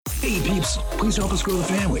Hey peeps, please help us grow the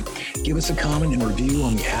family. Give us a comment and review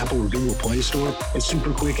on the Apple or Google Play Store. It's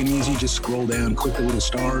super quick and easy. Just scroll down, click the little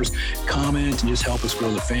stars, comment, and just help us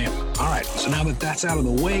grow the family. All right, so now that that's out of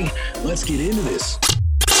the way, let's get into this.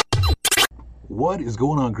 What is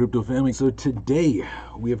going on, crypto family? So today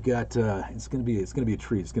we have got it's gonna be a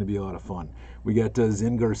treat. It's gonna be a lot of fun. We got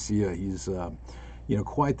Zen Garcia. He's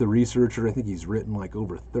quite the researcher. I think he's written like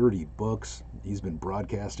over 30 books. He's been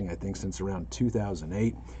broadcasting, I think, since around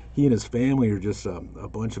 2008. He and his family are just a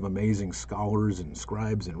bunch of amazing scholars and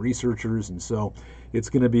scribes and researchers, and so it's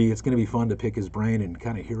gonna be fun to pick his brain and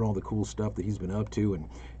kind of hear all the cool stuff that he's been up to and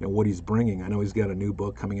what he's bringing. I know he's got a new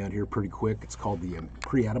book coming out here pretty quick. It's called The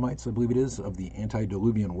Pre-Adamites, I believe it is, of the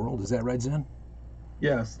Antediluvian World. Is that right, Zen?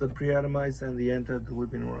 Yes, the Pre-Adamites and the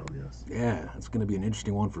Antediluvian World, yes. Yeah, it's going to be an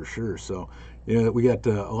interesting one for sure. So, we got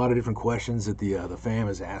a lot of different questions that the fam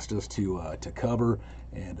has asked us to cover,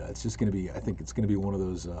 and it's just going to be, I think it's going to be one of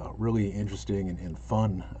those really interesting and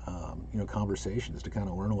fun, conversations to kind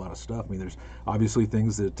of learn a lot of stuff. I mean, there's obviously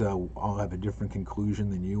things that I'll have a different conclusion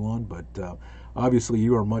than you on, but obviously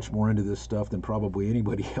you are much more into this stuff than probably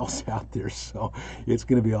anybody else out there. So it's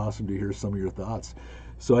going to be awesome to hear some of your thoughts.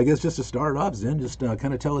 So I guess just to start off, Zen, just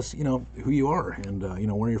kind of tell us, who you are and,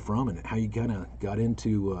 where you're from and how you kind of got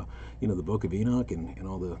into, the Book of Enoch and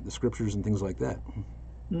all the scriptures and things like that.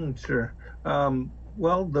 Sure.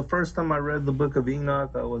 Well, the first time I read the Book of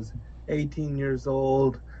Enoch, I was 18 years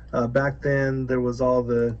old. Back then, there was all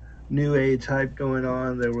the New Age hype going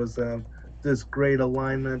on. There was this great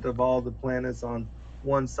alignment of all the planets on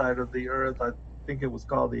one side of the Earth. I think it was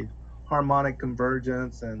called the harmonic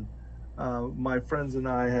convergence. And my friends and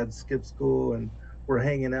I had skipped school and were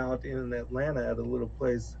hanging out in Atlanta at a little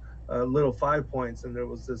place, Little Five Points, and there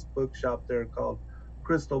was this bookshop there called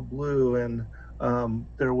Crystal Blue, and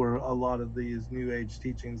there were a lot of these New Age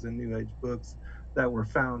teachings and New Age books that were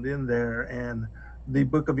found in there, and the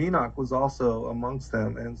Book of Enoch was also amongst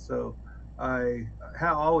them. And so I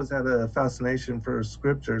always had a fascination for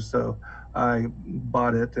scripture, so I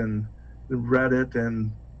bought it and read it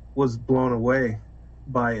and was blown away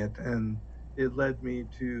by it, and it led me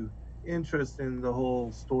to interest in the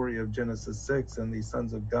whole story of Genesis 6 and the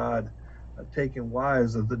sons of God taking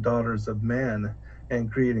wives of the daughters of man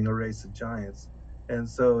and creating a race of giants. And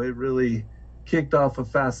so it really kicked off a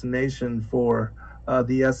fascination for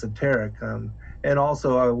the esoteric. And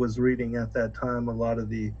also, I was reading at that time a lot of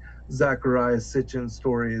the Zachariah Sitchin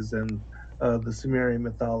stories and the Sumerian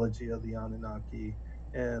mythology of the Anunnaki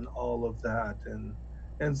and all of that.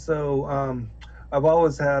 And so I've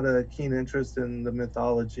always had a keen interest in the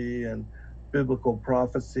mythology and biblical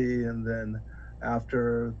prophecy. And then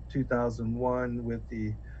after 2001 with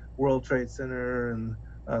the World Trade Center and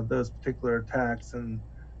those particular attacks, and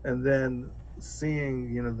then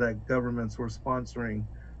seeing that governments were sponsoring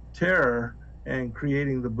terror and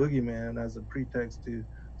creating the boogeyman as a pretext to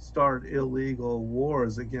start illegal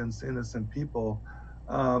wars against innocent people,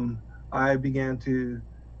 I began to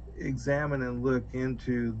examine and look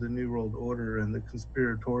into the New World Order and the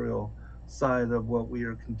conspiratorial side of what we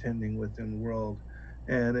are contending with in the world.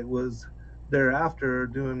 And it was thereafter,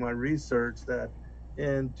 doing my research, that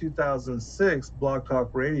in 2006, Blog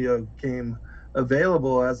Talk Radio came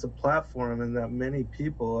available as a platform, and that many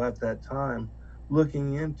people at that time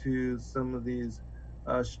looking into some of these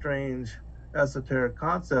strange esoteric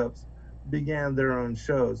concepts began their own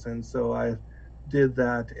shows. And so I did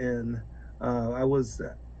that, and I was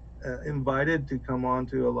invited to come on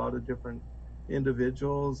to a lot of different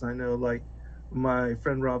individuals. I know, like my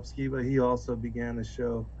friend Rob Skiba, he also began a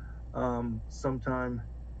show sometime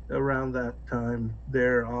around that time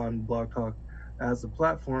there on Blog Talk as a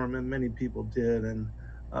platform, and many people did. And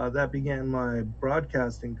that began my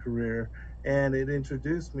broadcasting career, and it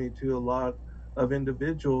introduced me to a lot of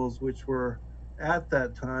individuals which were at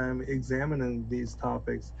that time examining these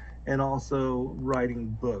topics and also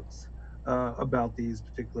writing books about these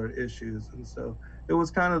particular issues. And so it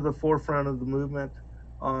was kind of the forefront of the movement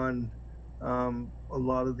on a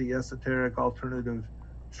lot of the esoteric alternative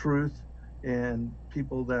truth, and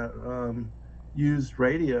people that used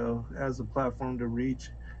radio as a platform to reach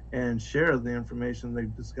and share the information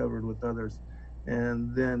they've discovered with others.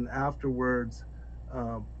 And then afterwards,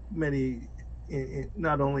 many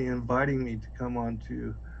not only inviting me to come on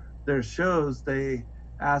to their shows, they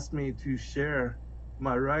asked me to share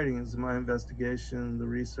my writings, my investigation, the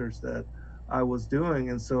research that I was doing.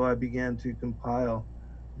 And so I began to compile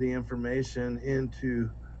the information into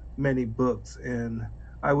many books. And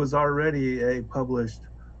I was already a published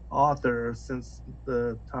author since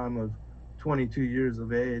the time of 22 years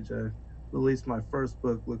of age. I released my first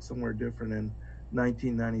book, Look Somewhere Different, in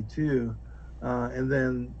 1992. And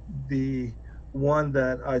then the one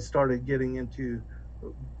that I started getting into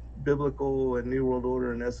biblical and New World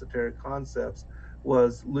Order and esoteric concepts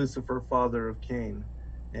was Lucifer, father of Cain.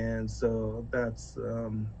 And so that's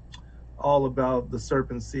all about the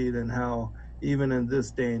serpent seed and how, even in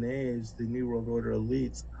this day and age, the New World Order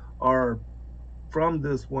elites are from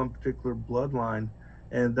this one particular bloodline,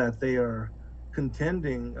 and that they are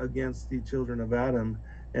contending against the children of Adam,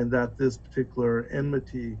 and that this particular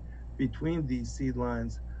enmity between these seed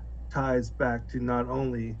lines ties back to not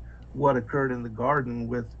only what occurred in the garden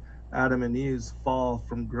with Adam and Eve's fall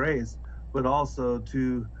from grace, but also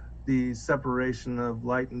to the separation of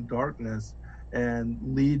light and darkness, and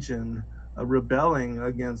Legion rebelling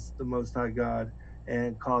against the Most High God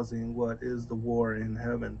and causing what is the war in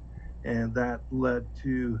heaven. And that led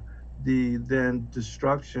to the then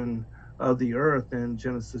destruction of the earth in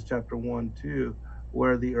Genesis chapter 1, 2,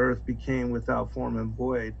 where the earth became without form and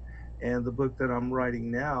void. And the book that I'm writing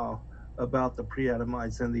now about the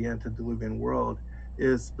pre-Adamites and the antediluvian world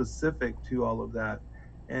is specific to all of that.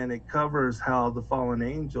 And it covers how the fallen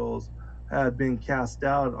angels had been cast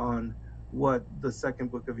out on what the second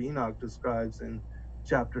book of Enoch describes in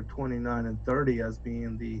chapter 29 and 30 as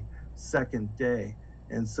being the second day.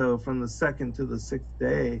 And so from the second to the sixth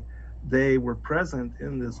day, they were present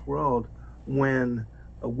in this world when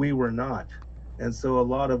we were not. And so a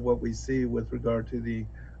lot of what we see with regard to the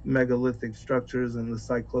megalithic structures and the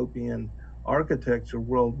cyclopean architecture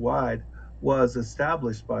worldwide was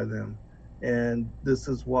established by them. And this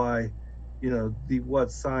is why, the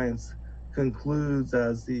what science concludes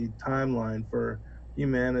as the timeline for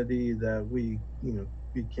humanity, that we,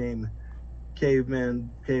 became cavemen,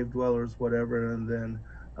 cave dwellers, whatever, and then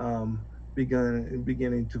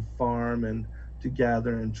beginning to farm and to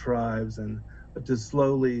gather in tribes and to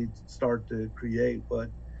slowly start to create what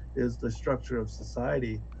is the structure of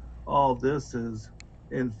society. All this is,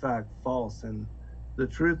 in fact, false. And the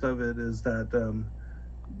truth of it is that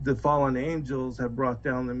the fallen angels have brought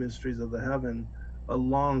down the mysteries of the heaven a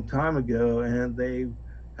long time ago, and they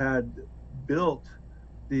had built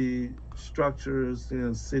the structures,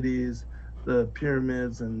 cities, the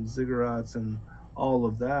pyramids and ziggurats and all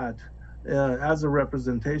of that, as a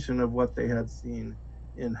representation of what they had seen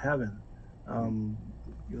in heaven. Um,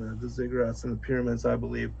 the ziggurats and the pyramids, I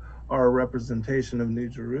believe, are a representation of New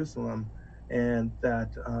Jerusalem, and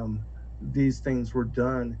that these things were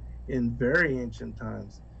done in very ancient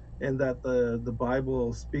times, and that the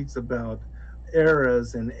Bible speaks about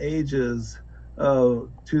eras and ages to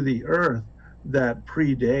the earth that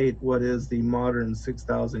predate what is the modern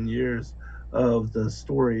 6,000 years of the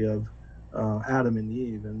story of Adam and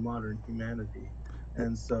Eve and modern humanity.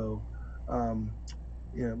 And so, um,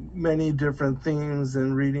 many different themes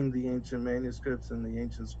in reading the ancient manuscripts and the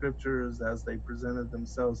ancient scriptures as they presented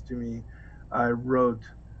themselves to me. I wrote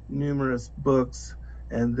numerous books,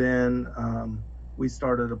 and then we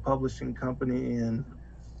started a publishing company in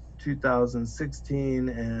 2016,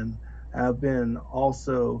 and have been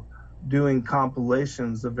also doing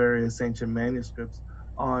compilations of various ancient manuscripts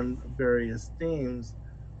on various themes,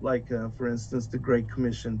 like, for instance, the Great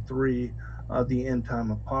Commission 3, the end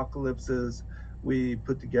time apocalypses. We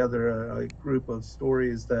put together a group of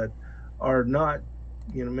stories that are not,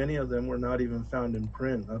 many of them were not even found in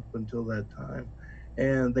print up until that time.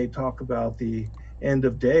 And they talk about the end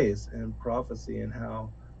of days and prophecy, and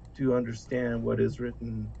how to understand what is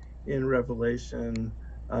written in Revelation.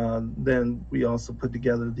 Then we also put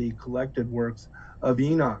together the collected works of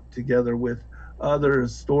Enoch, together with other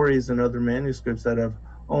stories and other manuscripts that have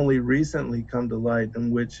only recently come to light,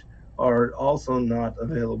 and which are also not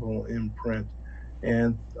available in print.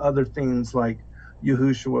 And other things like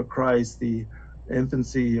Yahushua Christ, the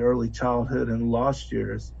infancy, early childhood, and lost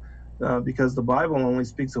years, because the Bible only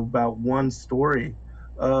speaks about one story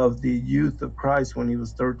of the youth of Christ when he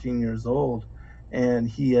was 13 years old, and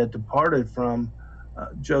he had departed from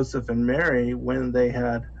Joseph and Mary when they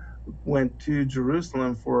had went to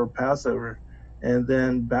Jerusalem for Passover, and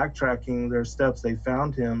then backtracking their steps, they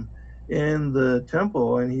found him in the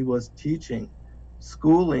temple, and he was teaching,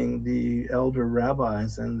 schooling the elder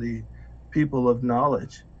rabbis and the people of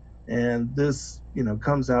knowledge. And this,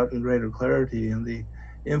 comes out in greater clarity in the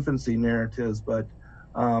infancy narratives, but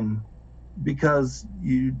because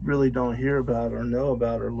you really don't hear about or know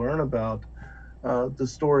about or learn about the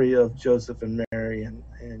story of Joseph and Mary and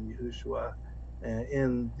Yahushua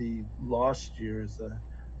in the lost years.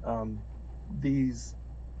 These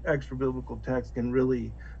extra biblical texts can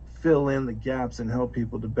really fill in the gaps and help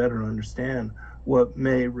people to better understand what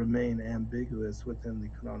may remain ambiguous within the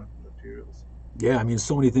canonical materials. Yeah, I mean,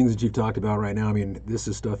 so many things that you've talked about right now. I mean, this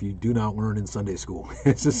is stuff you do not learn in Sunday school.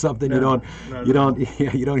 It's just something No, not you at don't, all.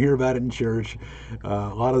 yeah, you don't hear about it in church. A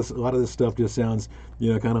lot of this stuff just sounds,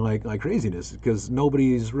 kind of like craziness because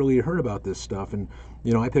nobody's really heard about this stuff. And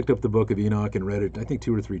I picked up the Book of Enoch and read it, I think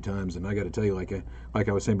 2 or 3 times. And I got to tell you, like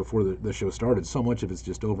I was saying before the show started, so much of it's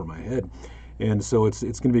just over my head. And so it's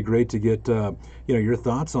going to be great to get your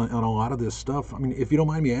thoughts on a lot of this stuff. I mean, if you don't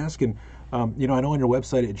mind me asking. I know on your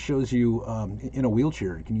website it shows you in a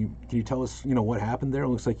wheelchair. Can you tell us what happened there? It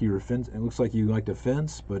looks like you were It looks like you like to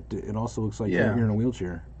fence, but it also looks like you're Yeah. in a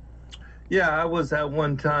wheelchair. Yeah, I was at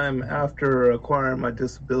one time after acquiring my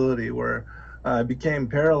disability where I became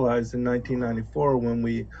paralyzed in 1994 when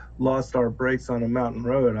we lost our brakes on a mountain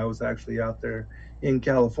road. I was actually out there in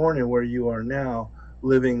California where you are now,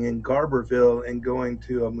 living in Garberville and going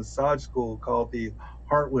to a massage school called the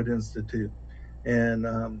Hartwood Institute. And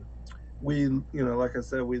we, like I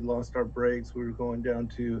said, we lost our brakes. We were going down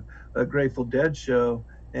to a Grateful Dead show,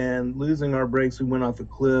 and losing our brakes, we went off a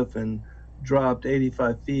cliff and dropped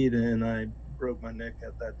 85 feet, and I broke my neck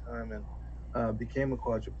at that time and became a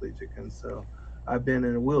quadriplegic. And so I've been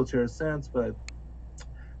in a wheelchair since. But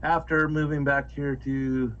after moving back here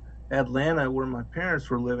to Atlanta, where my parents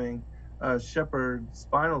were living, Shepherd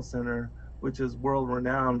Spinal Center, which is world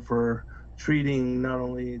renowned for treating not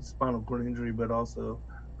only spinal cord injury but also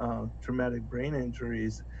traumatic brain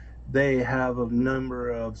injuries, they have a number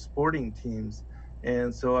of sporting teams.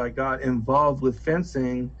 And so I got involved with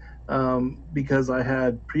fencing because I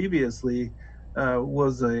had previously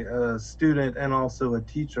was a student and also a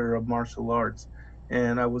teacher of martial arts,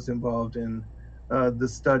 and I was involved in the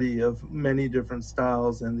study of many different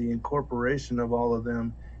styles and the incorporation of all of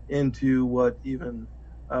them into what even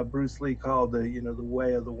Bruce Lee called the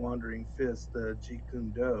way of the wandering fist, the Jeet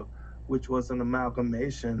Kune Do, which was an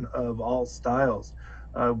amalgamation of all styles.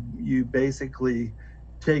 You basically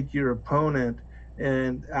take your opponent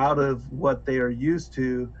and out of what they are used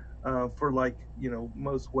to, for like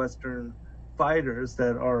most Western fighters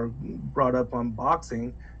that are brought up on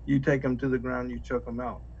boxing, you take them to the ground, you choke them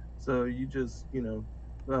out. So you just,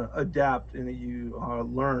 adapt and you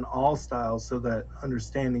learn all styles so that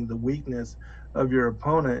understanding the weakness of your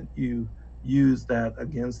opponent, you use that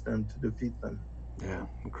against them to defeat them. Yeah,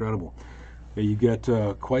 incredible. Yeah, you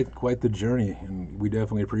got quite the journey, and we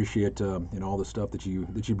definitely appreciate all the stuff that you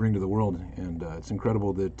bring to the world. And it's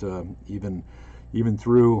incredible that even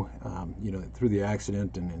through through the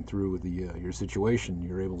accident and through the your situation,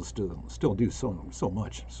 you're able to still do so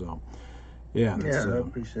much. So yeah, that's Yeah, I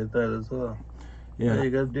appreciate that as well. yeah.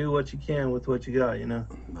 You got to do what you can with what you got.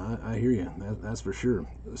 I hear you. That's for sure.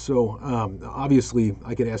 So obviously,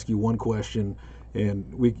 I could ask you one question,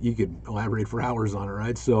 and you could elaborate for hours on it,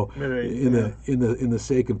 right? So, Right, yeah. in the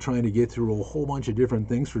sake of trying to get through a whole bunch of different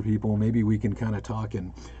things for people, maybe we can kind of talk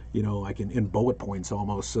in, like in bullet points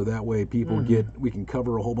almost, so that way Hmm. we can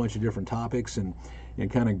cover a whole bunch of different topics and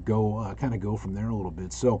kind of go from there a little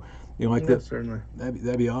bit. So, like Yeah, the certainly.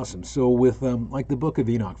 that'd be awesome. So with like the Book of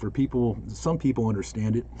Enoch, for people, some people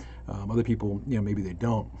understand it, other people, maybe they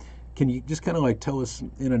don't. Can you just kind of like tell us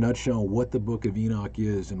in a nutshell what the Book of Enoch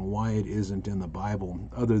is and why it isn't in the Bible,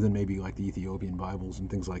 other than maybe like the Ethiopian Bibles and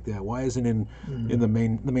things like that? Why isn't it in Hmm.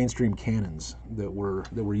 the mainstream canons that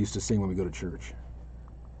we're used to seeing when we go to church?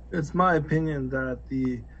 It's my opinion that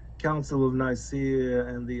the Council of Nicaea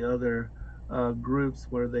and the other groups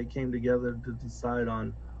where they came together to decide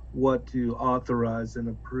on what to authorize and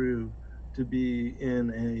approve to be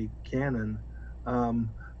in a canon,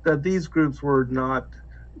 um, that these groups were not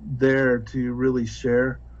there to really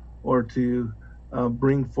share or to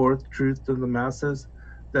bring forth truth to the masses.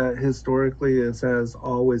 That historically it has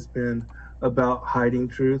always been about hiding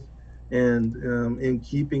truth and in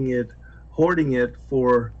keeping it, hoarding it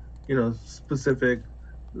for specific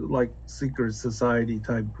like secret society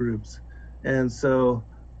type groups. And so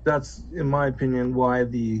that's, in my opinion, why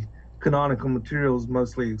the canonical materials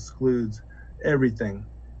mostly excludes everything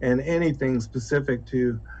and anything specific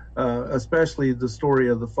to, especially the story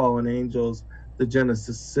of the fallen angels, the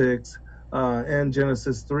Genesis 6, and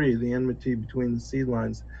Genesis 3, the enmity between the seed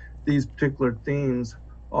lines. These particular themes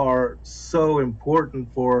are so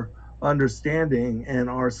important for understanding and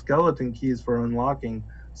are skeleton keys for unlocking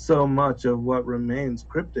so much of what remains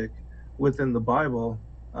cryptic within the Bible.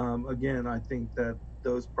 Again, I think that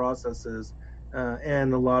those processes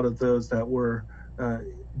and a lot of those that were uh,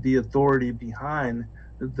 the authority behind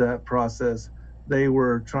that process, they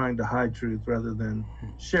were trying to hide truth rather than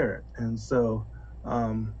share it. And so,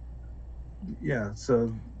 um, yeah,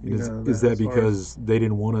 so, Is that that as far as, because they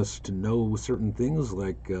didn't want us to know certain things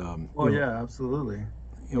like well, yeah, absolutely.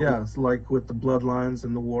 Yeah, it's like with the bloodlines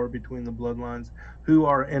and the war between the bloodlines, who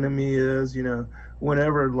our enemy is.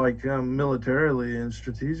 Whenever, like, militarily and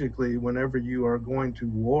strategically, whenever you are going to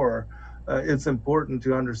war, it's important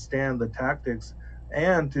to understand the tactics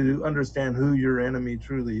and to understand who your enemy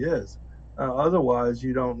truly is. Otherwise,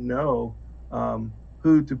 you don't know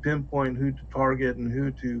who to pinpoint, who to target, and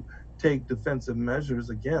who to take defensive measures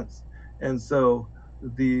against. And so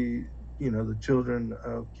the children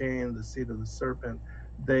of Cain, the seed of the serpent,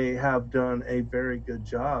 they have done a very good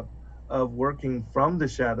job of working from the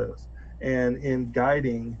shadows and in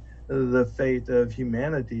guiding the fate of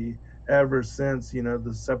humanity ever since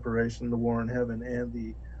the separation, the war in heaven, and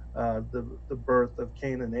the birth of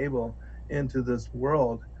Cain and Abel into this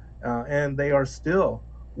world, and they are still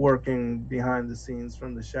working behind the scenes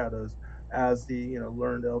from the shadows as the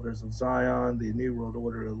learned elders of Zion, the New World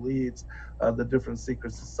Order elites, the different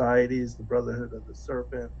secret societies, the Brotherhood of the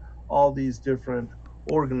Serpent, all these different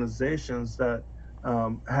organizations that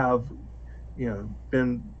have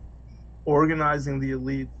been organizing the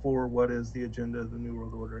elite for what is the agenda of the New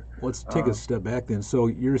World Order. Let's take a step back then. So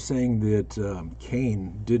you're saying that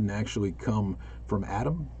Cain didn't actually come from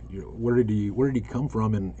Adam? Where did he come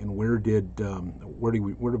from, and where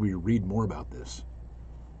do we read more about this?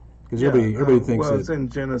 Because everybody thinks it's in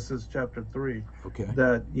Genesis chapter 3. Okay.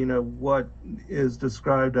 That what is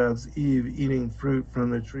described as Eve eating fruit from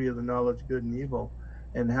the tree of the knowledge of good and evil,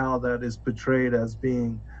 and how that is portrayed as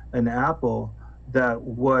being an apple. That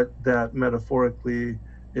what that metaphorically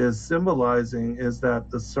is symbolizing is that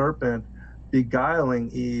the serpent beguiling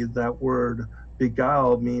Eve. That word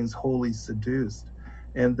beguile means wholly seduced,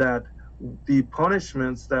 and that the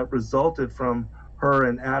punishments that resulted from her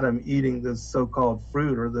and Adam eating this so-called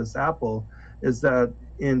fruit, or this apple, is that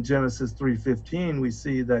in Genesis 3:15 we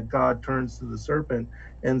see that God turns to the serpent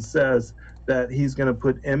and says that he's going to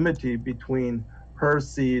put enmity between her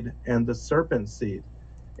seed and the serpent's seed.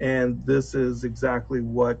 And this is exactly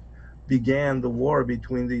what began the war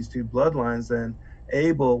between these two bloodlines. And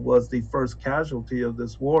Abel was the first casualty of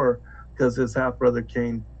this war because his half-brother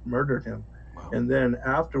Cain murdered him. Wow. And then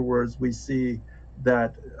afterwards we see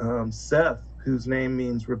that Seth, whose name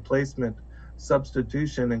means replacement,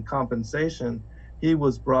 substitution, and compensation, he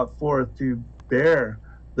was brought forth to bear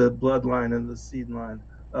the bloodline and the seed line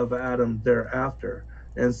of Adam thereafter.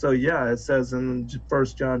 And so, it says in 1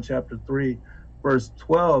 John chapter 3, verse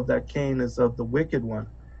 12, that Cain is of the wicked one.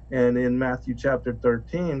 And in Matthew chapter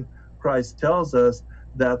 13, Christ tells us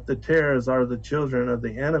that the tares are the children of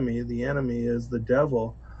the enemy. The enemy is the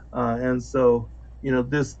devil. And so,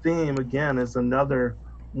 this theme, again, is another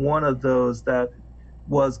one of those that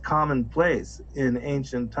was commonplace in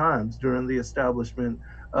ancient times during the establishment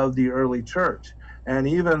of the early church. And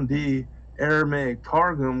even the Aramaic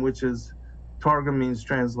Targum, Targum means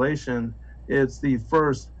translation, it's the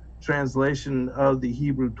first translation of the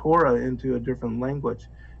Hebrew Torah into a different language.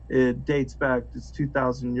 It dates back, it's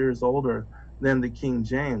 2,000 years older than the King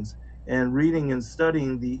James. And reading and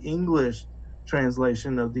studying the English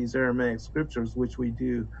translation of these Aramaic scriptures, which we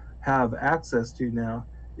do have access to now,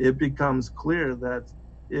 it becomes clear that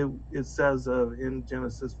it says in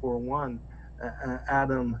Genesis 4:1,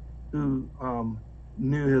 Adam, who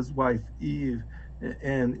knew his wife Eve,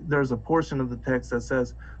 and there's a portion of the text that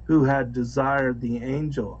says, who had desired the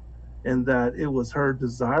angel, and that it was her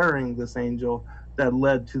desiring this angel that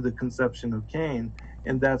led to the conception of Cain.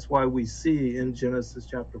 And that's why we see in Genesis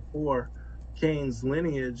chapter 4, Cain's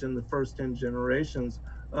lineage and the first 10 generations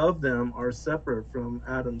of them are separate from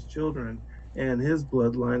Adam's children and his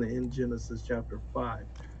bloodline in Genesis chapter 5.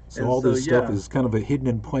 So all this stuff is kind of hidden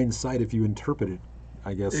in plain sight if you interpret it,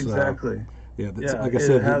 I guess. Exactly. Like I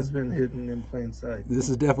said, it has been hidden in plain sight. This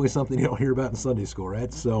is definitely something you don't hear about in Sunday school,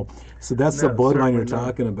 right? So that's the bloodline you're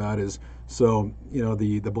talking about. Is the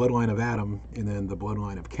bloodline of Adam and then the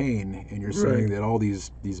bloodline of Cain, and you're saying that all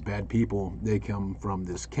these bad people, they come from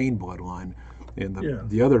this Cain bloodline, and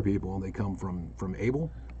the other people, they come from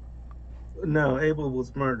Abel. No, Abel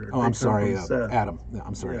was murdered. Oh, I'm sorry, Adam.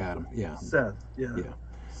 I'm sorry, Adam. Yeah. Seth. Yeah.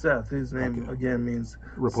 Seth, whose name again means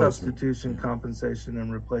substitution, compensation,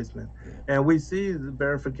 and replacement. Yeah. And we see the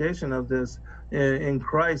verification of this in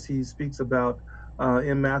Christ. He speaks about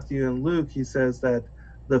in Matthew and Luke. He says that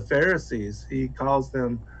the Pharisees, he calls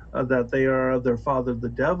them that they are of their father the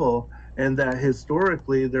devil, and that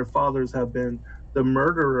historically their fathers have been the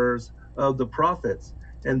murderers of the prophets.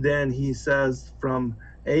 And then he says from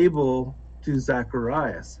Abel to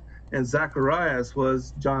Zacharias, and Zacharias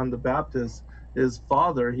was John the Baptist, his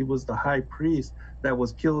father. He was the high priest that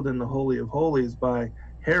was killed in the Holy of Holies by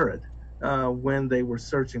Herod when they were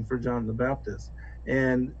searching for John the Baptist.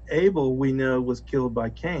 And Abel, we know, was killed by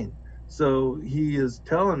Cain. So he is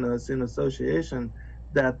telling us in association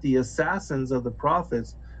that the assassins of the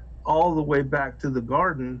prophets, all the way back to the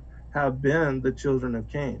garden, have been the children of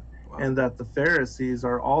Cain, Wow. and that the Pharisees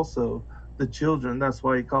are also the children. That's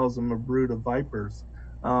why he calls them a brood of vipers,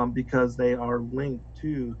 because they are linked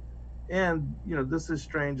to. And this is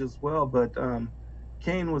strange as well, but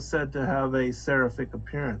Cain was said to have a seraphic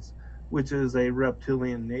appearance, which is a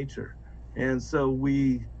reptilian nature. And so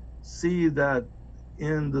we see that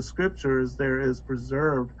in the scriptures there is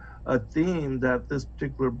preserved a theme that this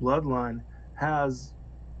particular bloodline has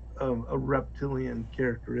a reptilian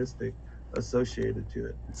characteristic associated to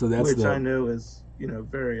it, So that's which I the know is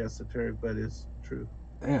very esoteric, but is true.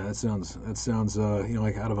 yeah. That sounds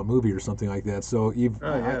like out of a movie or something like that. So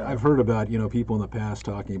Oh yeah. I've heard about people in the past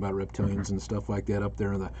talking about reptilians and stuff like that up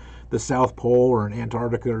there in the South Pole or in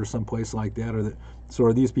Antarctica or someplace like that. So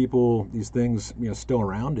are these people, these things, still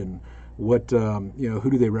around, and what who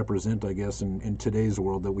do they represent? I guess in today's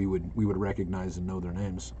world that we would recognize and know their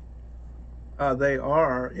names. They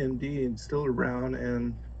are indeed still around,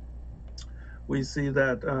 and we see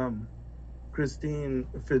that Christine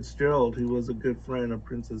Fitzgerald, who was a good friend of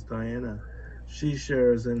Princess Diana, she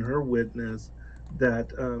shares in her witness that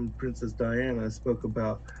Princess Diana spoke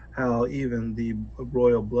about how even the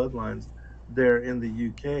royal bloodlines there in the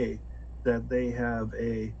UK, that they have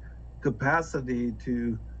a capacity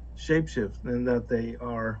to shapeshift, and that they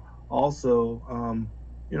are also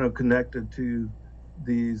connected to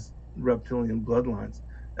these reptilian bloodlines.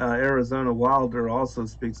 Arizona Wilder also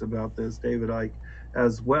speaks about this, David Icke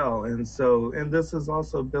as well. And this is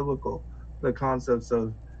also biblical, the concepts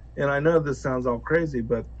of, and I know this sounds all crazy,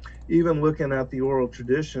 but even looking at the oral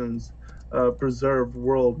traditions preserved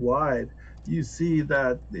worldwide, you see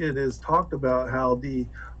that it is talked about how the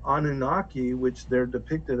Anunnaki, which they're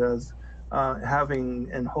depicted as having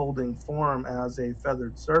and holding form as a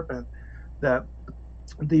feathered serpent, that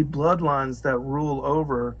the bloodlines that rule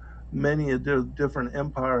over many of the different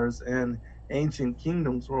empires and ancient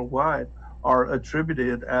kingdoms worldwide are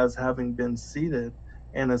attributed as having been seeded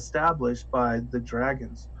and established by the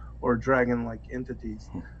dragons or dragon like entities.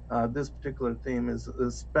 This particular theme is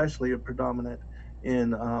especially predominant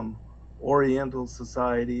in Oriental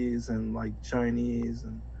societies and like Chinese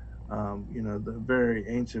and the very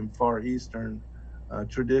ancient Far Eastern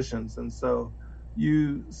traditions. And so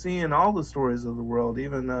you see in all the stories of the world,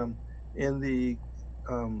 even in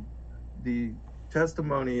um, the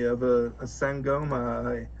testimony of a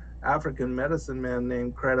Sangoma, a African medicine man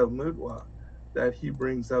named Credo Mutwa, that he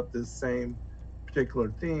brings up this same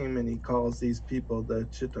particular theme, and he calls these people the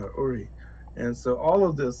Chita Uri. And so all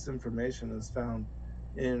of this information is found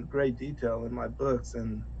in great detail in my books.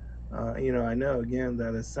 And I know again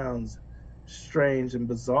that it sounds strange and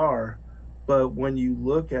bizarre, but when you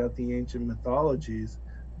look at the ancient mythologies,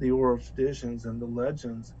 the oral traditions, and the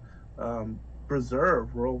legends um,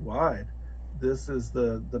 preserved worldwide, this is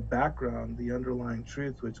the background, the underlying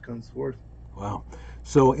truth which comes forth. Wow.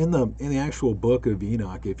 So in the actual book of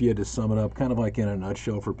Enoch, if you had to sum it up, kind of like in a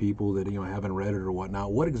nutshell for people that haven't read it or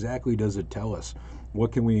whatnot, what exactly does it tell us?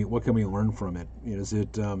 What can we learn from it? Is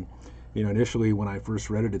it initially when I first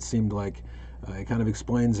read it, it seemed like it kind of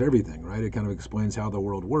explains everything, right? It kind of explains how the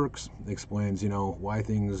world works. It explains why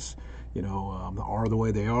things are the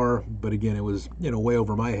way they are. But again, it was way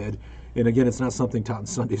over my head. And again, it's not something taught in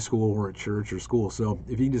Sunday school or at church or school. So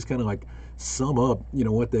if you can just kind of like sum up,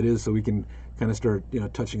 what that is, so we can kind of start,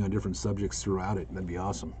 touching on different subjects throughout it, that'd be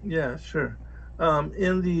awesome. Yeah, sure.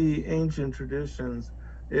 In the ancient traditions,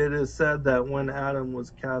 it is said that when Adam was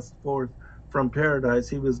cast forth from paradise,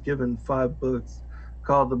 he was given five books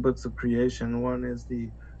called the books of creation. One is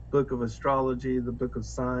the book of astrology, the book of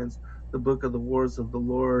signs, the book of the wars of the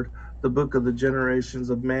Lord, the book of the generations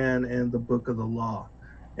of man, and the book of the law.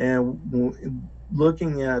 And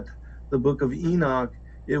looking at the book of Enoch,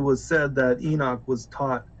 it was said that Enoch was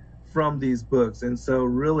taught from these books. And so,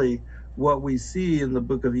 really, what we see in the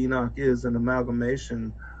book of Enoch is an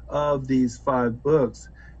amalgamation of these five books,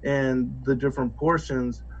 and the different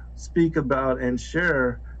portions speak about and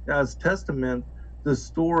share as testament the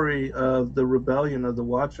story of the rebellion of the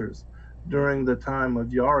Watchers during the time of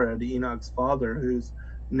Yared, Enoch's father, whose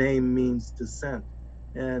name means descent.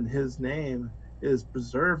 And his name is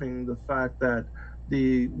preserving the fact that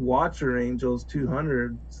the Watcher angels,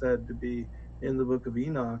 200 said to be in the book of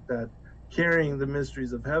Enoch, that carrying the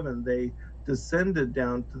mysteries of heaven, they descended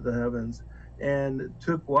down to the heavens and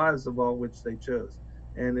took wives of all which they chose.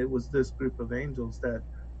 And it was this group of angels that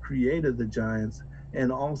created the giants,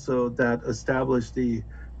 and also that established the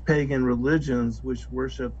pagan religions which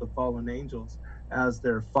worship the fallen angels as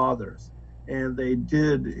their fathers. And they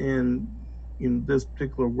did, in in this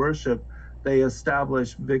particular worship, they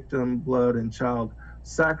establish victim, blood, and child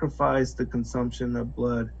sacrifice, the consumption of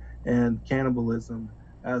blood, and cannibalism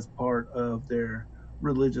as part of their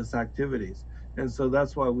religious activities. And so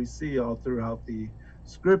that's why we see all throughout the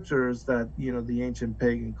scriptures that, the ancient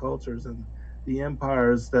pagan cultures and the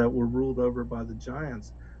empires that were ruled over by the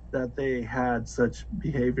giants, that they had such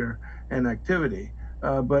behavior and activity.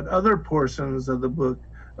 But other portions of the book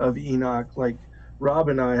of Enoch, like Rob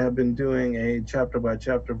and I have been doing a chapter by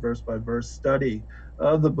chapter, verse by verse study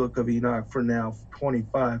of the book of Enoch for now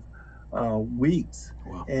 25 weeks,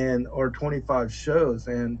 Wow. and or 25 shows,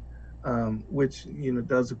 and which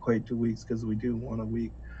does equate to weeks because we do one a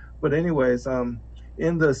week. But anyways,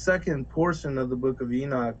 in the second portion of the book of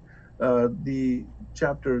Enoch, the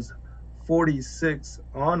chapters 46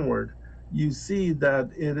 onward, you see that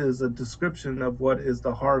it is a description of what is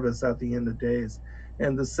the harvest at the end of days,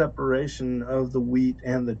 and the separation of the wheat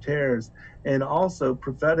and the tares, and also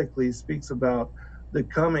prophetically speaks about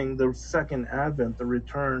the second advent, the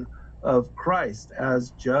return of Christ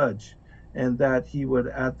as judge, and that he would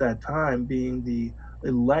at that time, being the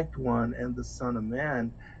elect one and the Son of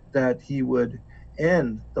Man, that he would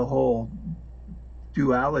end the whole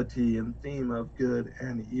duality and theme of good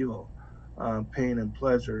and evil, pain and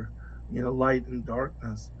pleasure, light and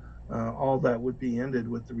darkness. All that would be ended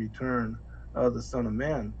with the return of the Son of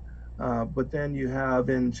Man. But then you have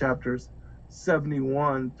in chapters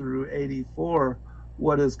 71 through 84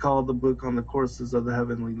 what is called the book on the courses of the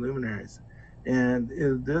heavenly luminaries. And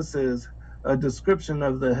this is a description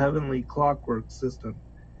of the heavenly clockwork system.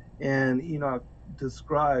 And Enoch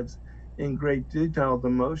describes in great detail the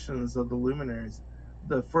motions of the luminaries.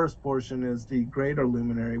 The first portion is the greater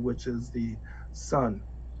luminary, which is the sun.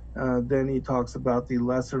 Then he talks about the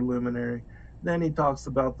lesser luminary. Then he talks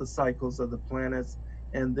about the cycles of the planets.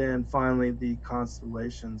 And then finally, the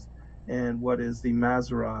constellations and what is the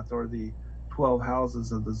Mazzaroth, or the 12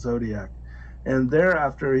 houses of the zodiac. And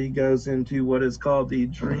thereafter, he goes into what is called the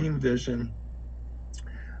dream vision.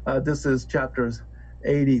 This is chapters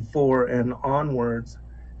 84 and onwards,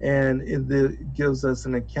 and it gives us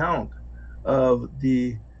an account of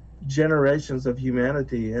the generations of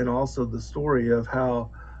humanity, and also the story of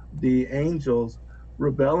how the angels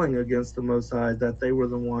rebelling against the Most High, that they were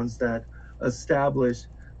the ones that established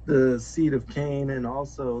the seed of Cain, and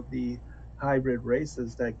also the hybrid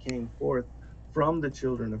races that came forth from the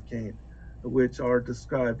children of Cain, which are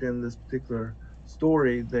described in this particular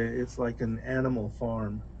story. That it's like an animal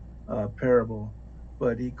farm parable,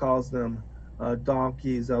 but he calls them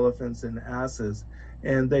donkeys, elephants, and asses,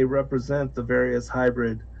 and they represent the various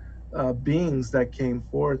hybrid beings that came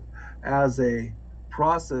forth as a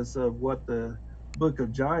process of what the Book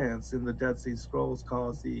of Giants in the Dead Sea Scrolls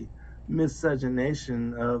calls the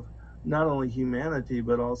miscegenation of not only humanity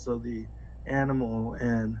but also the animal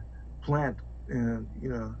and plant and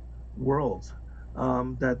worlds,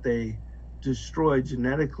 that they destroyed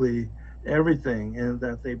genetically everything, and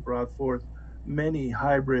that they brought forth many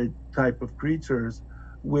hybrid type of creatures,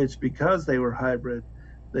 which, because they were hybrid,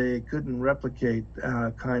 they couldn't replicate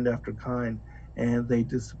kind after kind, and they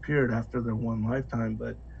disappeared after their one lifetime.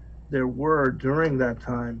 But there were, during that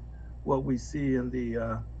time, what we see in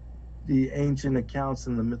the ancient accounts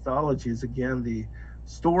and the mythologies, again, the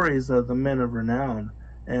stories of the men of renown,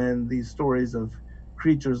 and these stories of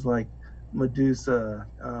creatures like Medusa,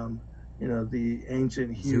 the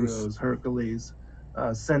ancient heroes, Zeus. Hercules,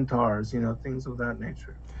 centaurs, things of that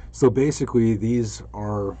nature. So basically, these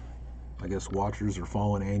are, I guess, watchers or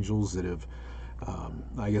fallen angels that have,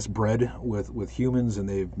 I guess, bred with humans, and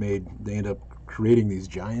they end up creating these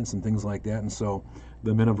giants and things like that. And so,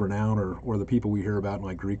 the men of renown, or the people we hear about in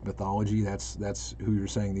like Greek mythology, that's who you're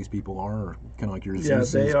saying these people are, or kind of like your Yeah,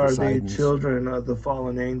 Zeuses, they are the Poseidons. children of the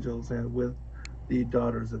fallen angels, and with the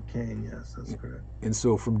daughters of Cain. Yes, that's correct. And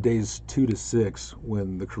so, from days 2 to 6,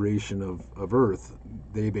 when the creation of Earth,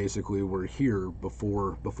 they basically were here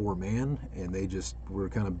before man, and they just were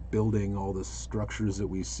kind of building all the structures that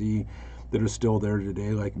we see that are still there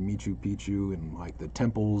today, like Machu Picchu and like the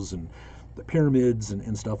temples and the pyramids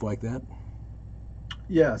and stuff like that.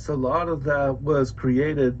 Yes, a lot of that was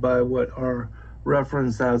created by what are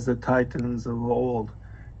referenced as the Titans of old,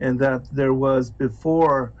 and that there was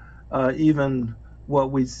before even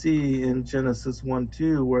what we see in Genesis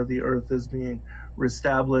 1:2, where the earth is being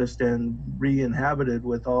reestablished and re inhabited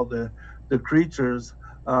with all the creatures,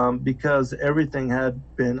 because everything had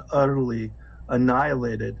been utterly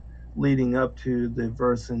annihilated leading up to the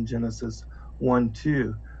verse in Genesis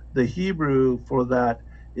 1:2. The Hebrew for that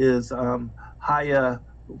is Haya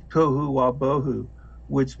Tohu Wabohu,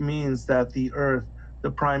 which means that the earth,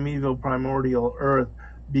 the primeval, primordial earth,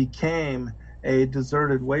 became a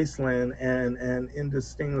deserted wasteland and an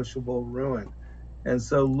indistinguishable ruin. And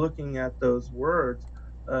so, looking at those words,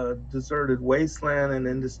 deserted wasteland and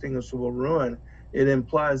indistinguishable ruin, it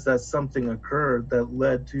implies that something occurred that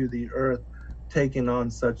led to the earth taking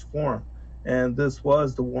on such form. And this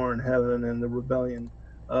was the war in heaven and the rebellion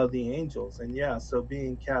of the angels. And yeah, so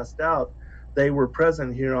being cast out, they were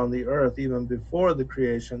present here on the earth even before the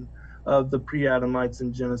creation of the pre-Adamites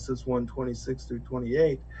in Genesis 1:26 through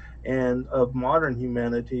 28, and of modern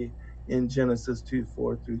humanity in Genesis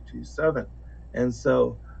 2:4 through 2:7. And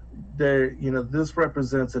so there, this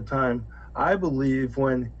represents a time, I believe,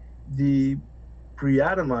 when the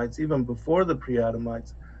pre-Adamites, even before the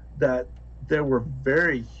pre-Adamites, that there were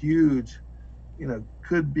very huge,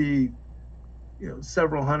 could be,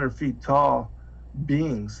 several hundred feet tall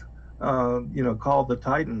beings, called the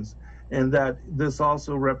Titans, and that this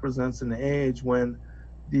also represents an age when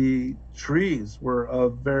the trees were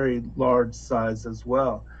of very large size as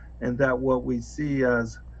well, and that what we see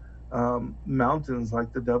as mountains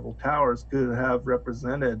like the Devil Towers could have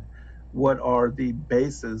represented what are the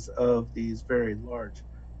bases of these very large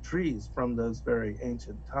trees from those very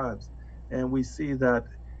ancient times. And we see that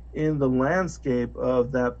in the landscape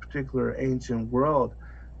of that particular ancient world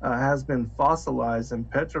has been fossilized and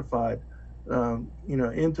petrified,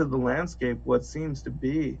 into the landscape what seems to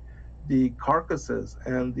be the carcasses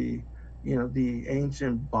and the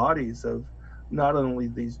ancient bodies of not only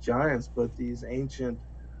these giants but these ancient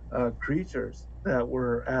creatures that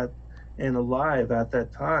were at and alive at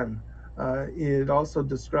that time. It also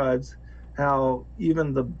describes how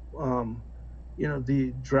even the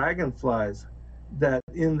dragonflies, that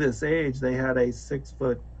in this age they had a 6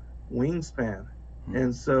 foot wingspan,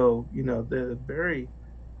 and so the very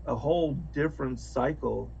a whole different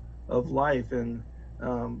cycle of life, and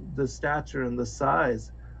the stature and the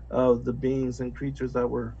size of the beings and creatures that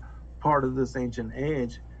were part of this ancient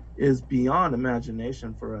age is beyond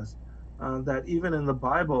imagination for us. That even in the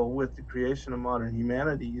Bible, with the creation of modern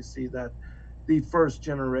humanity, you see that the first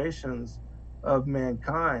generations of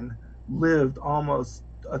mankind lived almost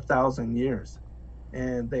 1,000 years,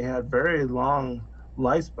 and they had very long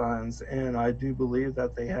lifespans. And I do believe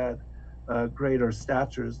that they had greater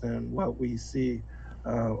statures than what we see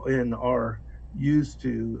and are used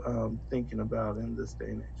to thinking about in this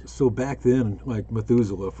day and age. So back then, like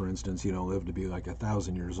Methuselah, for instance, lived to be like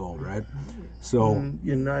 1,000 years old, right? So,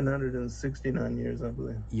 In 969 years, I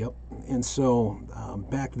believe. yep. And so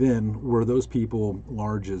back then, were those people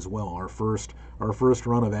large as well? Our first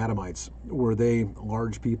run of Adamites, were they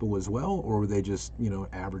large people as well, or were they just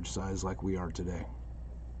average size like we are today?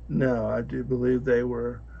 No, I do believe they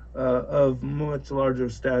were of much larger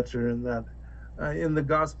stature, in that in the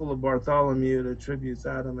Gospel of Bartholomew, it attributes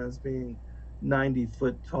Adam as being 90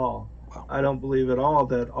 foot tall. Wow. I don't believe at all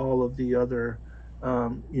that all of the other,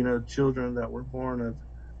 children that were born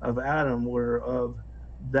of Adam were of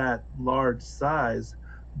that large size,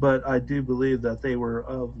 but I do believe that they were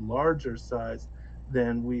of larger size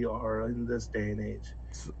than we are in this day and age.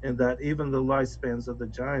 So, And that even the lifespans of the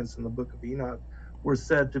giants in the book of Enoch were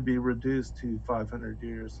said to be reduced to 500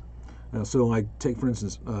 years. so like take for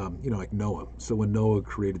instance, like Noah. So when Noah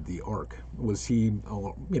created the ark, was he,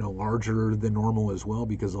 larger than normal as well?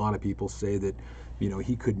 Because a lot of people say that,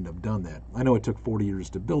 he couldn't have done that. I know it took 40 years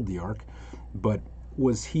to build the ark, but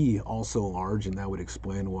was he also large? And that would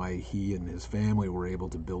explain why he and his family were able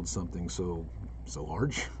to build something so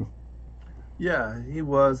large. Yeah, he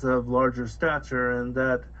was of larger stature, and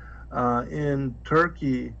that in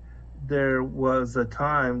Turkey there was a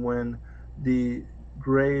time when the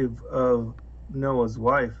grave of Noah's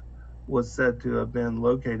wife was said to have been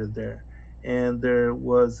located there. And there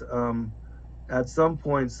was, at some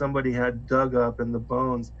point, somebody had dug up, and the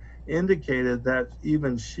bones indicated that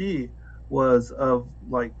even she was of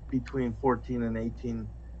like between 14 and 18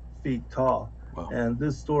 feet tall. Wow. And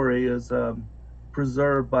this story is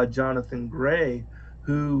preserved by Jonathan Gray,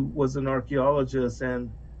 who was an archaeologist and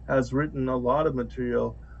has written a lot of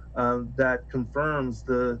material that confirms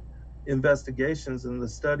the investigations and the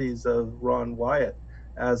studies of Ron Wyatt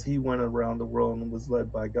as he went around the world and was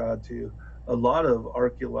led by God to a lot of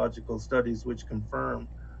archaeological studies which confirm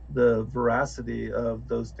the veracity of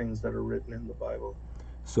those things that are written in the Bible.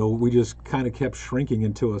 So we just kind of kept shrinking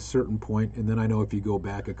until a certain point, and then I know if you go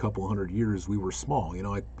back a couple hundred years, we were small.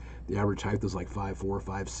 Like the average height was like 5'4",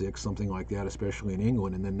 5'6", something like that, especially in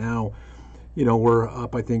England. And then now, we're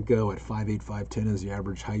up. I think at 5'8", 5'10" is the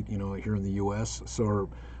average height, here in the U.S. So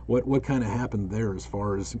what kind of happened there as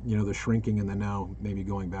far as the shrinking, and then now maybe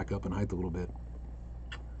going back up in height a little bit?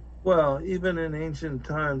 Well, even in ancient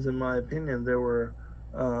times, in my opinion, there were,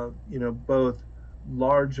 both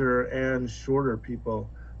larger and shorter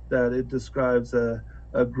people. That it describes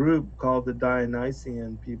a group called the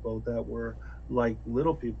Dionysian people that were like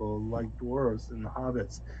little people, like dwarves and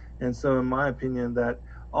hobbits. And so, in my opinion, that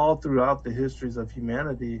all throughout the histories of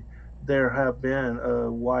humanity, there have been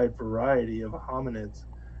a wide variety of hominids,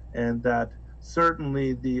 and that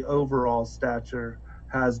certainly the overall stature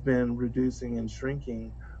has been reducing and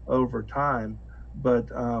shrinking over time. But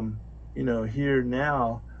here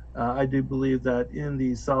now, I do believe that in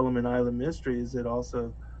the Solomon Island mysteries, it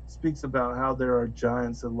also speaks about how there are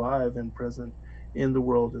giants alive and present in the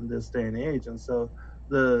world in this day and age. And so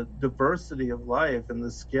the diversity of life and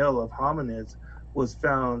the scale of hominids was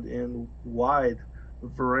found in wide,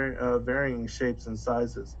 varying shapes and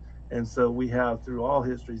sizes. And so we have through all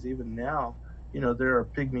histories, even now, there are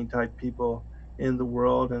pygmy type people in the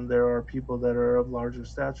world, and there are people that are of larger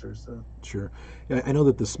stature. So Sure. Yeah, I know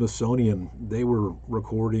that the Smithsonian, they were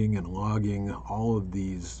recording and logging all of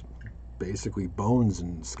these basically bones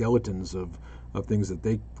and skeletons of things that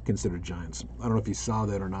they considered giants. I don't know if you saw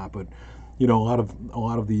that or not, but a lot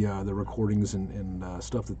of the recordings and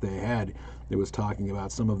stuff that they had, it was talking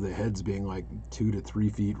about some of the heads being like 2 to 3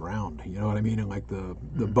 feet round. You know what I mean? And like the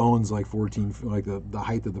mm, bones like 14, like the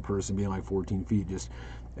height of the person being like 14 feet, just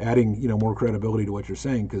adding more credibility to what you're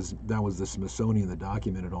saying, because that was the Smithsonian that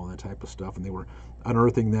documented all that type of stuff, and they were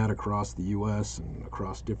unearthing that across the U.S. and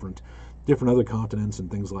across different other continents and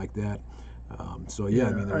things like that. So yeah, I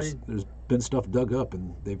yeah, mean, there's I there's been stuff dug up,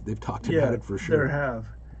 and they've talked about Yeah, it for there sure. have.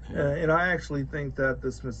 Yeah, And I actually think that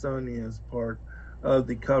the Smithsonian is part of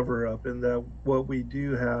the cover up, and that what we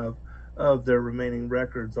do have of their remaining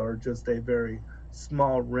records are just a very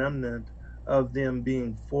small remnant of them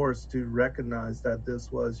being forced to recognize that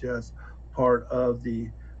this was, yes, part of the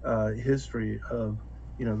history of,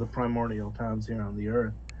 the primordial times here on the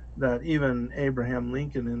earth. That even Abraham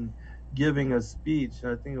Lincoln, in giving a speech,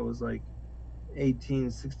 I think it was like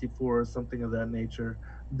 1864 or something of that nature,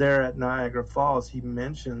 there at Niagara Falls, he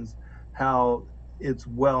mentions how it's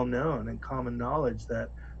well known and common knowledge that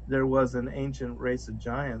there was an ancient race of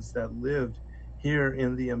giants that lived here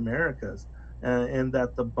in the Americas, and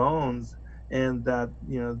that the bones and that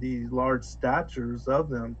the large statures of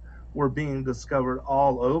them were being discovered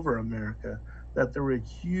all over America. That there were a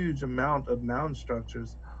huge amount of mound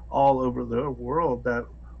structures all over the world that,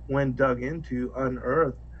 when dug into,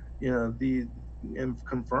 unearthed the and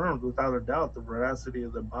confirmed without a doubt the veracity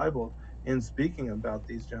of the Bible in speaking about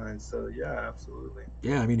these giants. So yeah, absolutely.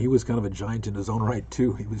 yeah. I mean, he was kind of a giant in his own right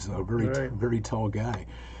too. He was a All very right. very tall guy.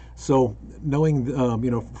 So knowing,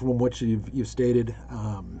 from what you've stated,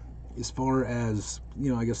 as far as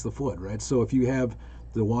I guess the flood, right? So if you have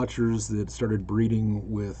the Watchers that started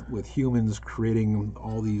breeding with humans, creating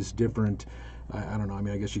all these different, I don't know. I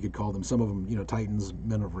mean, I guess you could call them, some of them, Titans,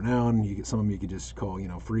 men of renown. Some of them you could just call,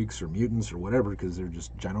 freaks or mutants or whatever, because they're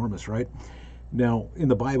just ginormous, right? Now, in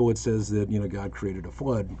the Bible, it says that God created a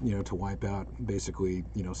flood, to wipe out basically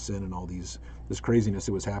sin and all this craziness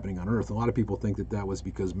that was happening on Earth. A lot of people think that that was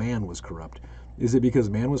because man was corrupt. Is it because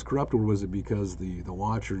man was corrupt, or was it because the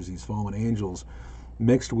Watchers, these fallen angels,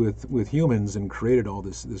 mixed with humans and created all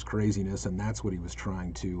this craziness, and that's what he was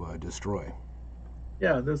trying to destroy?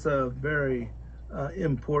 Yeah, that's a very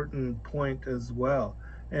important point as well.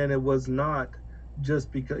 And it was not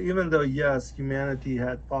just because, even though, yes, humanity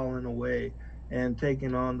had fallen away and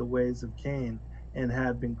taken on the ways of Cain and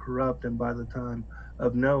had been corrupt, and by the time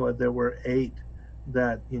of Noah, there were eight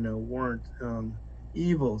that, weren't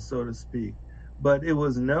evil, so to speak. But it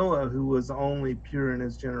was Noah who was only pure in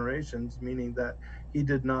his generations, meaning that he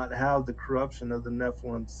did not have the corruption of the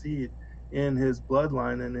Nephilim seed in his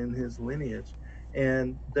bloodline and in his lineage.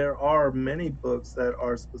 And there are many books that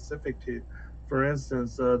are specific to, for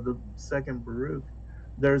instance, the second Baruch.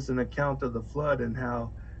 There's an account of the flood and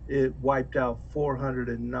how it wiped out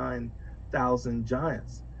 409,000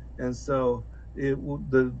 giants. And so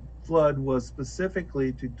the flood was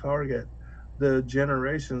specifically to target the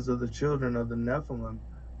generations of the children of the Nephilim,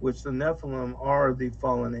 which the Nephilim are the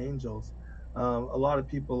fallen angels. A lot of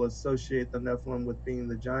people associate the Nephilim with being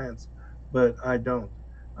the giants, but I don't.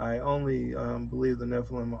 I only believe the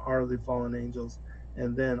Nephilim are the fallen angels,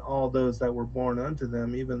 and then all those that were born unto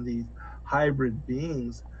them, even these hybrid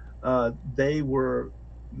beings, they were,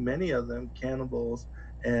 many of them, cannibals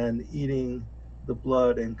and eating the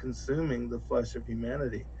blood and consuming the flesh of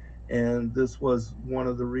humanity. And this was one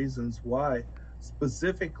of the reasons why,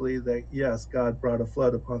 specifically, that yes, God brought a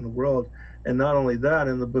flood upon the world. And not only that,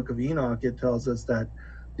 in the book of Enoch, it tells us that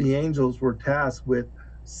the angels were tasked with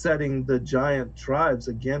setting the giant tribes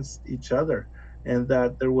against each other, and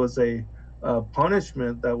that there was a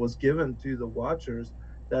punishment that was given to the Watchers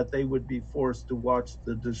that they would be forced to watch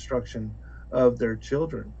the destruction of their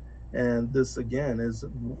children. And this, again, is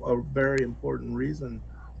a very important reason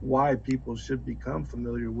why people should become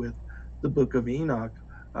familiar with the book of Enoch,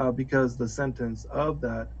 because the sentence of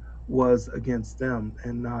that was against them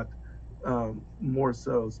and not more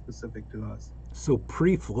so specific to us. So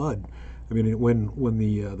pre-flood, I mean, when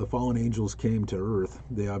the fallen angels came to Earth,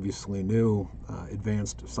 they obviously knew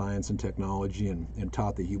advanced science and technology and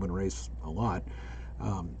taught the human race a lot.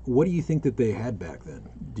 What do you think that they had back then?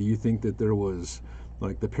 Do you think that there was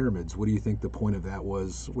like the pyramids? What do you think the point of that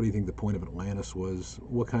was? What do you think the point of Atlantis was?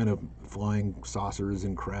 What kind of flying saucers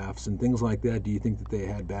and crafts and things like that do you think that they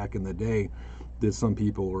had back in the day that some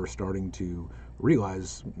people were starting to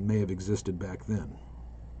realize may have existed back then?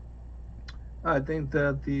 I think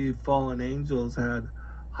that the fallen angels had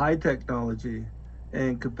high technology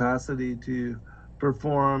and capacity to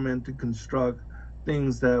perform and to construct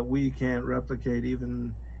things that we can't replicate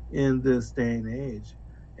even in this day and age.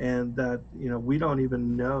 And that, we don't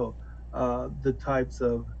even know the types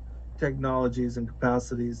of technologies and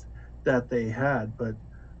capacities that they had. But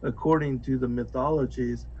according to the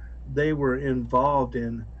mythologies, they were involved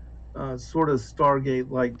in sort of Stargate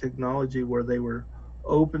like technology where they were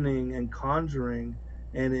opening and conjuring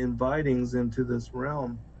and invitings into this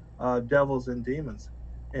realm devils and demons.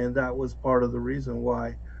 And that was part of the reason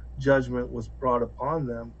why judgment was brought upon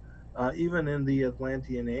them, even in the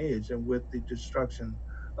Atlantean age and with the destruction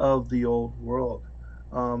of the old world.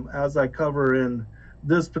 As I cover in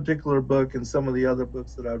this particular book and some of the other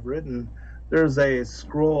books that I've written, there's a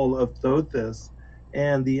scroll of Thothis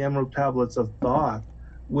and the Emerald Tablets of Thoth,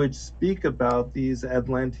 which speak about these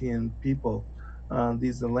Atlantean people,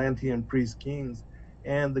 these Atlantean priest kings,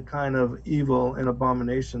 and the kind of evil and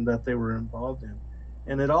abomination that they were involved in.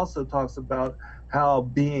 And it also talks about how,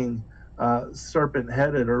 being serpent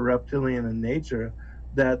headed or reptilian in nature,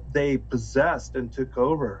 that they possessed and took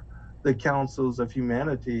over the councils of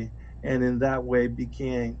humanity, and in that way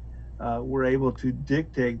became were able to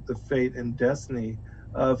dictate the fate and destiny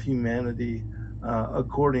of humanity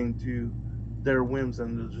according to their whims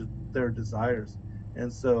and their desires.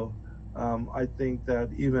 And so I think that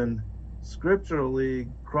even scripturally,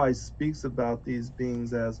 Christ speaks about these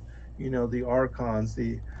beings as, the archons,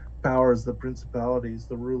 the powers, the principalities,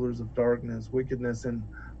 the rulers of darkness, wickedness in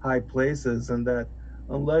high places, and that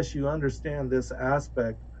unless you understand this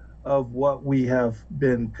aspect of what we have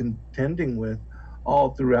been contending with all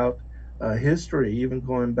throughout history, even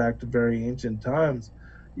going back to very ancient times,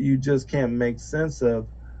 you just can't make sense of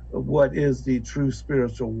what is the true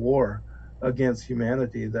spiritual war against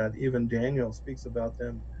humanity, that even Daniel speaks about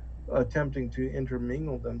them attempting to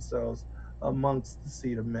intermingle themselves amongst the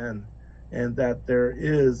seed of men, and that there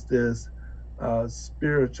is this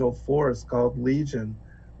spiritual force called Legion,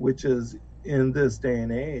 which is in this day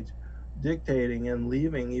and age dictating and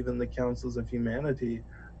leaving even the councils of humanity,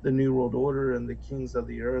 the New World Order, and the kings of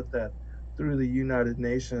the earth that through the United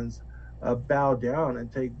Nations bow down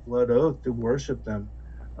and take blood oath to worship them.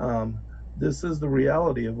 This is the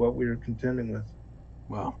reality of what we are contending with.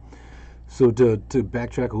 Wow. So to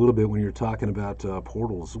backtrack a little bit, when you're talking about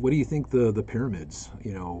portals, what do you think the pyramids?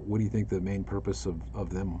 What do you think the main purpose of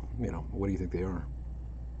them? What do you think they are?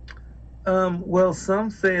 Well, some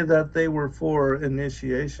say that they were for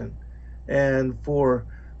initiation and for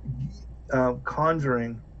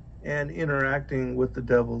conjuring and interacting with the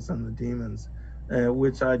devils and the demons,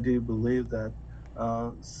 which I do believe that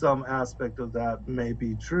some aspect of that may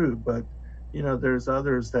be true. But, there's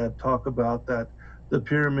others that talk about that the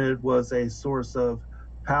pyramid was a source of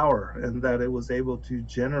power and that it was able to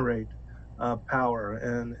generate power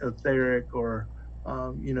and etheric or,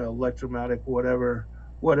 electromagnetic, whatever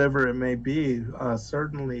it may be.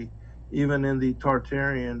 Certainly, even in the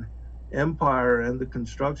Tartarian Empire and the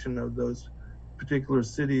construction of those particular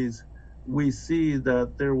cities, we see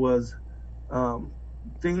that there was um,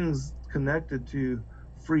 things connected to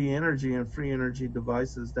free energy and free energy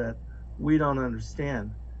devices that we don't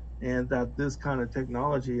understand, and that this kind of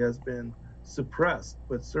technology has been suppressed,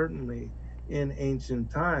 but certainly in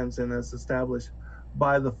ancient times and as established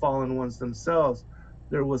by the fallen ones themselves,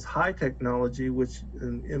 there was high technology which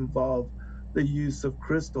involved the use of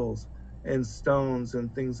crystals and stones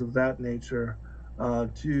and things of that nature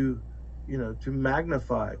to to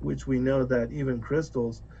magnify, which we know that even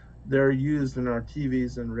crystals, they're used in our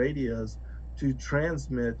TVs and radios to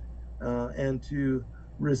transmit and to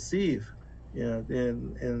receive,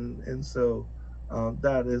 and so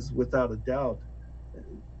that is without a doubt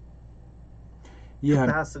Yeah,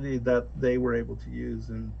 capacity that they were able to use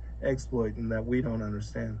and exploit and that we don't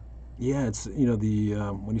understand. Yeah, it's the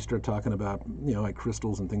when you start talking about like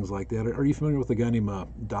crystals and things like that. Are you familiar with a guy named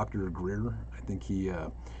Dr. Greer? I think he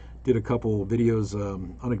did a couple videos,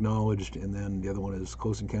 unacknowledged, and then the other one is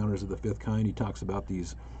Close Encounters of the Fifth Kind. He talks about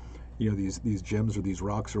these these gems or these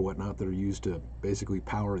rocks or whatnot that are used to basically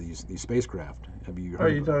power these spacecraft. Have you Are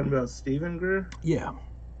heard you of it? talking about Stephen Greer? Yeah,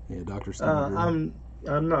 yeah, Dr. Stephen Uh, Greer. I'm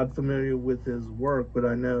I'm not familiar with his work, but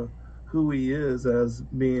I know who he is as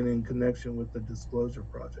being in connection with the Disclosure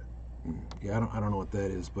Project. Yeah, I don't know what that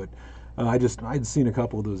is, but I'd seen a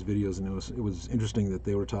couple of those videos, and it was interesting that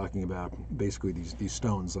they were talking about basically these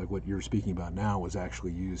stones, like what you're speaking about now, was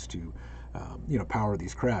actually used to power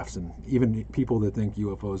these crafts. And even people that think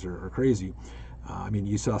UFOs are crazy, I mean,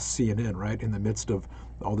 you saw CNN, right, in the midst of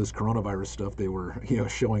all this coronavirus stuff, they were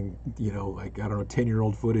showing like, I don't know,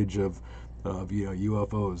 10-year-old footage of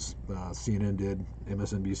UFOs. CNN did,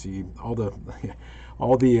 MSNBC, all the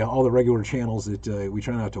all the regular channels that we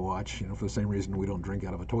try not to watch, for the same reason we don't drink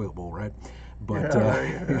out of a toilet bowl, right? But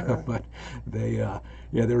Yeah, right. but they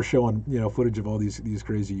yeah, they were showing footage of all these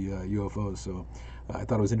crazy UFOs. So I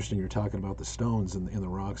thought it was interesting you're talking about the stones and the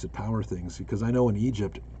rocks that power things, because I know in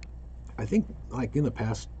Egypt, I think like in the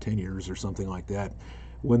past 10 years or something like that,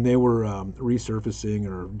 when they were resurfacing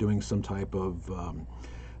or doing some type of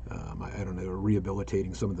I don't know,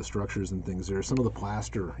 rehabilitating some of the structures and things there, some of the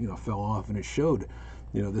plaster fell off, and it showed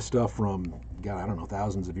this stuff from, God, I don't know,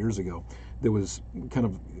 thousands of years ago that was kind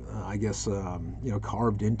of I guess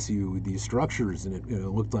carved into these structures, and it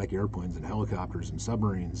looked like airplanes and helicopters and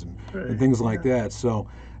submarines and Right. things like Yeah. that. So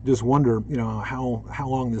just wonder how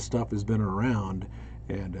long this stuff has been around.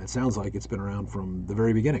 And it sounds like it's been around from the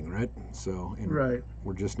very beginning, right? So, and Right.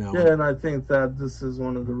 we're just now Yeah, and I think that this is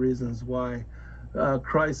one of the reasons why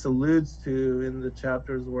Christ alludes to in the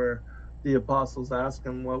chapters where the apostles ask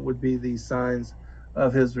him what would be the signs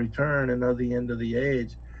of his return and of the end of the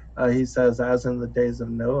age. He says, as in the days of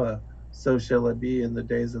Noah, so shall it be in the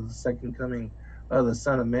days of the second coming of the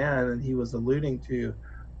Son of Man. And he was alluding to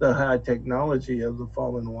the high technology of the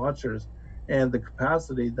fallen watchers and the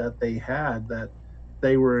capacity that they had, that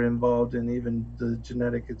they were involved in even the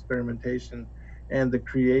genetic experimentation and the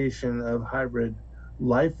creation of hybrid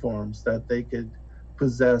life forms that they could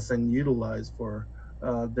possess and utilize for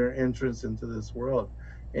their entrance into this world.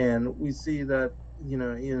 And we see that,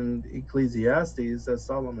 in Ecclesiastes, that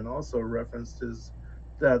Solomon also references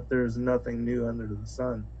that there's nothing new under the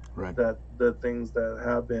sun, right. that the things that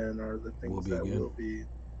have been are the Will things be that again. will be.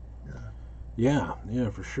 Yeah. Yeah, yeah,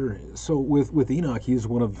 for sure. So with Enoch, he's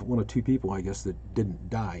one of two people, I guess, that didn't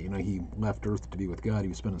die. He left Earth to be with God. He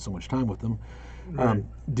was spending so much time with them. Right.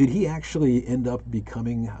 Did he actually end up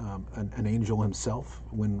becoming an angel himself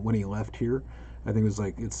when he left here? I think it was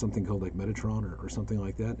like, it's something called like Metatron or something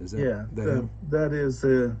like that. Is that Yeah. that That him? that is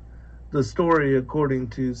the story according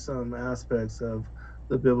to some aspects of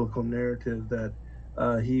the biblical narrative, that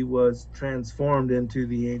he was transformed into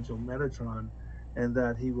the angel Metatron, and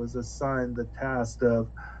that he was assigned the task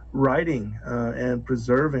of writing and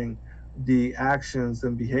preserving the actions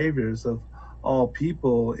and behaviors of all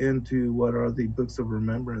people into what are the books of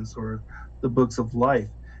remembrance, or the books of life,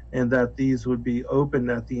 and that these would be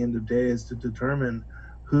opened at the end of days to determine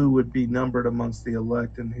who would be numbered amongst the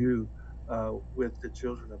elect and who with the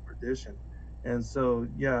children of perdition. And so,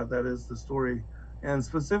 yeah, that is the story. And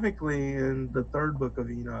specifically in the third book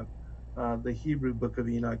of Enoch, the Hebrew book of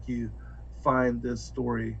Enoch, you find this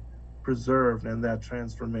story preserved and that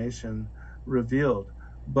transformation revealed.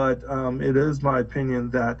 But it is my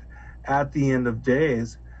opinion that at the end of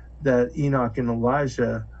days, that Enoch and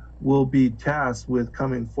Elijah will be tasked with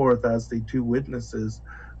coming forth as the two witnesses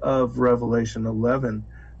of Revelation 11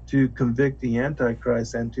 to convict the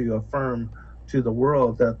Antichrist and to affirm to the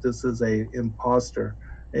world that this is a impostor,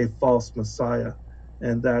 a false Messiah,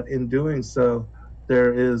 and that in doing so,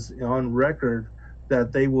 there is on record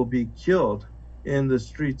that they will be killed in the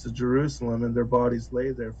streets of Jerusalem, and their bodies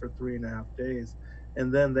lay there for 3.5 days,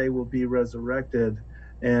 and then they will be resurrected,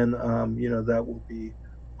 and that will be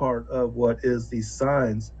part of what is the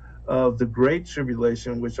signs of the great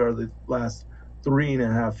tribulation, which are the last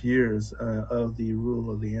 3.5 years of the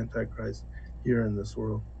rule of the Antichrist here in this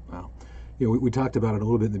world. Wow. We talked about it a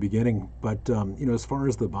little bit in the beginning, but as far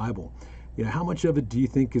as the Bible, how much of it do you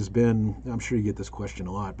think has been? I'm sure you get this question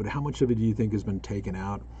a lot, but how much of it do you think has been taken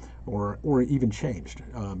out, or even changed?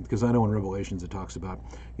 Because I know in Revelations it talks about,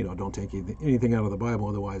 don't take anything out of the Bible,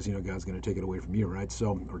 otherwise, God's going to take it away from you, right?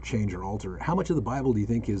 So, or change or alter. How much of the Bible do you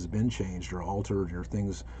think has been changed or altered, or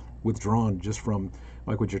things withdrawn just from,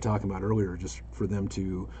 like what you're talking about earlier, just for them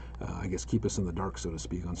to, I guess, keep us in the dark, so to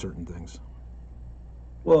speak, on certain things?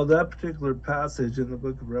 Well, that particular passage in the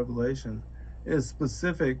book of Revelation is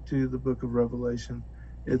specific to the book of Revelation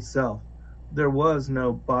itself. There was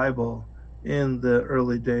no Bible in the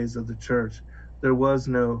early days of the church. There was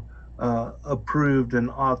no approved and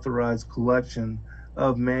authorized collection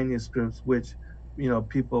of manuscripts, which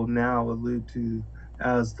people now allude to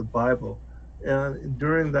as the Bible.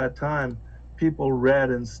 During that time, people read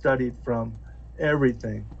and studied from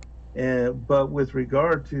everything. But with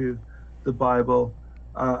regard to the Bible,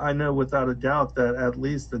 I know without a doubt that at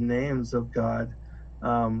least the names of God,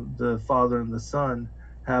 the Father and the Son,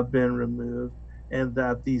 have been removed, and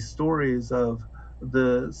that the stories of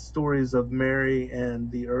Mary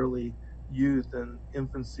and the early youth and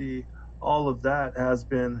infancy, all of that has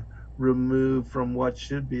been removed from what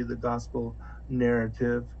should be the gospel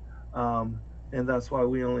narrative. Um, and that's why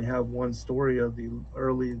we only have one story of the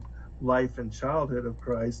early life and childhood of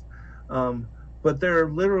Christ. Um, but there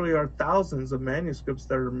literally are thousands of manuscripts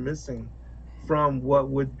that are missing from what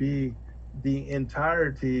would be the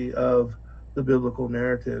entirety of the biblical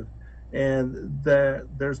narrative. And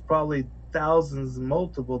there's probably thousands,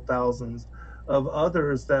 multiple thousands of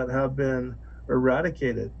others that have been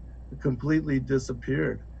eradicated, completely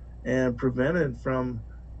disappeared, and prevented from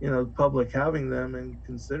public having them and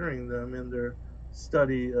considering them in their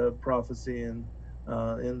study of prophecy and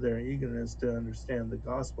in their eagerness to understand the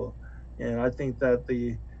gospel. And I think that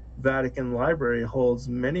the Vatican Library holds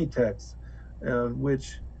many texts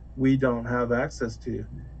which we don't have access to.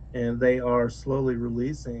 And they are slowly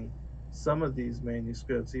releasing some of these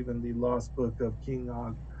manuscripts, even the Lost Book of King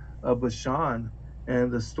Og of Bashan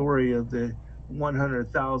and the story of the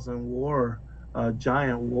 100,000 war,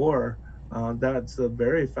 giant war. That's a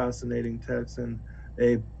very fascinating text and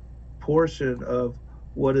a portion of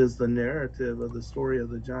what is the narrative of the story of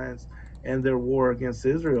the giants and their war against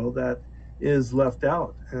Israel that is left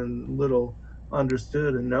out and little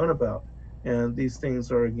understood and known about. And these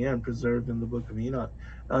things are again preserved in the Book of Enoch.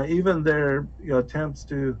 Even their attempts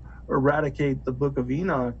to eradicate the Book of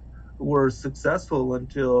Enoch were successful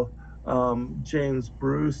until James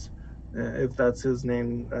Bruce, if that's his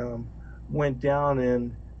name, went down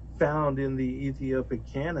and found in the Ethiopic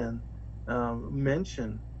canon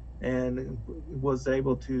mention and was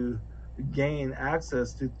able to gain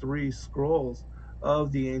access to 3 scrolls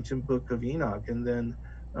of the ancient book of Enoch, and then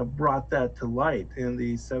brought that to light in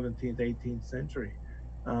the 17th, 18th century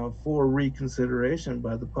for reconsideration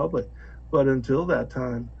by the public. But until that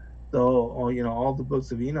time, all the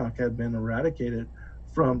books of Enoch had been eradicated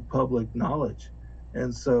from public knowledge,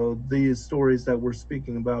 and so these stories that we're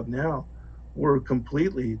speaking about now were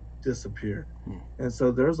completely disappeared. Hmm. And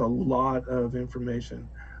so there's a lot of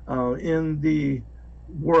information in the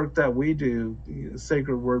work that we do,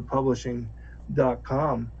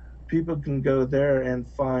 sacredwordpublishing.com. People can go there and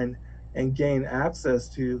find and gain access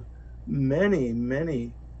to many,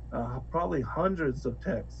 many, probably hundreds of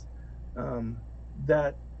texts um,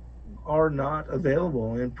 that are not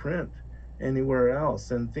available in print anywhere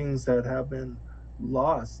else, and things that have been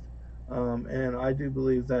lost. And I do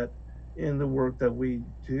believe that in the work that we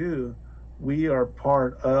do, we are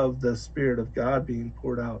part of the Spirit of God being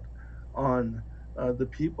poured out on the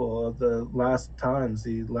people of the last times,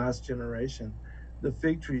 the last generation, the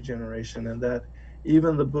fig tree generation, and that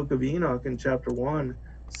even the book of Enoch in chapter 1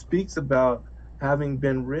 speaks about having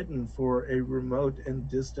been written for a remote and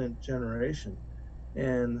distant generation.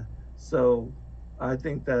 And so I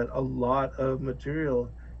think that a lot of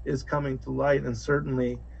material is coming to light, and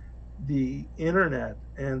certainly the internet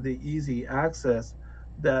and the easy access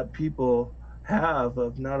that people have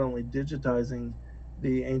of not only digitizing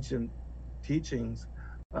the ancient teachings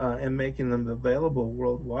and making them available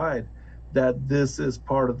worldwide, that this is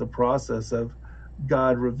part of the process of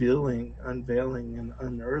God revealing, unveiling, and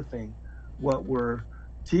unearthing what were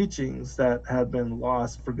teachings that had been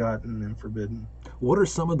lost, forgotten, and forbidden. What are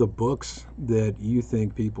some of the books that you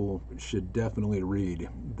think people should definitely read?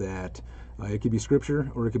 That it could be scripture,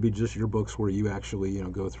 or it could be just your books where you actually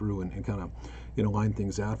go through and kind of line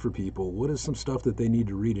things out for people. What is some stuff that they need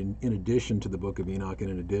to read in addition to the Book of Enoch and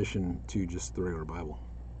in addition to just the regular Bible?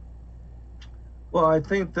 Well, I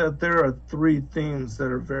think that there are 3 themes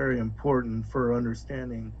that are very important for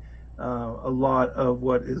understanding a lot of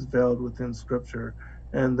what is veiled within Scripture,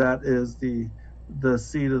 and that is the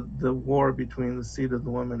seed of the war between the seed of the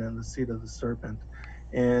woman and the seed of the serpent.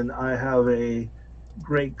 And I have a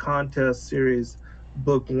great contest series.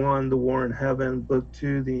 Book 1, The War in Heaven. Book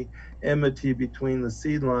 2, The Enmity Between the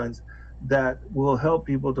Seed Lines, that will help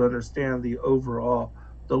people to understand the overall,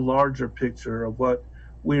 the larger picture of what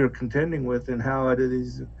we are contending with, and how it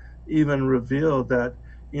is even revealed that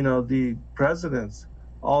the presidents,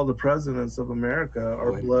 all the presidents of America,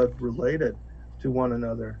 are Right. blood related to one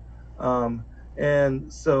another. Um,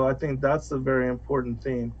 and so I think that's a very important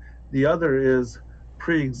theme. The other is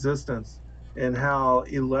pre-existence and how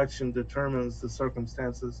election determines the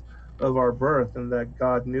circumstances of our birth, and that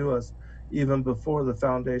God knew us even before the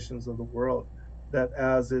foundations of the world. That,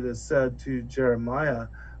 as it is said to Jeremiah,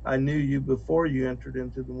 I knew you before you entered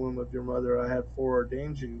into the womb of your mother. I had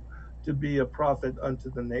foreordained you to be a prophet unto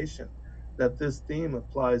the nation. That this theme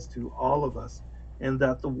applies to all of us, and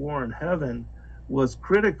that the war in heaven was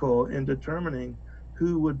critical in determining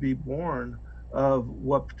who would be born of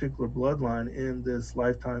what particular bloodline in this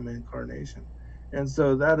lifetime incarnation. And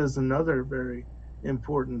so that is another very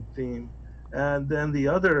important theme. And then the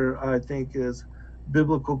other, I think, is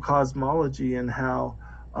biblical cosmology and how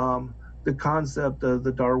the concept of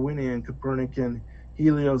the Darwinian, Copernican,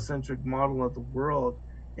 heliocentric model of the world,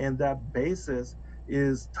 and that basis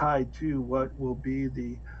is tied to what will be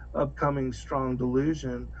the upcoming strong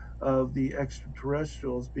delusion of the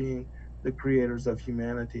extraterrestrials being the creators of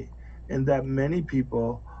humanity, and that many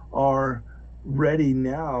people are ready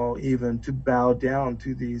now even to bow down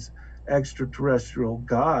to these extraterrestrial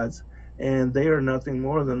gods, and they are nothing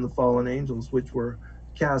more than the fallen angels, which were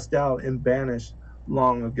cast out and banished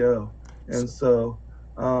long ago. And So,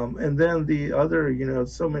 so, and then the other,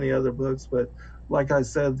 so many other books, but like I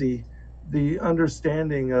said, the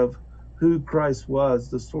understanding of who Christ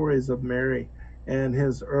was, the stories of Mary and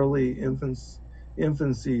his early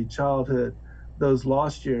infancy, childhood, those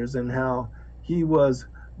lost years, and how he was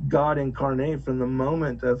God incarnate from the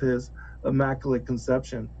moment of his immaculate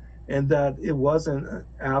conception, and that it wasn't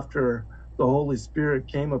after the Holy Spirit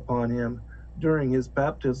came upon him during his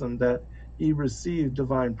baptism that he received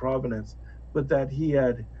divine providence, but that he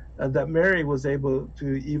had that Mary was able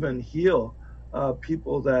to even heal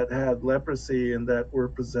people that had leprosy and that were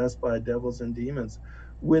possessed by devils and demons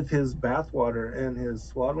with his bathwater and his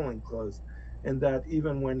swaddling clothes. And that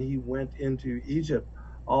even when he went into Egypt,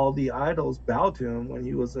 all the idols bowed to him when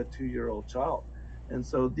he was a 2 year old child. And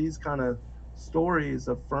so these kind of stories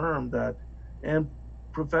affirm that, and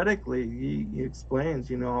prophetically, he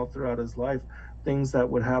explains, all throughout his life, things that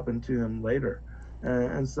would happen to him later.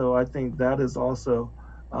 And so I think that is also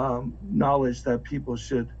knowledge that people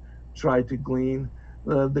should try to glean.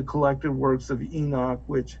 The collected works of Enoch,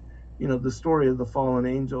 which, the story of the fallen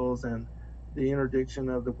angels and the interdiction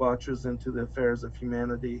of the watchers into the affairs of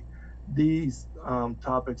humanity, these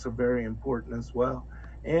topics are very important as well.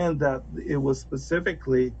 And that it was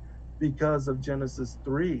specifically because of Genesis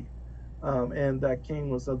 3, and that Cain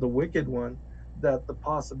was of the wicked one, that the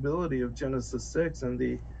possibility of Genesis 6 and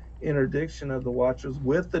the interdiction of the watchers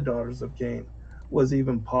with the daughters of Cain was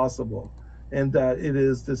even possible, and that it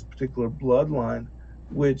is this particular bloodline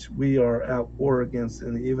which we are at war against,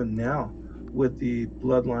 and even now with the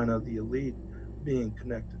bloodline of the elite being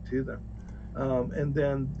connected to them. And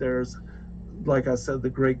then there's, like I said, the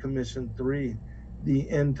Great Commission 3, the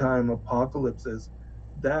end time apocalypses.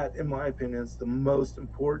 That, in my opinion, is the most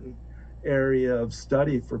important area of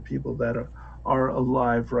study for people that are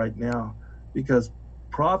alive right now, because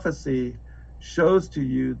prophecy shows to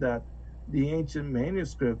you that the ancient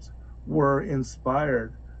manuscripts were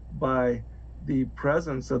inspired by the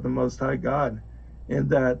presence of the Most High God, and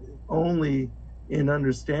that only in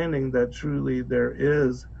understanding that truly there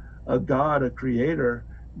is a God, a creator,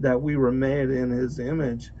 that we were made in his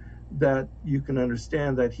image, that you can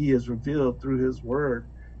understand that he has revealed through his word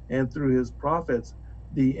and through his prophets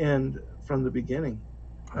the end from the beginning.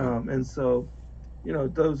 right. And so,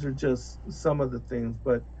 those are just some of the things,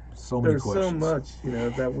 but So many there's so questions.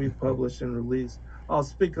 much, that we publish and release. I'll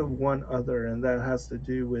speak of one other, and that has to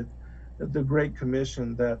do with the Great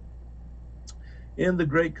Commission. That in the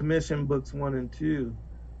Great Commission, books 1 and 2,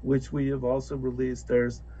 which we have also released,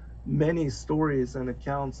 there's many stories and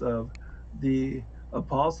accounts of the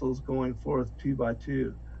apostles going forth 2 by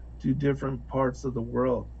 2 to different parts of the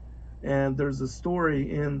world. And there's a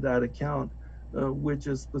story in that account which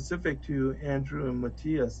is specific to Andrew and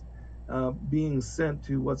Matthias being sent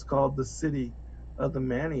to what's called the city of the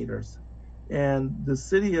man eaters. And the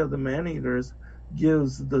city of the man eaters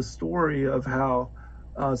gives the story of how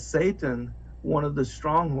Satan, one of the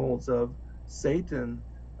strongholds of Satan,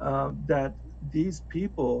 that these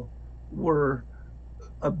people were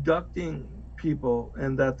abducting people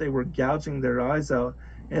and that they were gouging their eyes out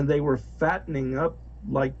and they were fattening up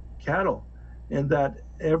like cattle, and that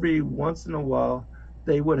every once in a while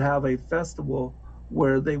they would have a festival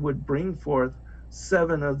where they would bring forth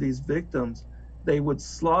 7 of these victims. They would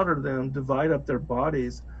slaughter them, divide up their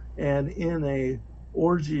bodies, and in a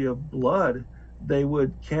orgy of blood they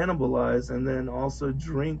would cannibalize and then also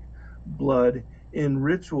drink blood in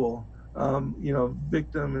ritual,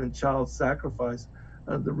 victim and child sacrifice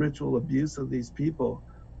the ritual abuse of these people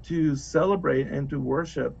to celebrate and to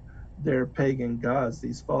worship their pagan gods,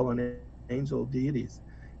 these fallen angel deities,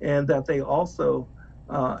 and that they also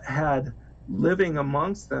had living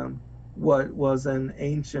amongst them what was an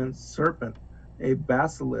ancient serpent, a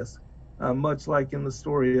basilisk, much like in the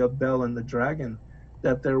story of Bel and the dragon,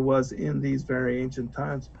 that there was in these very ancient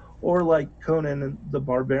times, or like Conan and the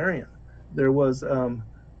Barbarian. There was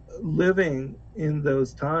living in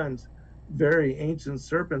those times very ancient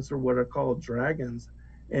serpents, or what are called dragons,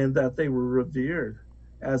 and that they were revered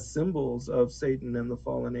as symbols of Satan and the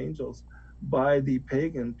fallen angels by the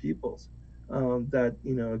pagan peoples that,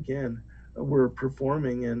 again, were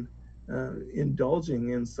performing and indulging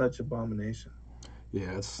in such abomination.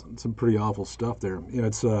 Yeah, it's some pretty awful stuff there.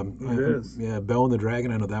 It's It is. yeah, Bell and the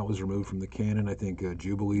Dragon. I know that was removed from the canon. I think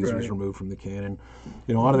Jubilees was Right. removed from the canon.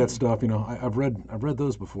 A lot of that Mm-hmm. stuff. I've read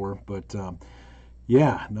those before, but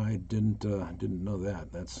yeah, no, I didn't know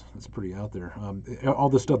that. That's pretty out there. All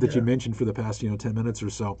the stuff that you Yeah. mentioned for the past 10 minutes or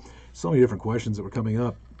so. So many different questions that were coming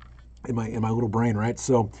up in my little brain, right?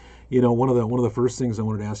 So, one of the first things I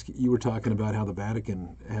wanted to ask you were talking about how the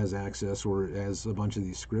Vatican has access or has a bunch of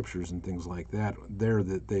these scriptures and things like that there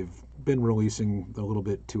that they've been releasing a little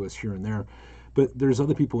bit to us here and there. But there's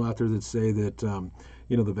other people out there that say that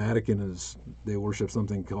the Vatican they worship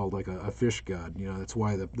something called like a fish god. That's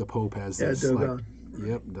why the Pope has Yeah, this like, Dogon.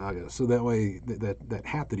 yep, daga. So that way that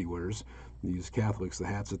hat that he wears, these Catholics, the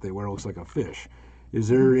hats that they wear looks like a fish. Is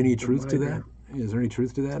there any The truth to that? mitre. Is there any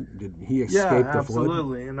truth to that? Did he Yeah, escape the flood?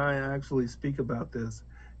 absolutely. And I actually speak about this.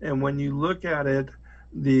 And when you look at it,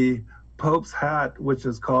 the Pope's hat, which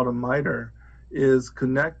is called a mitre, is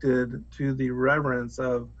connected to the reverence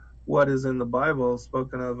of what is in the Bible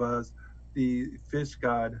spoken of as the fish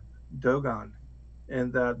god Dogon,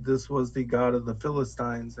 and that this was the god of the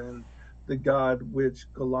Philistines and the god which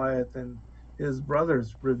Goliath and his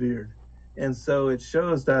brothers revered. And so it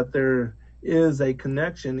shows that there is a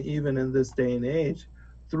connection, even in this day and age,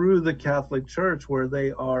 through the Catholic Church, where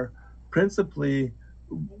they are principally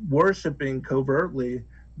worshiping covertly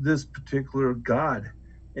this particular god.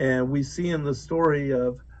 And we see in the story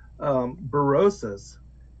of Berosus,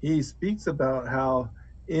 he speaks about how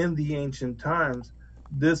in the ancient times,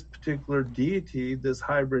 this particular deity, this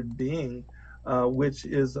hybrid being, which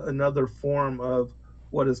is another form of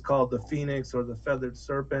what is called the phoenix or the feathered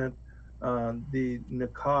serpent, the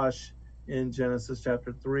Nakash in Genesis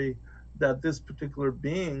chapter 3, that this particular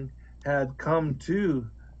being had come to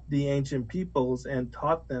the ancient peoples and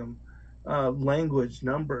taught them language,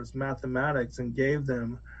 numbers, mathematics, and gave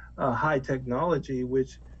them high technology,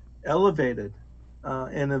 which elevated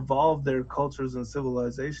and evolved their cultures and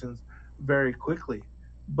civilizations very quickly.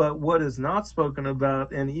 But what is not spoken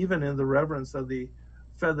about, and even in the reverence of the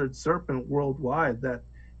feathered serpent worldwide, that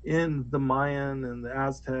in the Mayan and the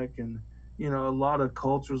Aztec and a lot of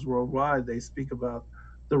cultures worldwide, they speak about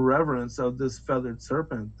the reverence of this feathered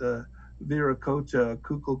serpent, the Viracocha,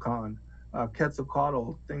 Kukulkan,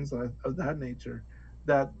 Quetzalcoatl, things of that nature,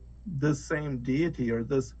 that this same deity or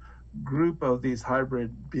this group of these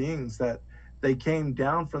hybrid beings, that they came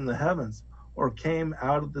down from the heavens or came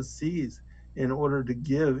out of the seas in order to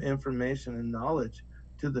give information and knowledge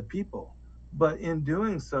to the people. But in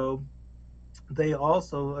doing so, they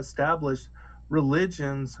also established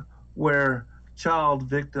religions where child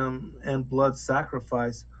victim and blood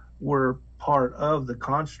sacrifice were part of the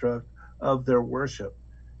construct of their worship.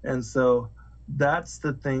 And so that's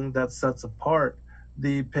the thing that sets apart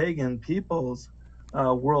the pagan peoples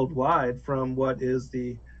worldwide from what is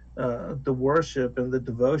the worship and the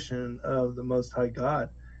devotion of the Most High God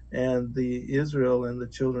and the Israel and the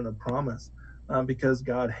children of promise, because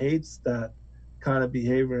God hates that kind of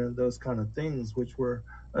behavior and those kind of things, which were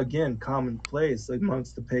again commonplace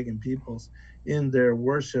amongst the pagan peoples in their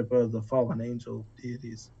worship of the fallen angel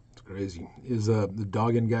deities. It's crazy. Is the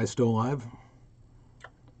Doggin guy still alive?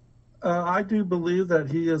 I do believe that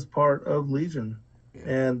he is part of Legion, Yeah.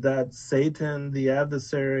 and that Satan, the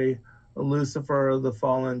adversary, Lucifer, the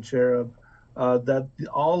fallen cherub, that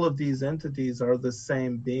all of these entities are the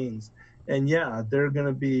same beings. And yeah, they're going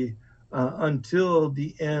to be until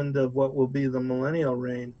the end of what will be the millennial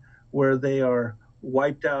reign, where they are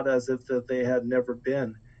wiped out as if that they had never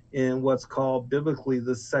been in what's called biblically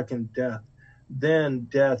the second death. Then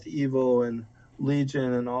death, evil, and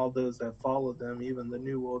Legion and all those that follow them, even the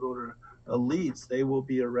New World Order elites, they will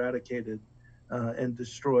be eradicated and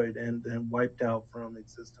destroyed and wiped out from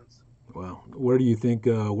existence. Well, where do you think?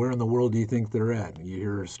 Where in the world do you think they're at? You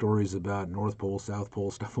hear stories about North Pole, South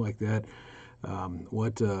Pole, stuff like that.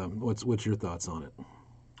 What's your thoughts on it?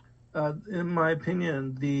 In my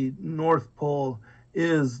opinion, the North Pole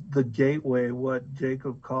is the gateway, what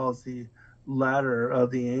Jacob calls the ladder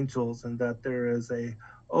of the angels, and that there is a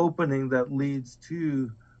opening that leads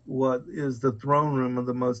to what is the throne room of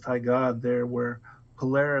the Most High God, there where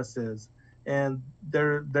Polaris is. And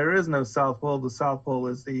there is no South Pole. The South Pole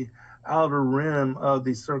is the outer rim of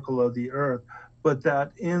the circle of the Earth. But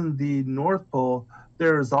that in the North Pole,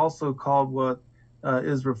 there is also called what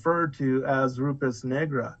is referred to as Rupes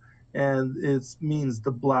Negra, and it means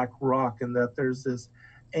the black rock, and that there's this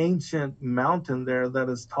ancient mountain there that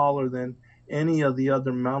is taller than any of the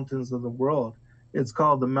other mountains of the world. It's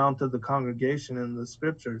called the Mount of the Congregation in the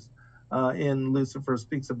scriptures. And Lucifer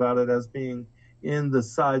speaks about it as being in the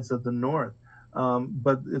sides of the north.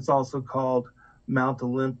 But it's also called Mount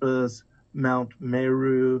Olympus, Mount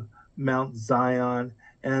Meru, Mount Zion,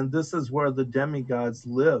 and this is where the demigods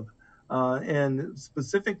live. And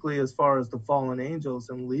specifically, as far as the fallen angels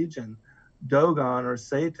and legion, Dogon or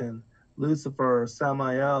Satan, Lucifer,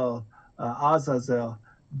 Samael, Azazel,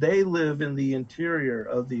 they live in the interior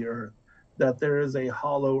of the earth, that there is a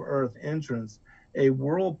hollow earth entrance, a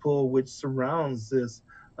whirlpool which surrounds this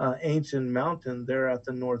ancient mountain there at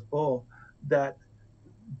the North Pole that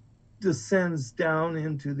descends down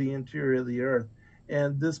into the interior of the earth.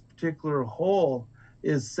 And this particular hole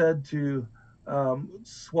is said to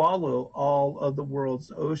swallow all of the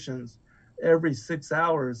world's oceans every 6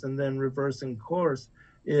 hours, and then reversing course,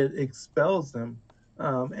 it expels them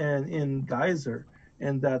and in geyser.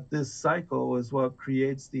 And that this cycle is what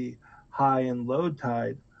creates the high and low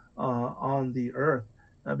tide on the earth,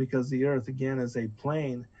 because the earth again is a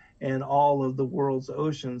plane, and all of the world's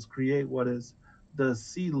oceans create what is the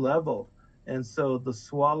sea level. And so the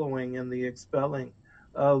swallowing and the expelling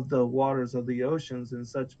of the waters of the oceans in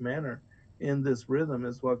such manner in this rhythm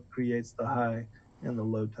is what creates the high and the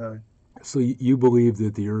low tide. So you believe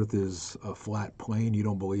that the Earth is a flat plane? You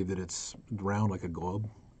don't believe that it's round like a globe?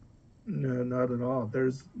 No, not at all.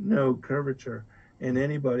 There's no curvature, and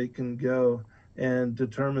anybody can go and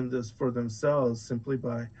determine this for themselves simply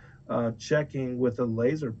by checking with a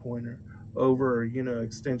laser pointer over,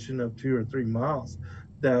 extension of 2 or 3 miles,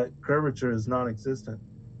 that curvature is non-existent.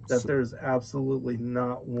 That So, there's absolutely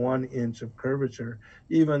not 1 inch of curvature,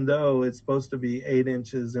 even though it's supposed to be 8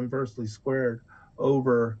 inches inversely squared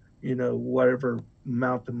over, whatever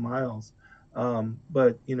amount of miles.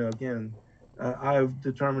 But again, I've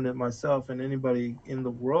determined it myself, and anybody in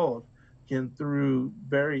the world can, through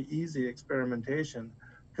very easy experimentation,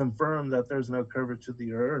 confirm that there's no curvature to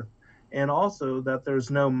the earth, and also that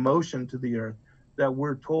there's no motion to the earth. That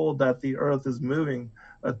we're told that the earth is moving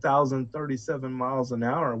 1,037 miles an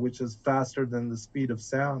hour, which is faster than the speed of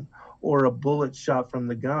sound or a bullet shot from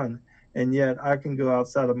the gun. And yet I can go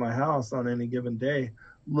outside of my house on any given day,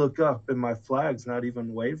 look up, and my flag's not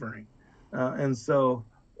even wavering. And so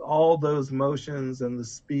all those motions and the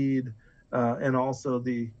speed, and also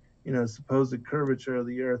the supposed curvature of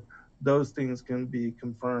the earth, those things can be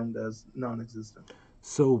confirmed as non-existent.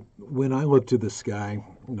 so when I look to the sky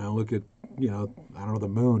and I look at, I don't know, the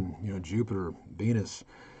moon, Jupiter, Venus,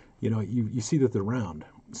 you see that they're round.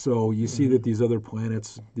 So you see Mm-hmm. that these other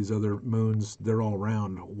planets, these other moons, they're all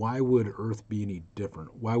round. Why would Earth be any different?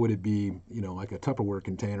 Why would it be, like a Tupperware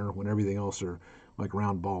container when everything else are like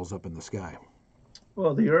round balls up in the sky?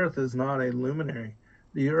 Well, the earth is not a luminary.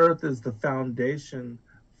 The earth is the foundation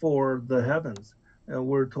for the heavens. And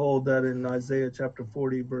we're told that in Isaiah chapter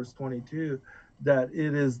 40, verse 22, that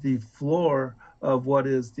it is the floor of what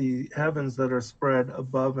is the heavens that are spread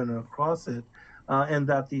above and across it, and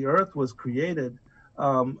that the earth was created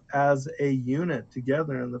as a unit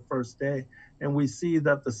together in the first day. And we see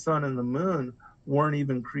that the sun and the moon weren't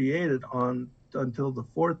even created on until the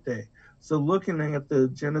fourth day. So, looking at the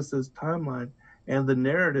Genesis timeline, and the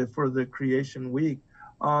narrative for the creation week,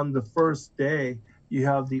 on the first day, you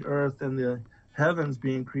have the earth and the heavens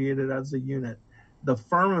being created as a unit. The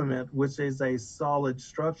firmament, which is a solid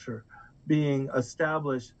structure, being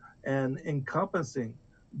established and encompassing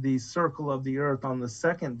the circle of the earth on the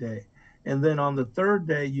second day. And then on the third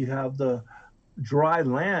day, you have the dry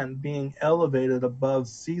land being elevated above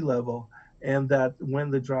sea level, and that when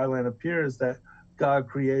the dry land appears, that God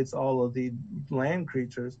creates all of the land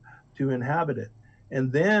creatures to inhabit it.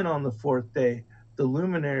 And then on the fourth day, the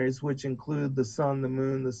luminaries, which include the sun, the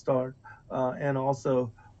moon, the stars, and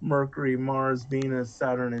also Mercury, Mars, Venus,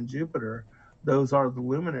 Saturn, and Jupiter, those are the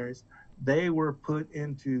luminaries. They were put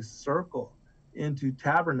into circle, into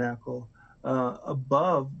tabernacle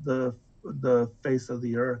above the face of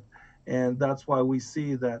the earth. And that's why we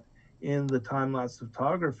see that in the time lapse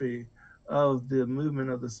photography of the movement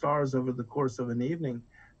of the stars over the course of an evening,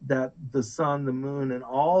 that the sun, the moon, and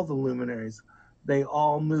all the luminaries they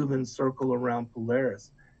all move in circle around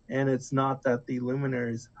Polaris. And it's not that the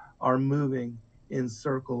luminaries are moving in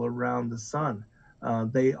circle around the sun.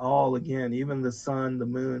 They all, again, even the sun, the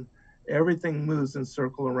moon, everything moves in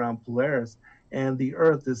circle around Polaris, and the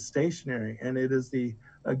Earth is stationary, and it is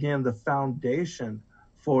again, the foundation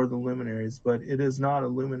for the luminaries, but it is not a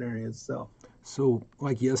luminary itself. So,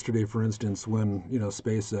 like yesterday, for instance, when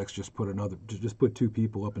SpaceX just put two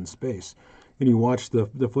people up in space, and you watch the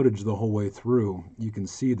footage the whole way through, you can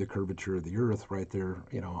see the curvature of the Earth right there,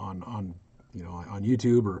 on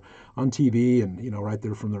YouTube or on TV, and right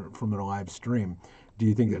there from the live stream. Do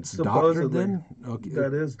you think that's doctored Supposedly, then? Okay.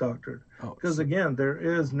 that is doctored. Oh, Because again, there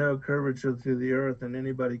is no curvature through the Earth, and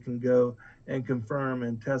anybody can go and confirm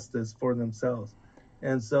and test this for themselves.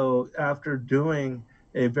 And so, after doing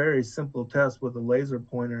a very simple test with a laser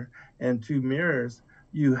pointer and two mirrors,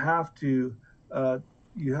 you have to uh,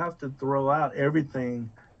 you have to throw out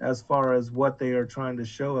everything as far as what they are trying to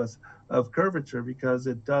show us of curvature, because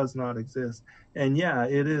it does not exist. And yeah,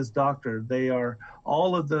 it is doctored. They are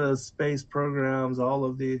all of the space programs, all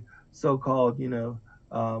of the so-called,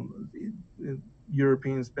 um,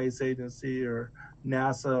 European Space Agency or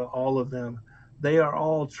NASA, all of them, they are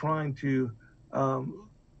all trying to um,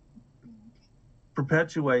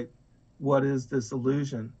 perpetuate what is this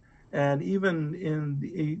illusion. And even in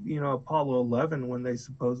the, Apollo 11, when they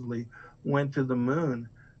supposedly went to the moon,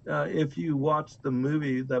 if you watch the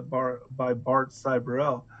movie by Bart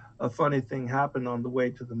Cyberell, A Funny Thing Happened on the Way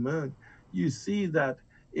to the Moon, you see that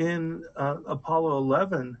in Apollo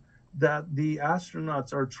 11, that the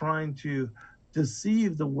astronauts are trying to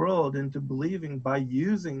deceive the world into believing, by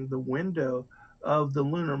using the window of the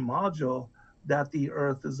lunar module, that the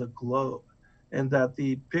Earth is a globe, and that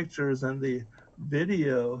the pictures and the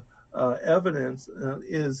video evidence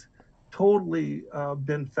is totally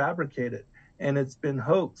been fabricated, and it's been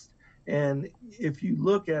hoaxed. And if you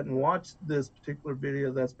look at and watch this particular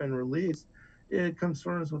video that's been released, it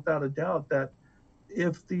confirms without a doubt that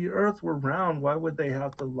if the Earth were round, why would they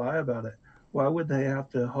have to lie about it? Why would they have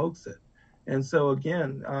to hoax it? And so,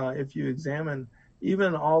 again, if you examine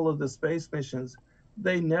even all of the space missions,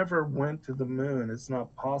 they never went to the moon. It's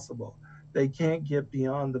not possible. They can't get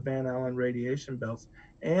beyond the Van Allen radiation belts.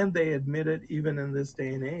 And they admit it even in this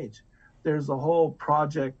day and age. There's a whole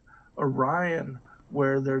project, Orion,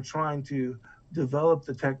 where they're trying to develop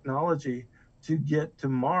the technology to get to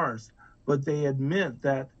Mars, but they admit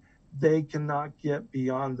that they cannot get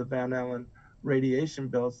beyond the Van Allen radiation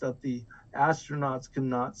belts, that the astronauts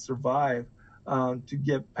cannot survive to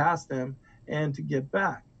get past them and to get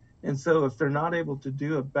back. And so, if they're not able to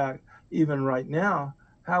do it back even right now,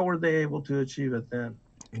 how were they able to achieve it then?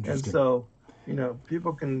 And interesting. so,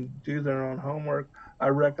 people can do their own homework. I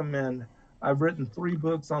recommend, I've written 3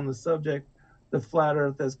 books on the subject: The Flat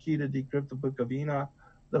Earth as Key to Decrypt the Book of Enoch,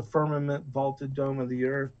 The Firmament Vaulted Dome of the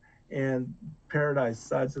Earth, and Paradise,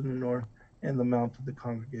 Sides of the North, and The Mount of the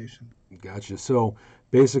Congregation. Gotcha. So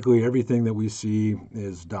basically, everything that we see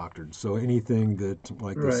is doctored. So anything that,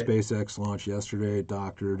 like the Right. SpaceX launch yesterday,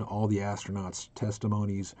 doctored, all the astronauts'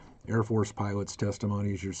 testimonies, Air Force pilots'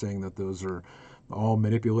 testimonies, you're saying that those are all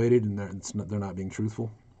manipulated and they're not being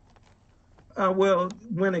truthful? Well,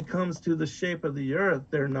 when it comes to the shape of the Earth,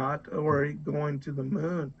 they're not, or going to the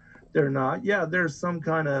moon, they're not. Yeah, there's some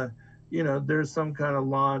kind of, there's some kind of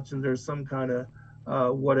launch, and there's some kind of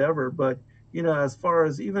whatever. But as far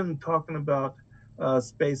as even talking about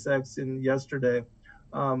SpaceX in yesterday,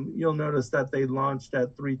 you'll notice that they launched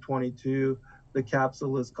at 3:22. The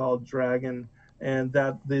capsule is called Dragon, and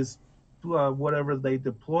that this whatever they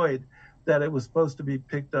deployed, that it was supposed to be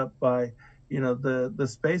picked up by the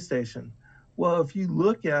space station. Well, if you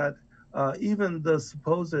look at even the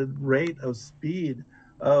supposed rate of speed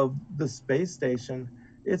of the space station,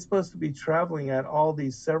 it's supposed to be traveling at all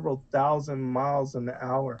these several thousand miles an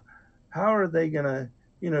hour. How are they going to,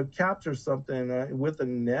 capture something with a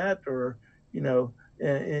net, or,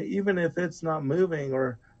 even if it's not moving,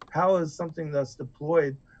 or how is something that's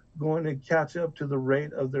deployed going to catch up to the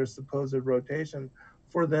rate of their supposed rotation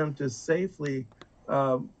for them to safely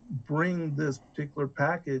uh, bring this particular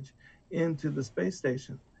package into the space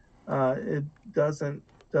station? It doesn't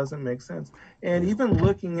make sense. And Yeah. even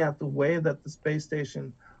looking at the way that the space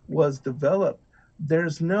station was developed,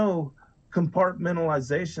 there's no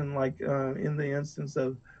compartmentalization like in the instance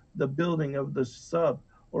of the building of the sub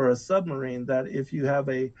or a submarine, that if you have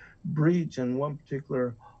a breach and one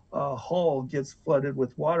particular hull gets flooded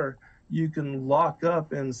with water, you can lock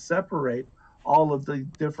up and separate all of the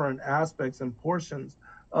different aspects and portions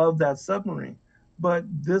of that submarine. But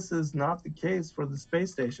this is not the case for the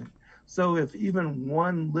space station. So if even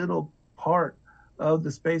one little part of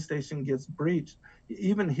the space station gets breached,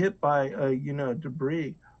 even hit by a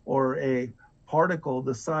debris or a particle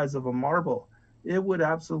the size of a marble, it would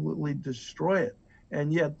absolutely destroy it.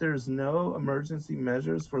 And yet there's no emergency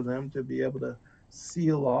measures for them to be able to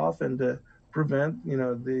seal off and to prevent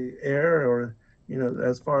the air, or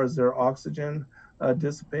as far as their oxygen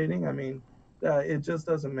dissipating. I mean, it just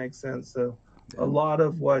doesn't make sense. So a Yeah. lot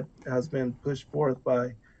of what has been pushed forth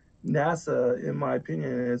by NASA, in my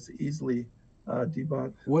opinion, is easily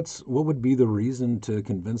debunked. What would be the reason to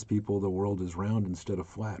convince people the world is round instead of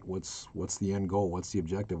flat? What's the end goal? What's the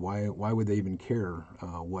objective? Why would they even care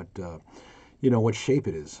what shape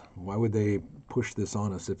it is? Why would they push this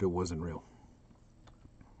on us if it wasn't real?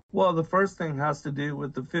 Well, the first thing has to do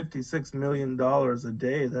with the $56 million a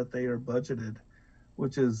day that they are budgeted,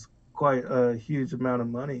 which is quite a huge amount of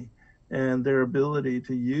money, and their ability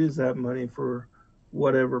to use that money for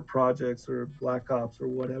whatever projects or black ops or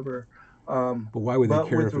whatever. Um, But why would they but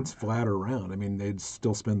care with if it's flat or round? I mean, they'd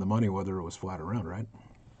still spend the money whether it was flat or round, right?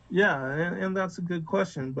 Yeah, and that's a good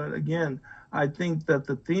question. But again, I think that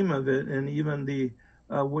the theme of it, and even the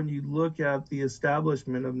when you look at the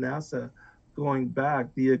establishment of NASA going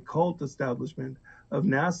back, the occult establishment of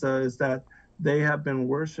NASA is that they have been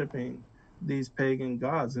worshiping these pagan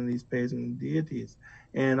gods and these pagan deities.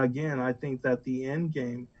 And again, I think that the end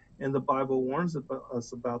game, and the Bible warns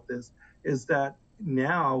us about this, is that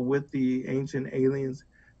now with the Ancient Aliens,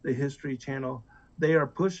 the History Channel, they are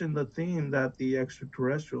pushing the theme that the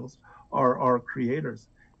extraterrestrials are our creators.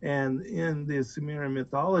 And in the Sumerian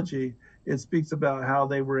mythology, it speaks about how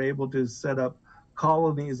they were able to set up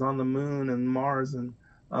colonies on the moon and Mars and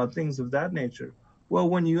things of that nature. Well,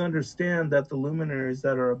 when you understand that the luminaries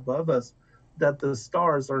that are above us, that the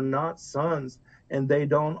stars are not suns and they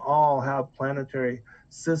don't all have planetary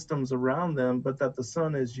systems around them, but that the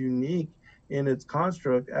sun is unique in its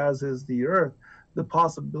construct, as is the earth, the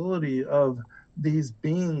possibility of these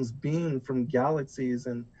beings being from galaxies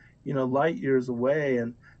and light years away,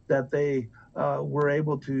 and that they were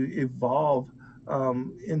able to evolve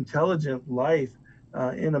intelligent life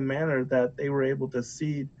in a manner that they were able to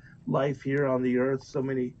seed life here on the earth so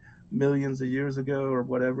many millions of years ago, or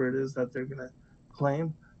whatever it is that they're going to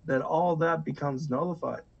claim, that all that becomes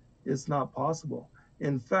nullified. It's not possible.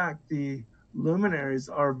 In fact, the luminaries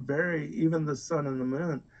are even the sun and the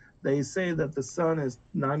moon, they say that the sun is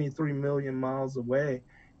 93 million miles away,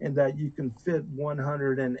 and that you can fit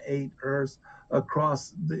 108 Earths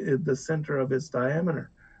across the center of its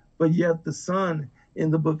diameter. But yet, the sun in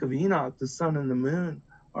the book of Enoch, the sun and the moon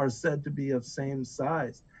are said to be of same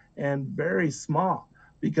size and very small,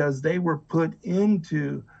 because they were put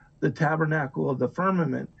into the tabernacle of the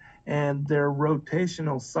firmament, and their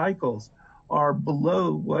rotational cycles are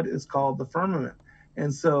below what is called the firmament.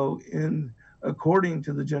 And so, according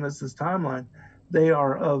to the Genesis timeline, they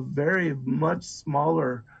are of very much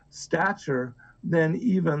smaller stature than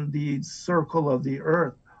even the circle of the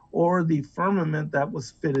earth or the firmament that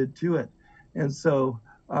was fitted to it. And so,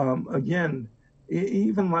 again,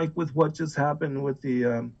 even like with what just happened with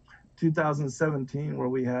the 2017, where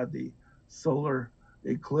we had the solar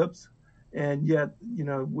eclipse, and yet,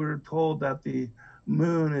 we're told that the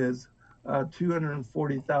moon is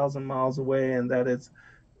 240,000 miles away, and that it's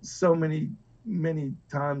so many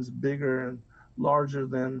times bigger and larger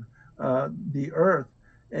than the earth.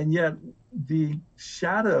 And yet the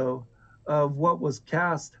shadow of what was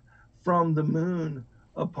cast from the moon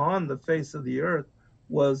upon the face of the earth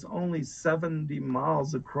was only 70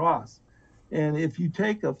 miles across. And if you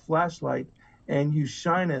take a flashlight and you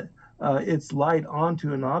shine its light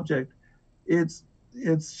onto an object, its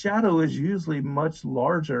its shadow is usually much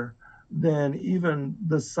larger than even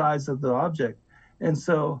the size of the object. And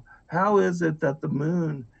so, how is it that the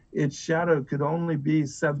moon, its shadow could only be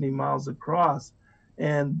 70 miles across,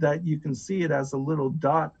 and that you can see it as a little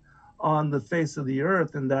dot on the face of the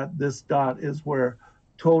earth, and that this dot is where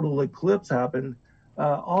total eclipse happened?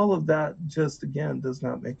 All of that just, again, does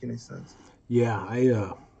not make any sense. Yeah,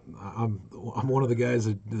 I'm one of the guys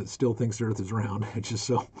that still thinks the Earth is round. It's just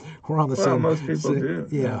so we're on the Well, same, most people do.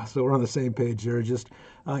 yeah. Yeah. So we're on the same page there. Just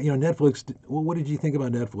Netflix. Well, what did you think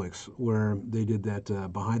about Netflix, where they did that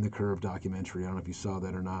Behind the Curve documentary? I don't know if you saw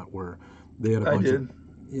that or not, where they had a I bunch of, did.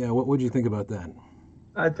 yeah. What did you think about that?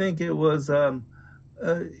 I think it was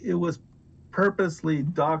purposely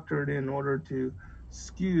doctored in order to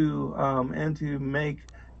skew and to make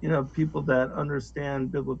people that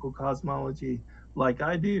understand biblical cosmology like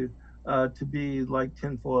I do to be like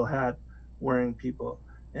tinfoil hat wearing people,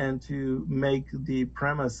 and to make the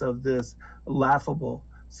premise of this laughable,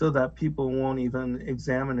 so that people won't even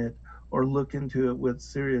examine it or look into it with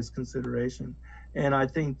serious consideration. And I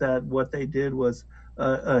think that what they did was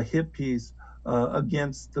a hit piece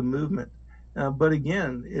against the movement. But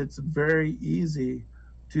again, it's very easy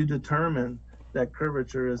to determine that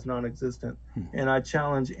curvature is non-existent. And I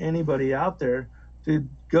challenge anybody out there to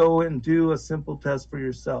go and do a simple test for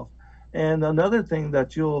yourself. And another thing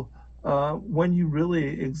that when you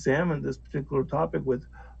really examine this particular topic with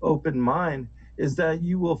open mind, is that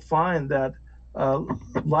you will find that uh,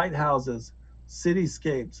 lighthouses,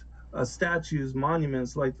 cityscapes, statues,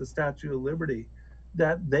 monuments like the Statue of Liberty,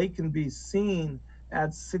 that they can be seen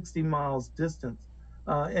at 60 miles distance.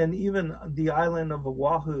 And even the island of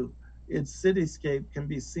Oahu, its cityscape can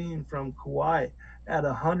be seen from Kauai at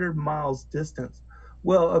 100 miles distance.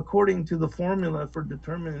 Well, according to the formula for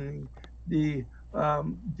determining the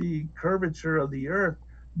curvature of the Earth,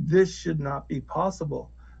 this should not be possible.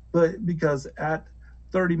 But because at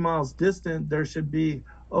 30 miles distant, there should be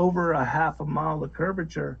over a half a mile of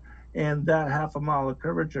curvature, and that half a mile of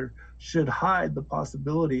curvature should hide the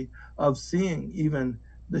possibility of seeing even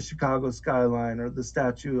the Chicago skyline or the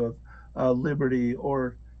Statue of Liberty,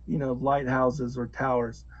 or lighthouses or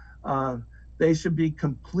towers. Uh, they should be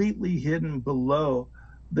completely hidden below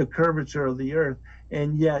the curvature of the Earth,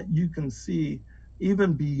 and yet you can see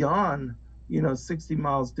even beyond 60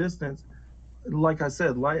 miles distance, like I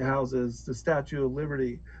said, lighthouses, the Statue of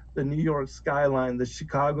Liberty, the New York skyline, the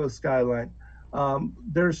Chicago skyline.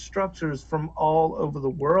 There's structures from all over the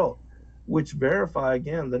world which verify,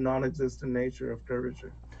 again, the non existent nature of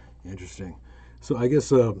curvature. Interesting. So I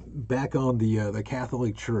guess back on the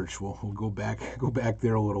Catholic Church, we'll go back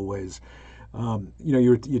there a little ways.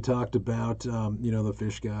 You talked about the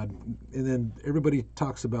fish god, and then everybody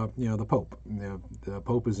talks about the Pope. The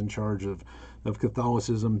Pope is in charge of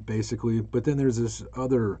Catholicism basically, but then there's this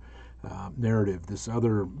other narrative, this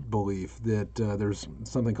other belief that there's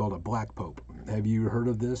something called a Black Pope. Have you heard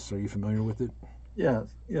of this? Are you familiar with it?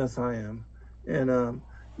 Yes, yes, I am. And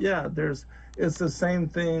yeah, it's the same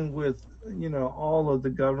thing with all of the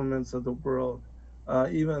governments of the world,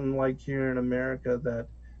 even like here in America, that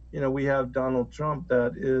we have Donald Trump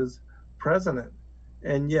that is president,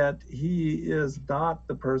 and yet he is not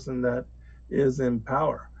the person that is in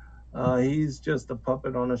power. He's just a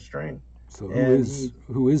puppet on a string, So and he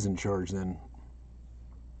who is in charge then?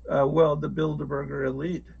 well, the Bilderberger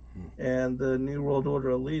elite and the New World Order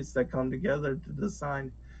elites that come together to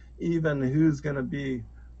decide even who's going to be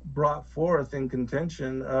brought forth in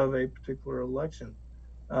contention of a particular election.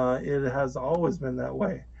 It has always been that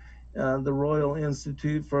way. The Royal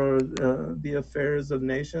Institute for the Affairs of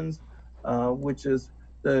Nations, which is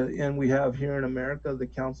and we have here in America the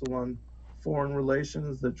Council on Foreign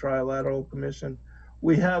Relations, the Trilateral Commission.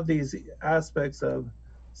 We have these aspects of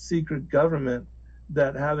secret government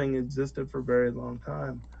that, having existed for a very long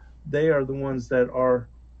time, they are the ones that are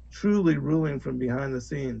truly ruling from behind the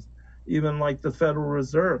scenes. Even like the Federal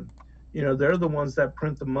Reserve, they're the ones that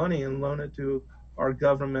print the money and loan it to our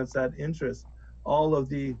governments at interest. All of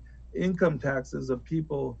the income taxes of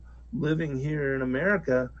people living here in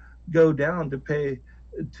America go down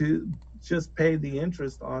to just pay the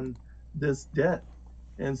interest on this debt.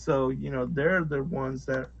 And so, they're the ones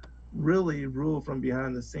that really rule from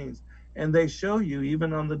behind the scenes. And they show you,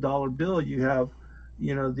 even on the dollar bill, you have,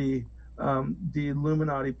 the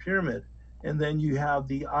Illuminati pyramid, and then you have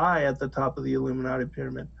the eye at the top of the Illuminati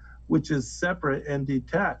pyramid, which is separate and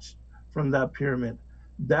detached from that pyramid.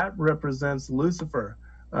 That represents Lucifer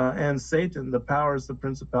and Satan, the powers, the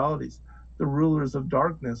principalities, the rulers of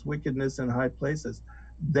darkness, wickedness in high places.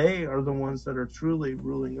 They are the ones that are truly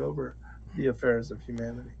ruling over the affairs of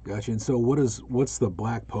humanity. Gotcha. And so, what's the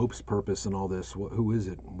Black Pope's purpose in all this? Who is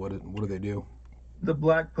it? What do they do? The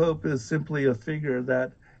Black Pope is simply a figure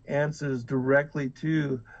that answers directly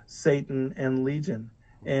to Satan and Legion,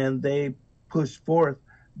 and they push forth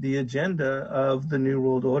the agenda of the New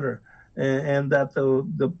World Order, and that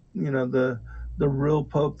the real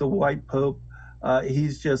Pope, the White Pope,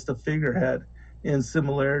 he's just a figurehead, in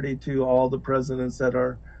similarity to all the presidents that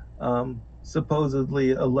are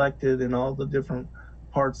supposedly elected in all the different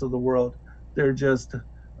parts of the world. They're just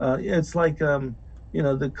it's like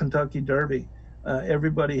the Kentucky Derby.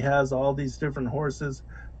 Everybody has all these different horses.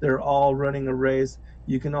 They're all running a race.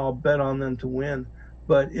 You can all bet on them to win,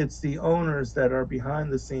 but it's the owners that are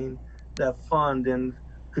behind the scene that fund and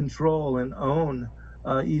control and own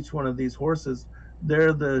each one of these horses.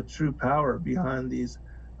 They're the true power behind these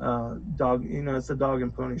dog. It's a dog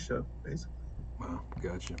and pony show, basically. Wow,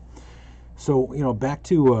 gotcha. So back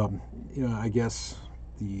to I guess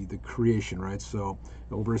the creation, right? So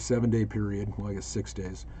over a 7-day period, well, I guess 6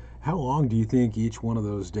 days, How long do you think each one of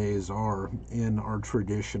those days are in our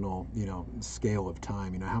traditional, scale of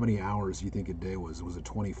time? How many hours do you think a day was? Was it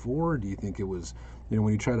 24? Do you think it was,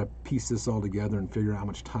 when you try to piece this all together and figure out how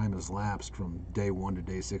much time has lapsed from day one to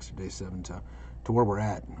day six to day seven to where we're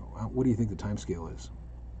at, what do you think the time scale is?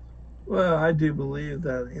 Well, I do believe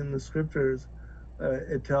that in the scriptures,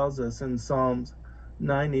 it tells us in Psalms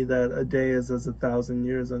 90 that a day is as 1,000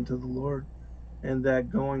 years unto the Lord, and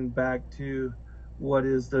that going back to what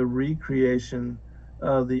is the recreation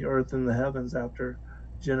of the earth and the heavens after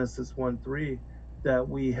Genesis 1:3, that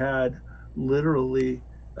we had literally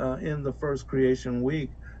in the first creation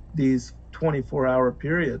week these 24-hour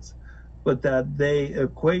periods, but that they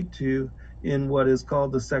equate to, in what is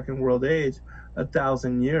called the Second World Age,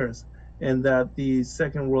 1,000 years, and that the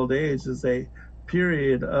Second World Age is a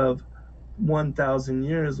period of 1,000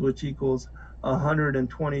 years, which equals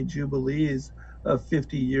 120 jubilees of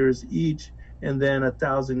 50 years each, and then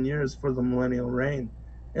 1,000 years for the millennial reign.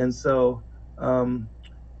 And so, um,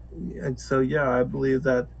 yeah, I believe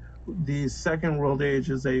that the Second World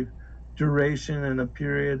Age is a duration and a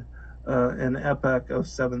period, an epoch of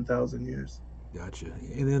 7,000 years. Gotcha.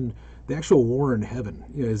 And then the actual war in heaven,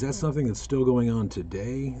 is that something that's still going on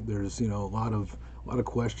today? There's, a lot of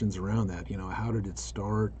questions around that. How did it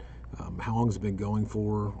start? How long has it been going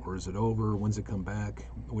for, or is it over? When's it come back?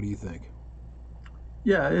 What do you think?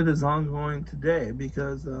 Yeah, it is ongoing today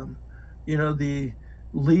because, the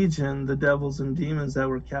legion, the devils and demons that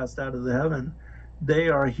were cast out of the heaven, they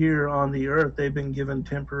are here on the earth. They've been given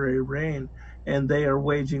temporary reign, and they are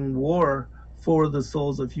waging war for the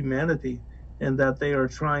souls of humanity, and that they are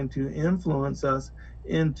trying to influence us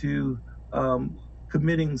into um,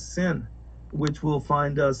 committing sin, which will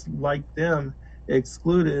find us, like them,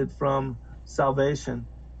 excluded from salvation.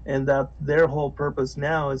 And that their whole purpose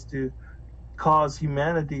now is to cause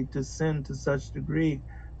humanity to sin to such degree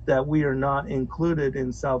that we are not included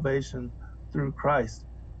in salvation through Christ.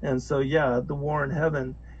 And so, yeah, the war in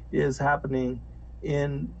heaven is happening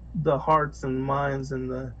in the hearts and minds and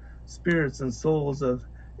the spirits and souls of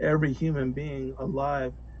every human being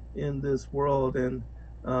alive in this world, and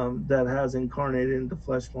that has incarnated into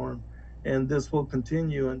flesh form. And this will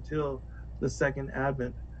continue until the second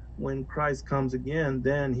advent. When Christ comes again,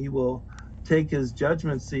 then he will take his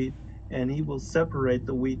judgment seat, and he will separate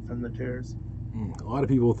the wheat from the tares. A lot of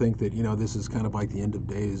people think that this is kind of like the end of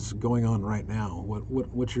days going on right now.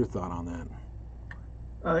 What's your thought on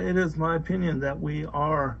that? It is my opinion that we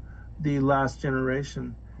are the last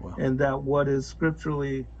generation, Well, and that what is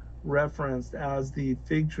scripturally referenced as the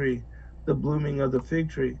fig tree, the blooming of the fig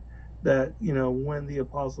tree, that, when the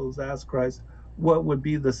apostles asked Christ what would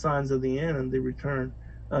be the signs of the end and the return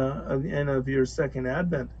of the end of your second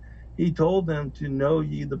advent, he told them to know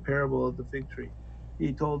ye the parable of the fig tree.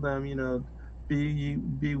 He told them,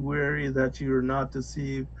 be wary that you are not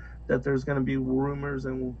deceived, that there's going to be rumors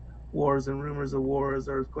and wars and rumors of wars,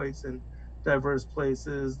 earthquakes in diverse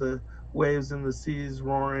places, the waves in the seas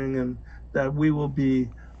roaring, and that we will be,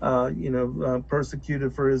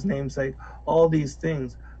 persecuted for his name's sake, all these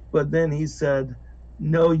things. But then he said,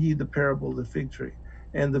 know ye the parable of the fig tree.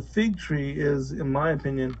 And the fig tree is, in my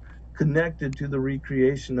opinion, connected to the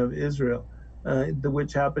recreation of Israel,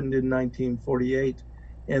 which happened in 1948.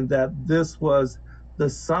 And that this was the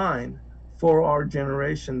sign for our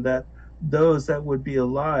generation, that those that would be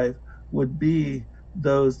alive would be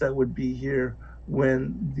those that would be here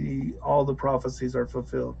when all the prophecies are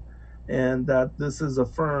fulfilled. And that this is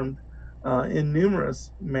affirmed in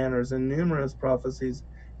numerous manners, in numerous prophecies,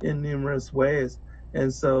 in numerous ways.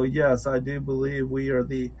 And so, yes, I do believe we are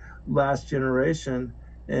the last generation.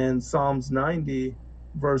 In Psalms 90,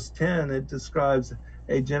 verse 10, it describes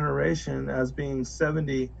a generation as being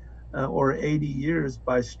 70 or 80 years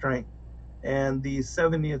by strength. And the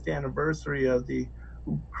 70th anniversary of the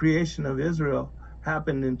creation of Israel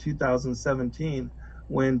happened in 2017,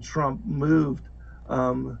 when Trump moved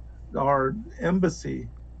um, our embassy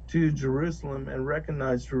to Jerusalem and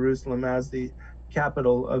recognized Jerusalem as the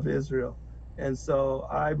capital of Israel. And so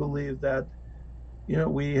I believe that,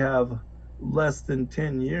 we have less than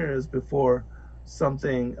 10 years before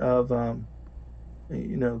something of,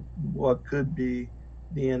 what could be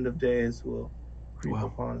the end of days will creep wow.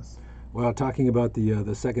 upon us. Well, talking about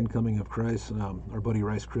the second coming of Christ, our buddy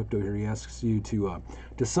Rice Crypto here, he asks you to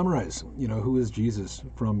summarize, who is Jesus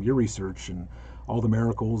from your research and all the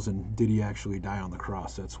miracles, and did he actually die on the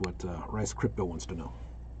cross? That's what Rice Crypto wants to know.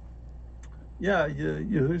 Yeah,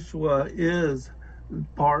 Yahushua is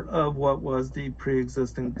part of what was the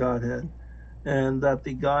pre-existent Godhead, and that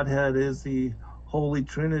the Godhead is the Holy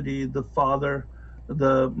Trinity, the Father,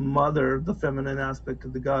 the mother, the feminine aspect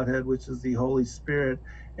of the Godhead, which is the Holy Spirit,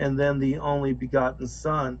 and then the only begotten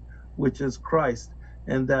Son, which is Christ,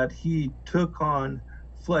 and that he took on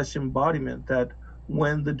flesh embodiment, that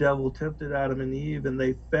when the devil tempted Adam and Eve and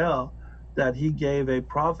they fell, that he gave a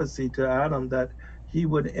prophecy to Adam that he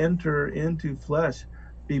would enter into flesh,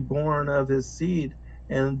 be born of his seed,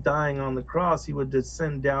 and dying on the cross, he would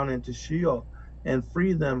descend down into Sheol and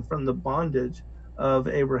free them from the bondage of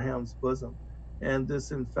Abraham's bosom. And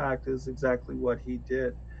this, in fact, is exactly what he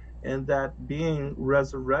did. And that being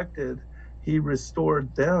resurrected, he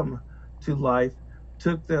restored them to life,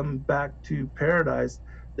 took them back to paradise.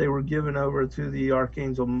 They were given over to the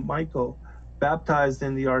archangel Michael, baptized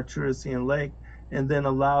in the Arturian lake, and then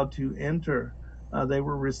allowed to enter. They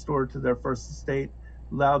were restored to their first estate,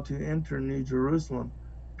 allowed to enter New Jerusalem,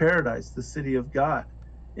 paradise, the city of God.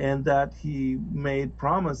 And that he made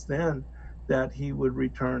promise then that he would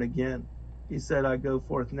return again. He said, I go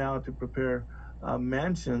forth now to prepare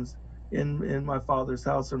mansions. In my Father's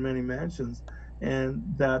house are many mansions, and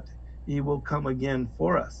that he will come again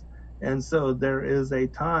for us. And so there is a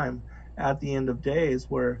time at the end of days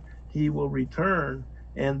where he will return,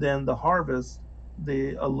 and then the harvest,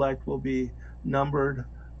 the elect will be numbered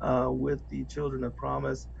with the children of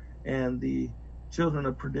promise, and the children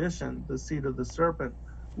of perdition, the seed of the serpent,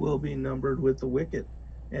 will be numbered with the wicked.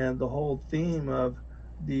 And the whole theme of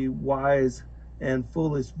the wise and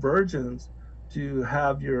foolish virgins, to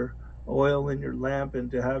have your oil in your lamp and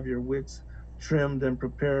to have your wicks trimmed and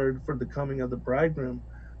prepared for the coming of the bridegroom.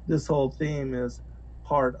 This whole theme is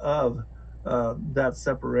part of that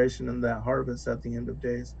separation and that harvest at the end of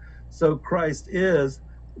days. So Christ is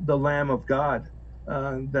the Lamb of God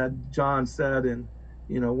that John said, and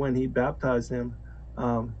when he baptized him,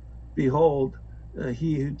 behold,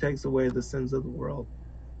 he who takes away the sins of the world.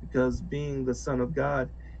 Because being the Son of God,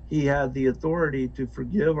 he had the authority to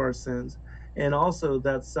forgive our sins, and also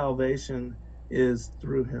that salvation is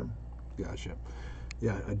through him. Gotcha.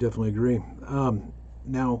 Yeah, I definitely agree.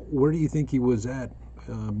 Now, where do you think he was at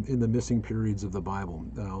in the missing periods of the Bible?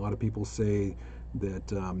 A lot of people say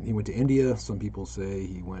that he went to India. Some people say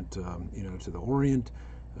he went, to the Orient.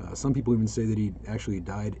 Some people even say that he actually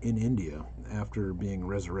died in India after being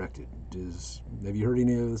resurrected. Have you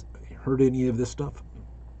heard any of this stuff?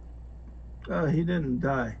 He didn't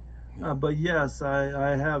die. But yes,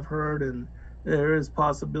 I have heard, and there is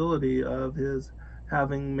possibility of his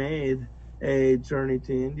having made a journey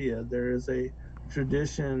to India. There is a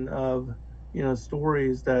tradition of,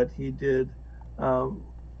 stories that he did uh,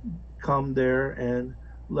 come there and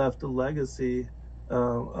left a legacy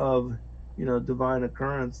of, divine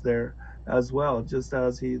occurrence there as well, just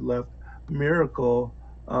as he left miracle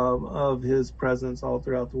of his presence all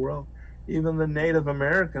throughout the world. Even the Native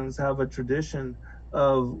Americans have a tradition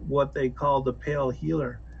of what they call the Pale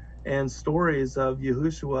Healer, and stories of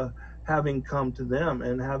Yahushua having come to them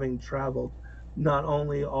and having traveled not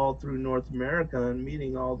only all through North America and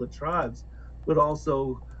meeting all the tribes, but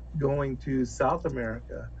also going to South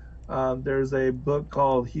America. There's a book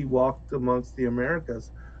called He Walked Amongst the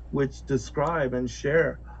Americas, which describe and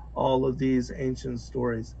share all of these ancient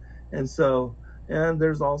stories. And so, and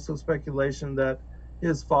there's also speculation that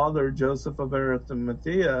his father, Joseph of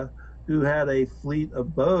Arimathea, who had a fleet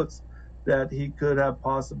of boats, that he could have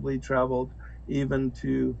possibly traveled even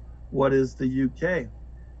to what is the UK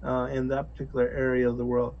in that particular area of the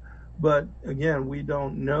world. But again, we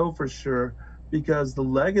don't know for sure, because the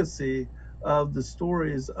legacy of the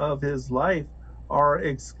stories of his life are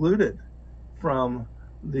excluded from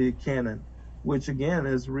the canon, which again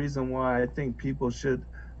is the reason why I think people should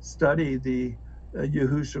study the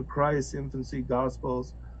Yahushua Christ infancy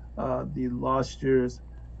gospels, the lost years,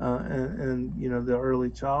 and the early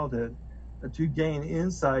childhood, to gain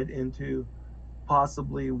insight into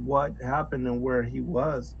possibly what happened and where he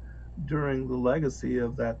was during the legacy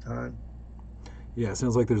of that time. Yeah, it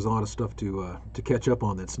sounds like there's a lot of stuff to catch up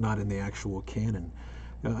on that's not in the actual canon.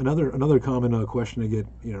 Another common question I get,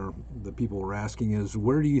 the people were asking is,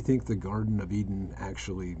 where do you think the Garden of Eden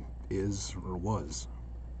actually is or was?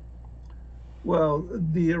 Well,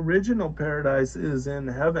 the original paradise is in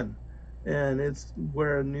heaven, and it's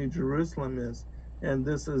where New Jerusalem is, and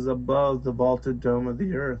this is above the vaulted dome of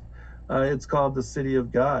the earth. It's called the City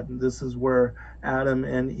of God, and this is where Adam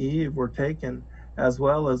and Eve were taken, as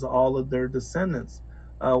well as all of their descendants,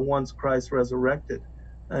 once Christ resurrected.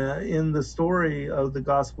 In the story of the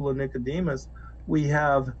Gospel of Nicodemus, we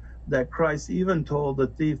have that Christ even told the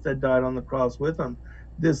thief that died on the cross with him,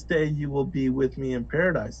 "This day you will be with me in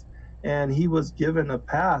paradise." And he was given a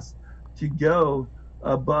pass to go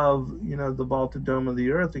above, the vaulted dome of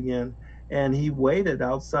the earth again, and he waited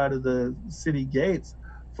outside of the city gates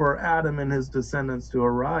for Adam and his descendants to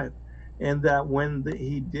arrive. And that when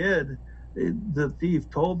he did, the thief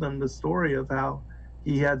told them the story of how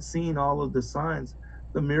he had seen all of the signs,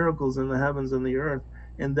 the miracles in the heavens and the earth,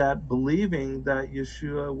 and that believing that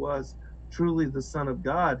Yeshua was truly the Son of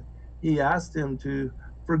God, he asked him to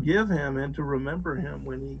forgive him and to remember him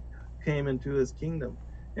when he came into his kingdom.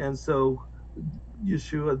 And so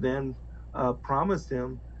Yeshua then promised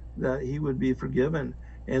him that he would be forgiven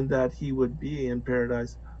and that he would be in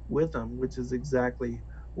paradise with him, which is exactly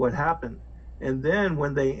what happened. And then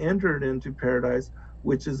when they entered into paradise,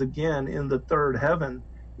 which is again in the third heaven,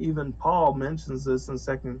 even Paul mentions this in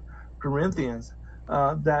Second Corinthians,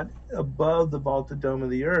 that above the vaulted dome of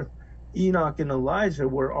the earth, Enoch and Elijah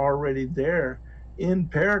were already there in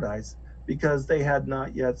paradise because they had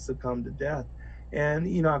not yet succumbed to death. And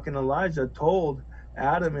Enoch and Elijah told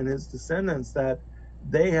Adam and his descendants that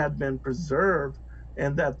they had been preserved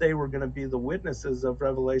and that they were going to be the witnesses of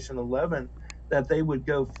Revelation 11, that they would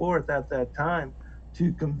go forth at that time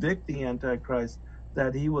to convict the Antichrist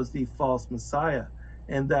that he was the false Messiah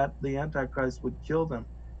and that the Antichrist would kill them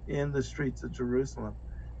in the streets of Jerusalem.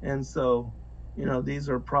 And so, these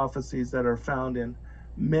are prophecies that are found in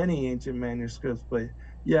many ancient manuscripts. But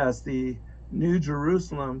yes, the New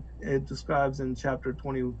Jerusalem, it describes in chapter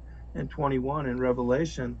 20 and 21 in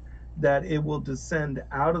Revelation that it will descend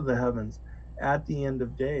out of the heavens at the end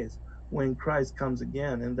of days when Christ comes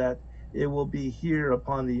again, and that it will be here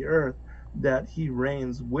upon the earth that he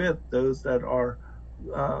reigns with those that are,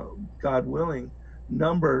 God willing,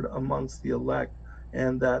 numbered amongst the elect,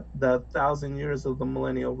 and that the 1,000 years of the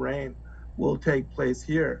millennial reign will take place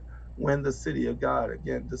here when the city of God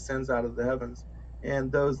again descends out of the heavens, and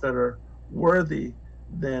those that are worthy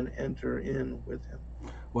then enter in with him.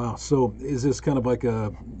 Wow. So is this kind of like I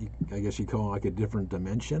guess you call it like a different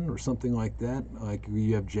dimension or something like that? Like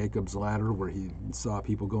you have Jacob's ladder where he saw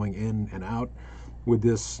people going in and out. Would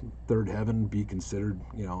this third heaven be considered,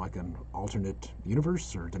 like an alternate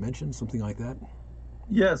universe or dimension, something like that?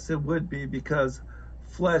 Yes, it would be because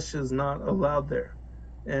flesh is not allowed there.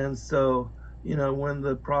 And so, when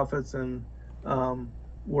the prophets and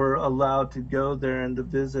were allowed to go there and to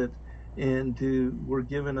visit and were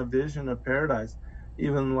given a vision of paradise,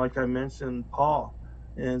 even like I mentioned, Paul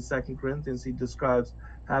in Second Corinthians, he describes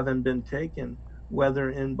having been taken,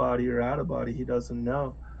 whether in body or out of body, he doesn't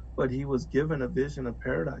know, but he was given a vision of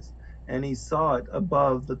paradise and he saw it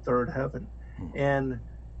above the third heaven. And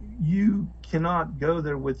you cannot go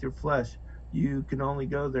there with your flesh. You can only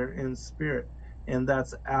go there in spirit, and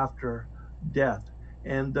that's after death.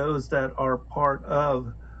 And those that are part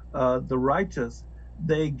of the righteous,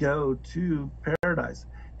 they go to paradise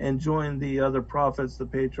and join the other prophets, the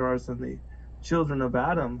patriarchs, and the children of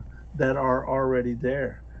Adam that are already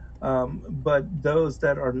there. But those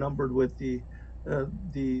that are numbered with the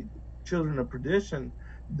children of perdition,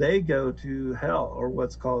 they go to hell, or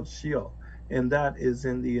what's called Sheol, and that is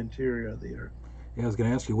in the interior of the earth. Yeah, I was going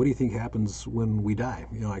to ask you, what do you think happens when we die?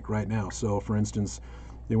 Like right now. So, for instance,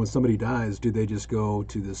 when somebody dies, do they just go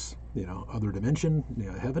to this, other dimension,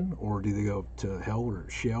 heaven, or do they go to hell or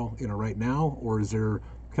Sheol, right now, or is there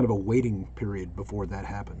kind of a waiting period before that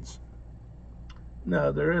happens?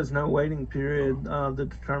 No, there is no waiting period. The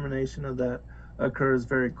determination of that occurs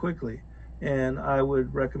very quickly. And I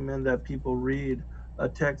would recommend that people read a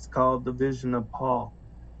text called The Vision of Paul.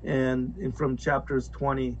 And from chapters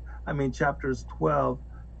 12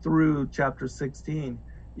 through chapter 16,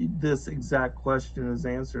 this exact question is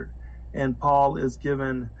answered. And Paul is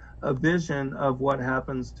given a vision of what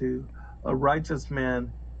happens to a righteous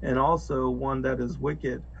man and also one that is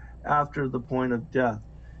wicked after the point of death.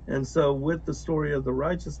 And so with the story of the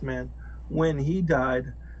righteous man, when he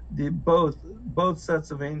died, both sets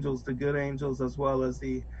of angels, the good angels as well as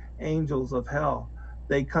the angels of hell,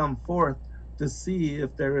 they come forth to see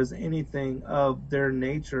if there is anything of their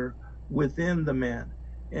nature within the man.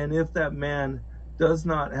 And if that man does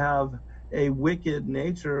not have a wicked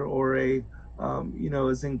nature or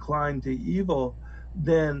is inclined to evil,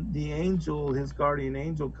 then the angel, his guardian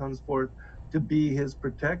angel, comes forth to be his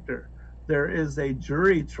protector. There is a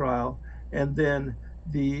jury trial, and then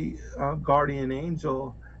the guardian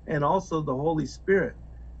angel and also the Holy Spirit,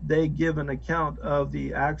 they give an account of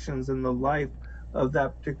the actions and the life of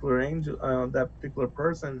that particular angel, that particular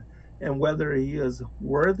person, and whether he is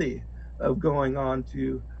worthy of going on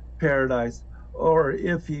to paradise, or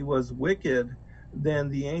if he was wicked, then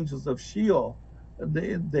the angels of Sheol,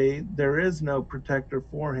 there is no protector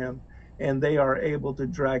for him, and they are able to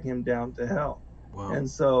drag him down to hell. Wow. And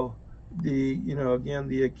so again,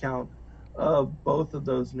 the account of both of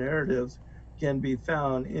those narratives can be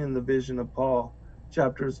found in the vision of Paul,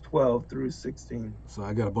 chapters 12 through 16. So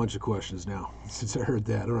I got a bunch of questions now since I heard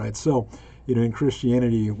that. All right. So, in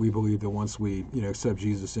Christianity, we believe that once we, accept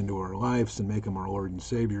Jesus into our lives and make him our Lord and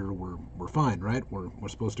Savior, we're fine, right? We're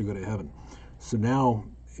supposed to go to heaven. So now,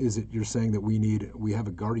 is it you're saying that we have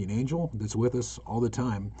a guardian angel that's with us all the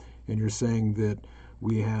time, and you're saying that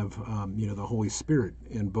we have, the Holy Spirit,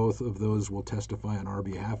 and both of those will testify on our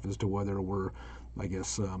behalf as to whether we're, I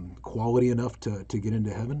guess, quality enough to get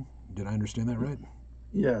into heaven? Did I understand that right?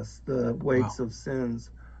 Yes, the weights Wow. of sins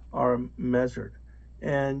are measured.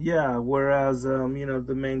 And yeah, whereas,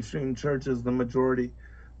 the mainstream churches, the majority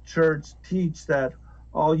church teach that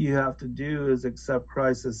all you have to do is accept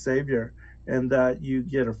Christ as Savior and that you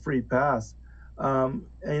get a free pass.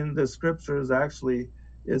 In the scriptures, actually,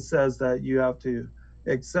 it says that you have to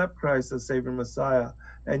accept Christ as Savior Messiah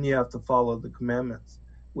and you have to follow the commandments,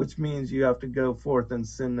 which means you have to go forth and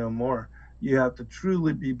sin no more. You have to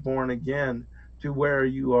truly be born again to where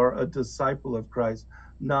you are a disciple of Christ,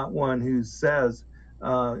 not one who says,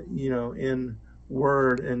 in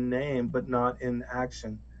word and name, but not in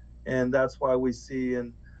action. And that's why we see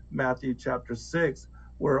in Matthew chapter 6,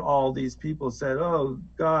 where all these people said, "Oh,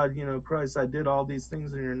 God, Christ, I did all these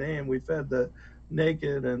things in your name. We fed the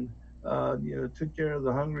naked and, took care of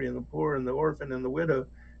the hungry and the poor and the orphan and the widow."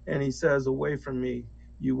 And he says, "Away from me,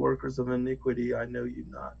 you workers of iniquity, I know you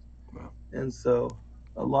not." Wow. And so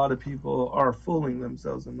a lot of people are fooling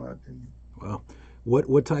themselves, in my opinion. Well,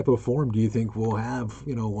 what type of form do you think we'll have,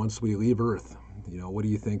 once we leave Earth? What do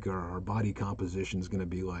you think our body composition is going to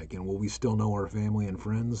be like? And will we still know our family and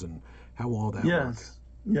friends? And how will all that work?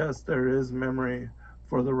 Yes, there is memory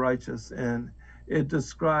for the righteous. And it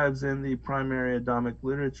describes in the primary Adamic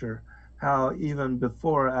literature how even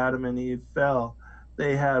before Adam and Eve fell,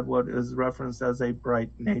 they had what is referenced as a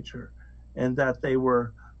bright nature, and that they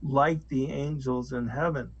were like the angels in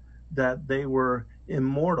heaven, that they were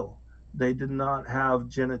immortal. They did not have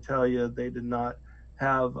genitalia, they did not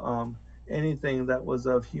have anything that was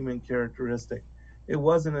of human characteristic. It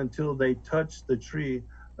wasn't until they touched the tree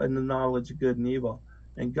and the knowledge of good and evil.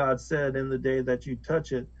 And God said, "In the day that you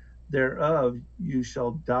touch it, thereof you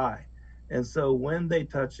shall die." And so when they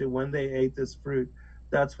touched it, when they ate this fruit,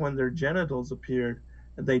 that's when their genitals appeared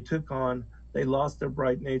and they lost their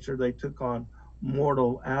bright nature, they took on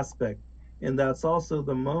mortal aspect. And that's also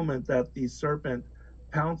the moment that the serpent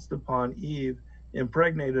pounced upon Eve,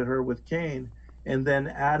 impregnated her with Cain, and then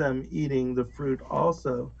Adam, eating the fruit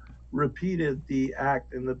also, repeated the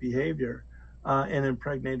act and the behavior, and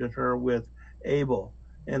impregnated her with Abel.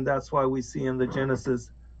 And that's why we see in the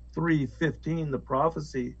Genesis 3:15 the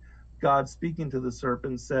prophecy, God speaking to the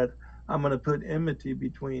serpent said, "I'm going to put enmity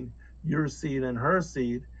between your seed and her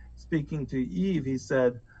seed." Speaking to Eve, he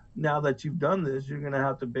said, "Now that you've done this, you're going to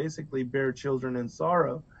have to basically bear children in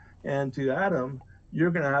sorrow." And to Adam,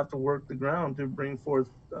 "You're going to have to work the ground to bring forth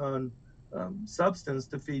substance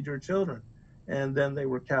to feed your children." And then they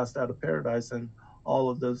were cast out of paradise, and all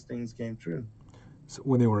of those things came true. So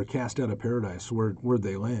when they were cast out of paradise, where'd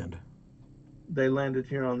they land? They landed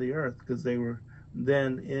here on the earth because they were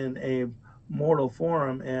then in a mortal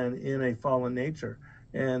form and in a fallen nature.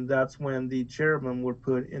 And that's when the cherubim were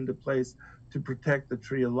put into place to protect the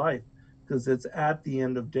tree of life, because it's at the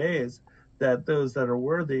end of days that those that are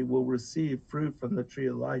worthy will receive fruit from the tree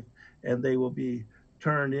of life, and they will be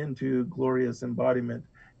turned into glorious embodiment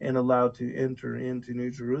and allowed to enter into New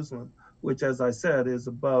Jerusalem, which, as I said, is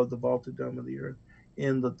above the vaulted dome of the earth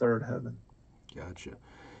in the third heaven. Gotcha.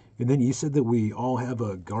 And then you said that we all have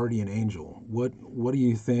a guardian angel. What do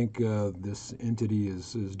you think this entity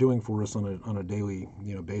is doing for us on a daily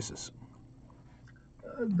basis?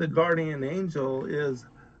 The guardian angel is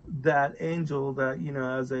that angel that,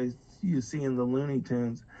 you see in the Looney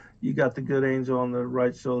Tunes. You got the good angel on the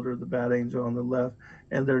right shoulder, the bad angel on the left,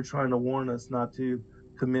 and they're trying to warn us not to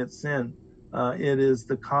commit sin. It is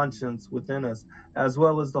the conscience within us, as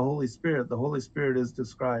well as the Holy Spirit. The Holy Spirit is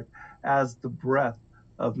described as the breath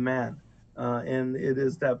of man. And it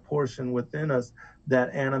is that portion within us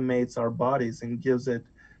that animates our bodies and gives it,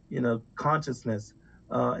 consciousness.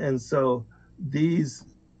 And so these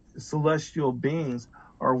celestial beings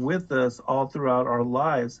are with us all throughout our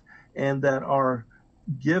lives, and that are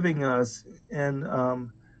giving us and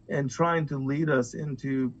trying to lead us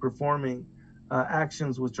into performing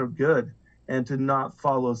actions which are good, and to not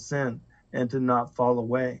follow sin and to not fall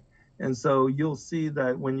away. And so you'll see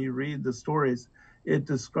that when you read the stories, it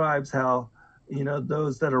describes how,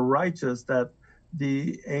 those that are righteous, that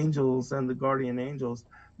the angels and the guardian angels,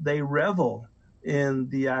 they revel in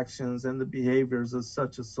the actions and the behaviors of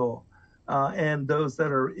such a soul. And those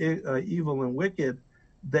that are evil and wicked,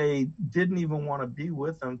 they didn't even want to be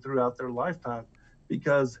with them throughout their lifetime,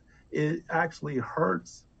 because it actually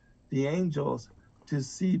hurts the angels to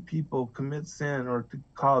see people commit sin or to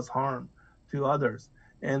cause harm to others,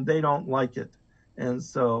 and they don't like it. And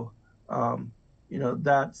so, um,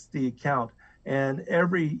 that's the account. And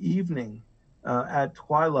every evening at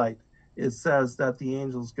twilight, it says that the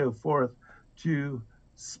angels go forth to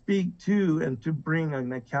speak to and to bring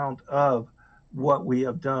an account of what we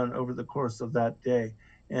have done over the course of that day.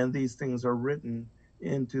 And these things are written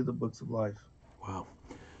into the books of life. Wow.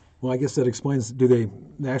 Well, I guess that explains. Do they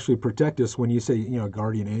actually protect us when you say,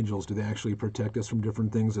 guardian angels? Do they actually protect us from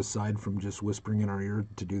different things aside from just whispering in our ear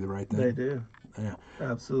to do the right They thing? do. Yeah,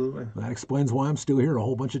 Absolutely. that explains why I'm still here a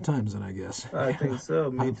whole bunch of times. Then I guess I think so.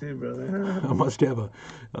 Me I, too, brother. I must have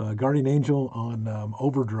a guardian angel on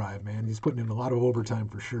overdrive, man. He's putting in a lot of overtime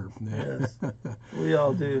for sure. Yes, we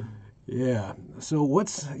all do. Yeah. So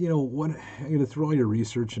what's through all your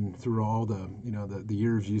research and through all the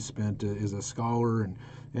years you spent as a scholar and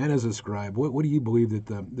as a scribe, what do you believe that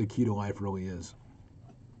the key to life really is?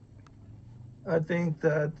 I think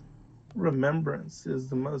that remembrance is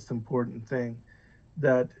the most important thing,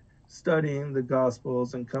 that studying the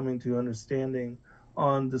Gospels and coming to understanding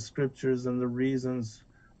on the scriptures and the reasons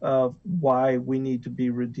of why we need to be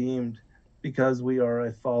redeemed, because we are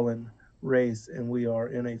a fallen race and we are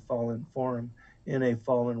in a fallen form, in a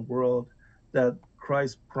fallen world, that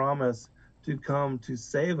Christ promised to come to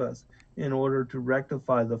save us in order to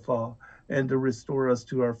rectify the fall and to restore us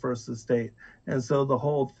to our first estate. And so the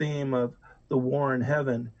whole theme of the war in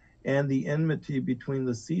heaven and the enmity between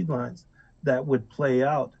the seed lines that would play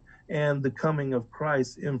out, and the coming of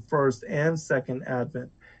Christ in first and second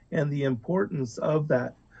advent, and the importance of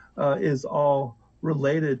that is all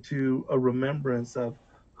related to a remembrance of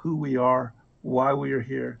who we are, why we are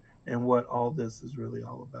here, and what all this is really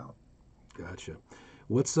all about. Gotcha.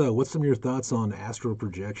 What's some of your thoughts on astral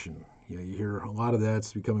projection? You hear a lot of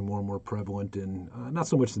that's becoming more and more prevalent in not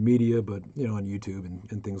so much the media, but on YouTube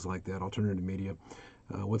and things like that, alternative media.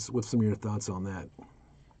 What's some of your thoughts on that?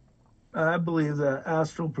 I believe that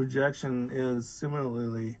astral projection is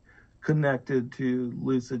similarly connected to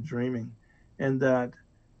lucid dreaming, and that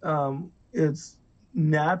it's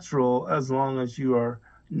natural as long as you are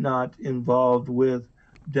not involved with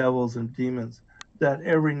devils and demons. That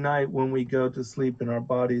every night when we go to sleep in our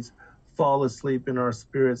bodies, fall asleep and our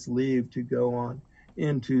spirits leave to go on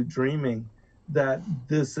into dreaming, that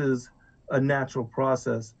this is a natural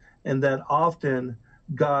process, and that often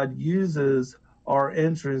God uses our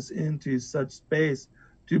entrance into such space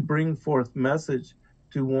to bring forth message,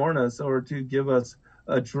 to warn us, or to give us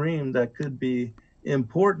a dream that could be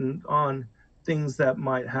important on things that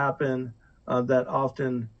might happen, that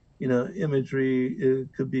often, imagery,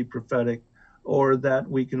 it could be prophetic, or that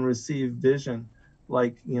we can receive vision,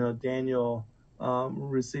 like, Daniel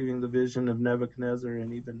receiving the vision of Nebuchadnezzar,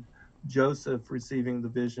 and even Joseph receiving the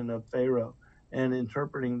vision of Pharaoh and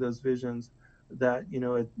interpreting those visions, that,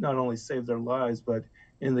 it not only saved their lives, but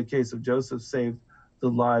in the case of Joseph, saved the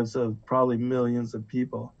lives of probably millions of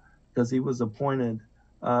people, because he was appointed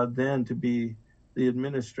then to be the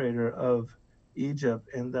administrator of Egypt,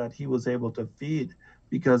 and that he was able to feed,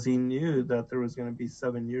 because he knew that there was going to be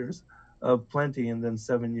 7 years of plenty and then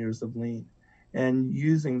 7 years of lean. And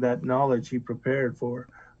using that knowledge, he prepared for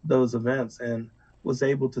those events and was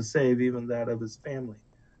able to save even that of his family.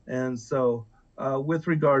 And so, with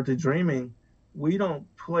regard to dreaming, we don't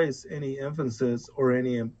place any emphasis or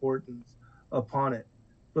any importance upon it,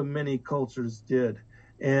 but many cultures did.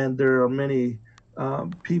 And there are many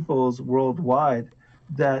peoples worldwide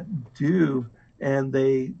that do, and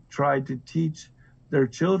they try to teach their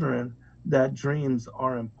children that dreams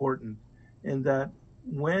are important, and that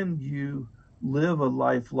when you live a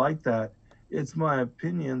life like that, it's my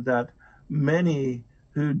opinion that many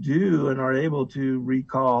who do and are able to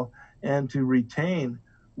recall and to retain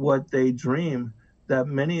what they dream, that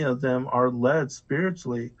many of them are led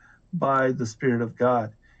spiritually by the Spirit of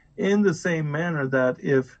God. In the same manner that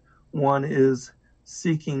if one is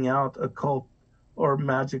seeking out occult or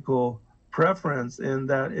magical preference, and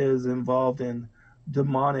that is involved in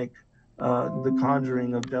demonic, the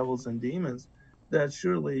conjuring of devils and demons, that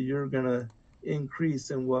surely you're going to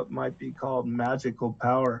increase in what might be called magical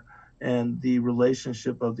power and the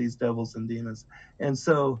relationship of these devils and demons. And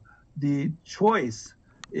so the choice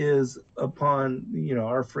is upon,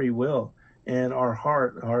 our free will and our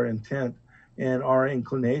heart, our intent, and our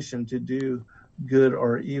inclination to do good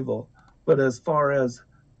or evil. But as far as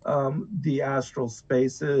the astral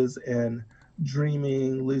spaces and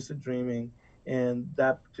dreaming, lucid dreaming, and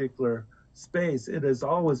that particular space, it has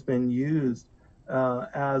always been used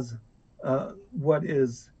as what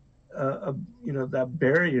is that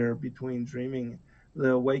barrier between dreaming,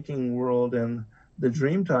 the waking world, and the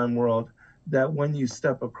dreamtime world, that when you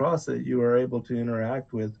step across it, you are able to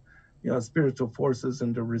interact with spiritual forces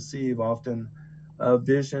and to receive often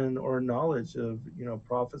vision or knowledge of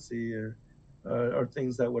prophecy or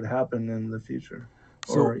things that would happen in the future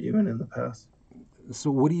or So, even in the past.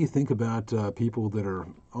 so what do you think about people that are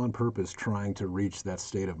on purpose trying to reach that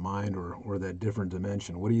state of mind or that different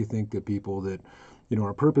dimension? What do you think of people that,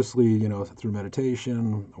 are purposely, through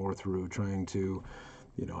meditation or through trying to,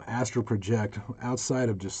 astral project outside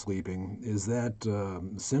of just sleeping? Is that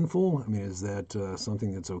sinful? I mean, is that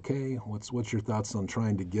something that's okay? What's your thoughts on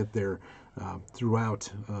trying to get there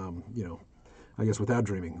throughout, I guess without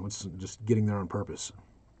dreaming? What's just getting there on purpose?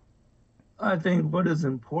 I think what is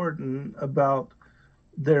important about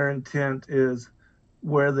their intent is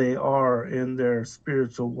where they are in their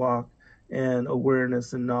spiritual walk and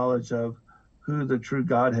awareness and knowledge of who the true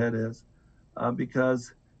Godhead is.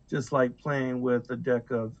 Because just like playing with a deck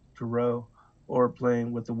of tarot or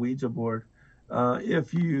playing with a Ouija board,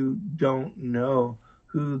 if you don't know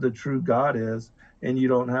who the true God is and you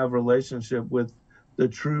don't have a relationship with the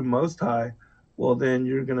true Most High, well, then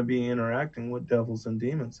you're going to be interacting with devils and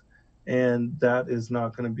demons. And that is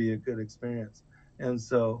not going to be a good experience. And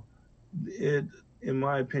so it, in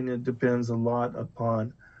my opinion, depends a lot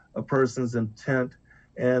upon a person's intent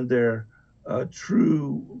and their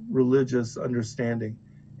true religious understanding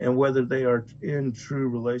and whether they are in true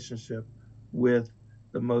relationship with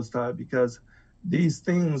the Most High, because these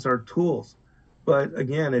things are tools. But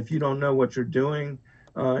again, if you don't know what you're doing,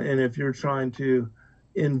 and if you're trying to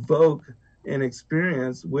invoke an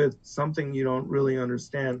experience with something you don't really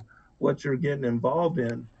understand what you're getting involved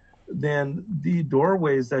in, then the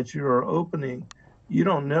doorways that you are opening, you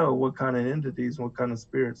don't know what kind of entities, what kind of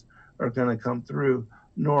spirits are going to come through,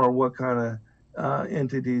 nor what kind of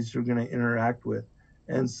entities you're going to interact with.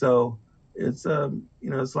 And so it's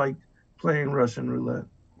like playing Russian roulette.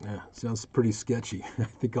 Yeah, sounds pretty sketchy. I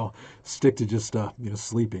think I'll stick to just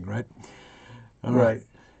sleeping, right? All right. Right.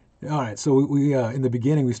 All right, so we in the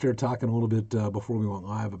beginning we started talking a little bit before we went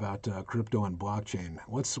live about crypto and blockchain.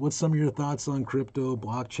 What's some of your thoughts on crypto,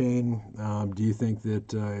 blockchain? Do you think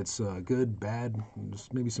that it's good, bad?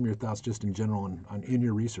 Just maybe some of your thoughts just in general on in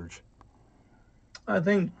your research. I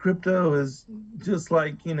think crypto is just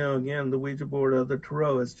like, again, the Ouija board or the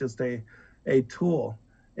tarot is just a tool,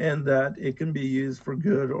 and that it can be used for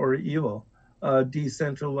good or evil.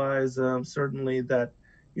 Decentralized, certainly that,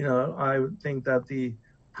 I would think that the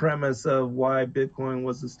premise of why Bitcoin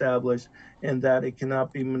was established and that it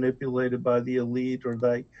cannot be manipulated by the elite or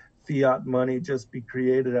like fiat money just be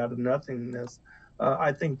created out of nothingness.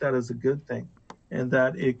 I think that is a good thing, and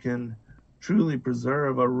that it can truly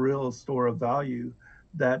preserve a real store of value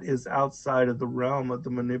that is outside of the realm of the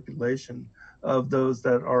manipulation of those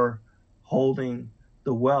that are holding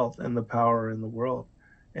the wealth and the power in the world.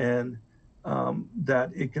 And that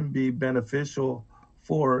it can be beneficial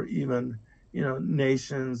for even,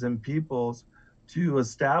 nations and peoples to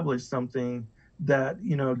establish something that,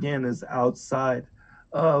 again, is outside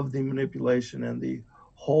of the manipulation and the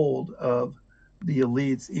hold of the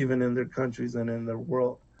elites, even in their countries and in their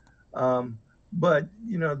world. But,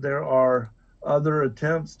 there are other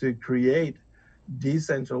attempts to create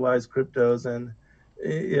decentralized cryptos, and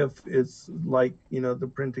if it's like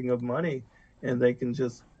the printing of money and they can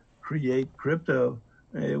just create crypto,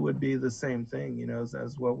 it would be the same thing,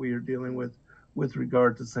 as what we are dealing with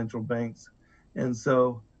regard to central banks. And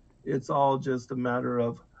so it's all just a matter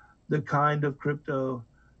of the kind of crypto,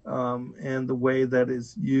 and the way that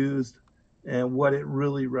is used and what it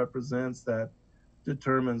really represents that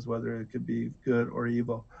determines whether it could be good or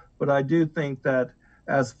evil. But I do think that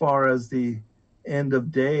as far as the end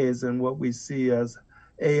of days and what we see as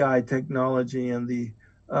AI technology and the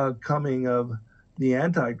coming of the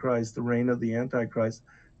Antichrist, the reign of the Antichrist,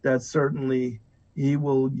 that certainly he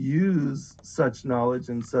will use such knowledge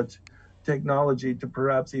and such technology to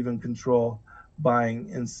perhaps even control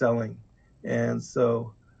buying and selling. And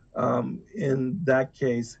so, in that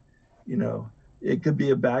case, you know, it could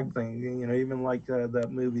be a bad thing, even like that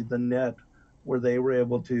movie, The Net, where they were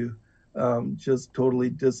able to just totally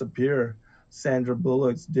disappear Sandra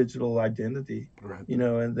Bullock's digital identity, Right.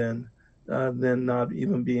 and then not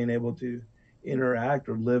even being able to interact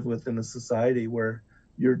or live within a society where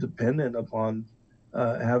you're dependent upon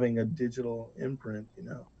having a digital imprint.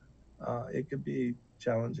 It could be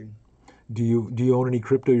challenging. Do you own any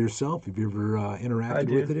crypto yourself? Have you ever I interacted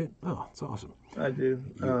with do, it? Oh, it's awesome. I do,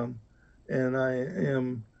 You and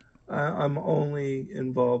I'm only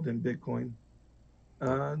involved in Bitcoin.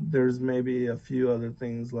 There's maybe a few other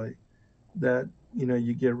things like that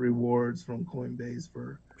you get rewards from Coinbase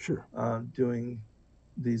for Sure. doing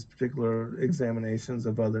these particular examinations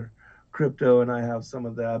of other crypto, and I have some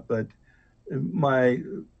of that. But my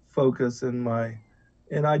focus and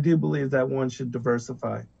I do believe that one should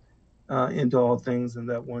diversify into all things, and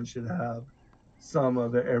that one should have some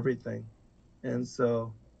of everything. And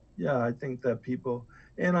so, yeah, I think that people,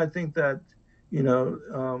 and I think that you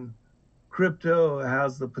know, crypto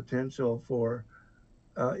has the potential for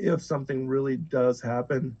if something really does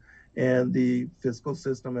happen and the fiscal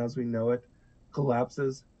system as we know it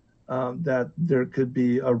collapses, that there could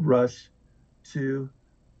be a rush to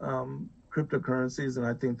cryptocurrencies. And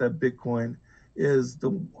I think that Bitcoin is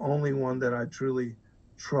the only one that I truly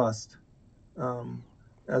trust um,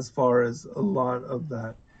 as far as a lot of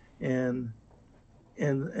that. And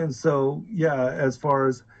so yeah, as far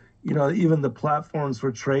as even the platforms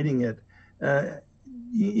for trading it, uh,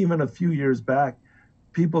 even a few years back,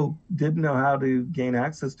 people didn't know how to gain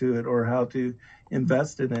access to it or how to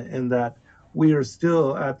invest in it, and that we are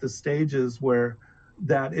still at the stages where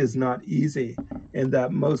that is not easy, and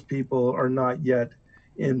that most people are not yet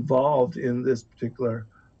involved in this particular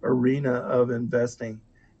arena of investing.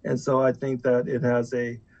 And so I think that it has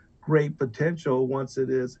a great potential once it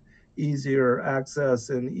is easier access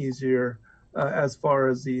and easier as far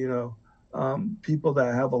as the people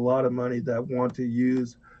that have a lot of money that want to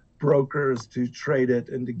use brokers to trade it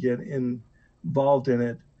and to get involved in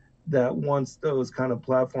it, that once those kind of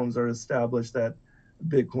platforms are established, that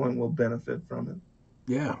Bitcoin will benefit from it.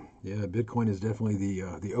 Yeah, yeah. Bitcoin is definitely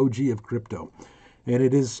the OG of crypto, and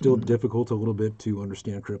it is still Mm-hmm. difficult a little bit to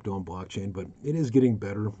understand crypto and blockchain, but it is getting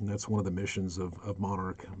better. And that's one of the missions of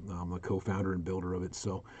Monarch, the co-founder and builder of it.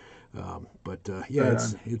 So, yeah,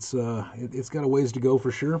 Right it's on. it's got a ways to go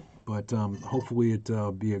for sure, but hopefully it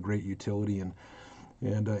be a great utility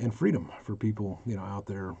and freedom for people out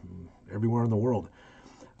there everywhere in the world.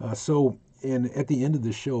 And at the end of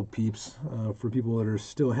the show, peeps, for people that are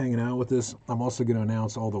still hanging out with us, I'm also going to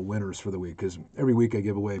announce all the winners for the week because every week I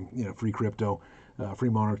give away, free crypto, free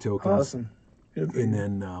Monarch tokens, Awesome. Good for and you.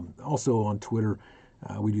 then also on Twitter,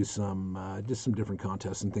 we do some just some different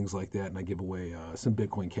contests and things like that, and I give away some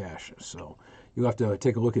Bitcoin Cash. So you'll have to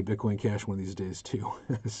take a look at Bitcoin Cash one of these days too.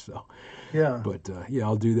 so, Yeah. yeah,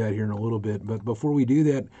 I'll do that here in a little bit. But before we do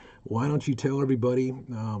that, why don't you tell everybody,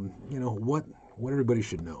 what everybody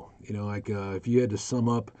should know? Like if you had to sum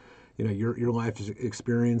up, your life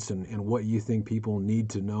experience and what you think people need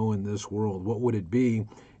to know in this world, what would it be?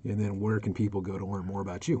 And then where can people go to learn more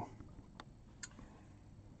about you?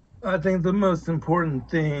 I think the most important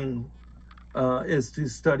thing is to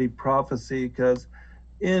study prophecy, because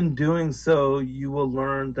in doing so, you will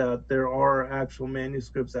learn that there are actual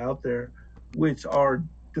manuscripts out there which are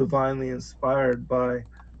divinely inspired by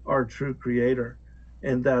our true creator,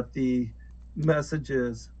 and that the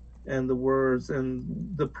messages and the words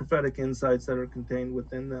and the prophetic insights that are contained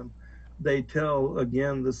within them, they tell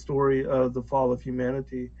again the story of the fall of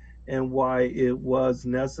humanity and why it was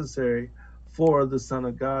necessary for the Son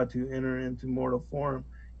of God to enter into mortal form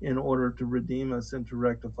in order to redeem us and to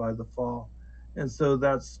rectify the fall. And so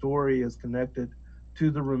that story is connected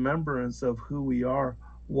to the remembrance of who we are,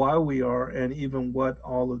 why we are, and even what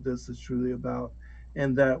all of this is truly about.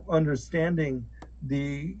 And that understanding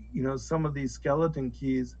some of these skeleton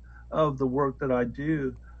keys of the work that I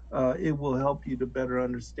do, it will help you to better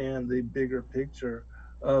understand the bigger picture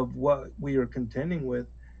of what we are contending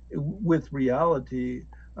with reality,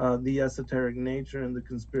 the esoteric nature and the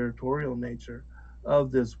conspiratorial nature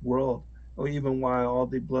of this world, or even why all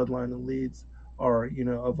the bloodline elites are,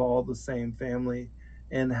 of all the same family,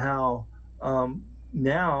 and how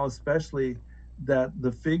now, especially, that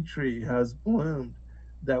the fig tree has bloomed,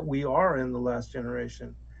 that we are in the last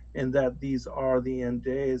generation, and that these are the end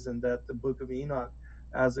days, and that the book of Enoch,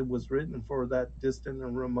 as it was written for that distant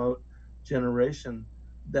and remote generation,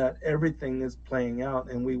 that everything is playing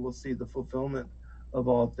out and we will see the fulfillment of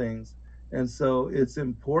all things. And so it's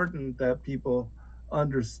important that people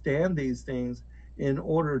understand these things in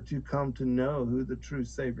order to come to know who the true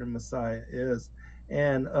Savior Messiah is,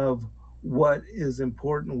 and of what is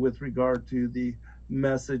important with regard to the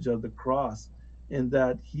message of the cross, in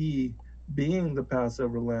that he, being the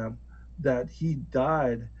Passover lamb, that he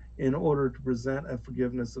died in order to present a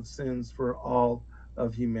forgiveness of sins for all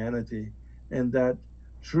of humanity. And that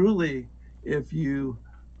truly, if you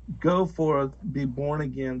go forth, be born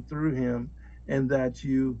again through him, and that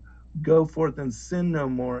you go forth and sin no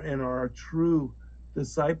more and are a true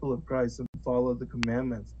disciple of Christ and follow the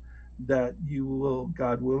commandments, that you will,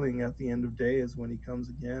 God willing, at the end of days when he comes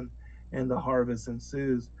again and the harvest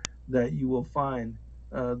ensues, that you will find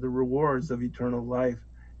the rewards of eternal life,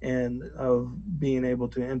 and of being able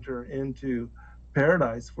to enter into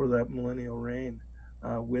paradise for that millennial reign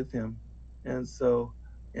with him. And so,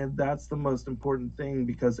 and that's the most important thing,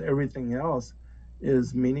 because everything else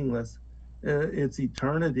is meaningless. It's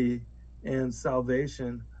eternity and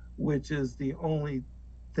salvation, which is the only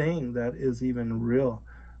thing that is even real,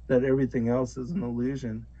 that everything else is an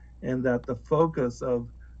illusion, and that the focus of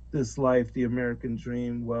this life, the American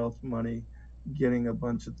dream, wealth, money, getting a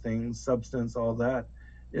bunch of things, substance, all that,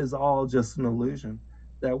 is all just an illusion.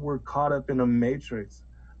 That we're caught up in a matrix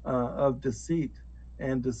of deceit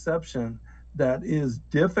and deception that is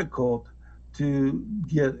difficult to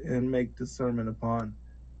get and make discernment upon.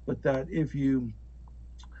 But that if you,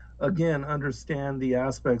 again, understand the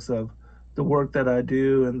aspects of the work that I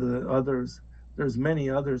do and the others, there's many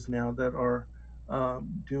others now that are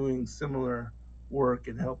doing similar work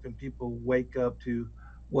and helping people wake up to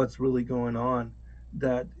what's really going on,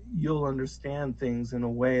 that you'll understand things in a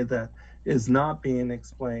way that is not being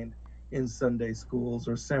explained in Sunday schools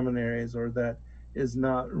or seminaries, or that is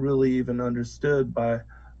not really even understood by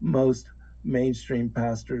most mainstream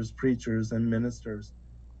pastors, preachers, and ministers.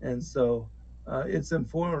 And so it's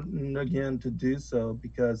important, again, to do so,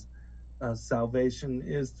 because salvation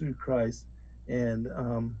is through Christ, and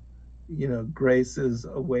grace is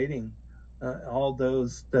awaiting all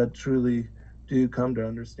those that truly do come to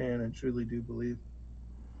understand and truly do believe.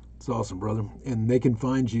 It's awesome, brother. And they can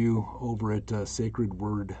find you over at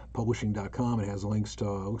sacredwordpublishing.com. It has links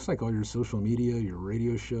to, looks like all your social media, your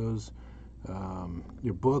radio shows,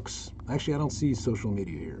 your books. Actually, I don't see social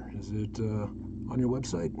media here. Is it on your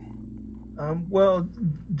website? Well,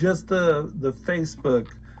 just the Facebook,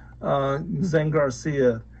 Zen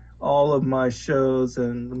Garcia, all of my shows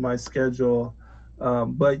and my schedule.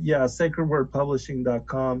 But yeah,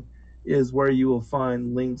 sacredwordpublishing.com is where you will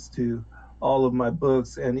find links to all of my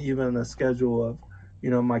books, and even a schedule of,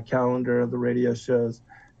 my calendar of the radio shows,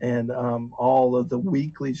 and all of the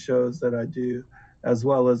weekly shows that I do, as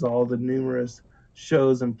well as all the numerous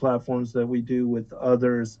shows and platforms that we do with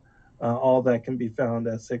others. All that can be found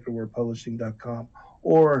at sacredwordpublishing.com,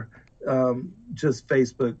 or just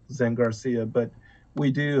Facebook, Zen Garcia. But we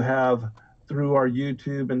do have, through our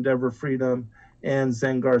YouTube, Endeavor Freedom, and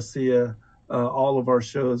Zen Garcia, all of our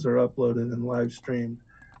shows are uploaded and live streamed.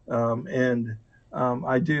 And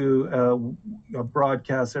I do a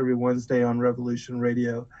broadcast every Wednesday on Revolution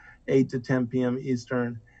Radio, 8 to 10 p.m.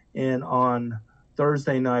 Eastern, and on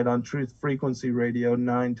Thursday night on Truth Frequency Radio,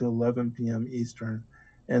 9 to 11 p.m. Eastern.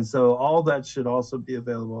 And so all that should also be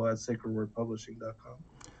available at sacredwordpublishing.com.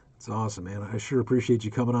 It's awesome, man. I sure appreciate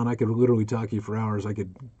you coming on. I could literally talk to you for hours. I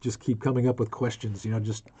could just keep coming up with questions.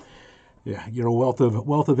 Yeah, you're a wealth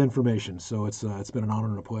of information. So it's been an honor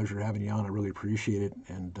and a pleasure having you on. I really appreciate it.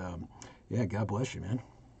 And yeah, God bless you, man.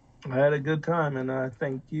 I had a good time, and I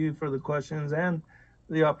thank you for the questions and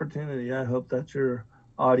the opportunity. I hope that your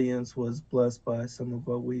audience was blessed by some of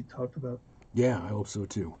what we talked about. Yeah, I hope so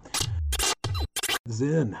too.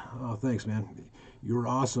 Zen, oh, thanks, man. You're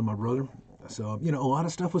awesome, my brother. So, a lot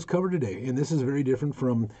of stuff was covered today, and this is very different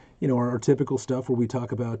from, our typical stuff where we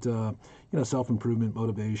talk about, self-improvement,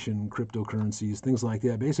 motivation, cryptocurrencies, things like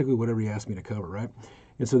that. Basically, whatever you asked me to cover, right?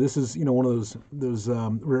 And so this is, one of those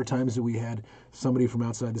rare times that we had somebody from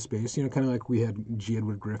outside the space, kind of like we had G.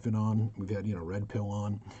 Edward Griffin on, we've had, Red Pill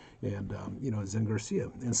on, and, Zen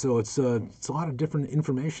Garcia. And so it's a lot of different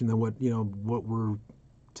information than what we're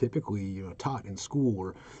typically taught in school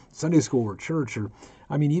or Sunday school or church, or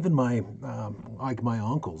even my like my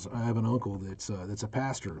uncles. I have an uncle that's a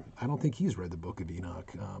pastor. I don't think he's read the Book of Enoch.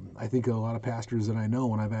 I think a lot of pastors that I know,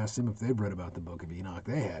 when I've asked them if they've read about the Book of Enoch,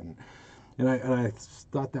 they hadn't. And I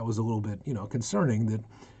thought that was a little bit concerning, that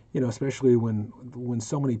especially when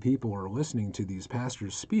so many people are listening to these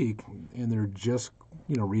pastors speak and they're just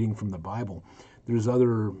reading from the Bible. There's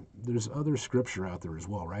other scripture out there as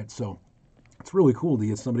well, right? So it's really cool to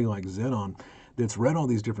get somebody like Zen on that's read all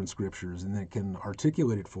these different scriptures and that can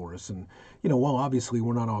articulate it for us. And, while obviously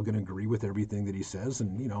we're not all going to agree with everything that he says,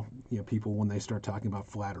 and, people, when they start talking about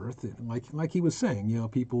flat earth, like he was saying,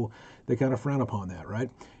 people, they kind of frown upon that,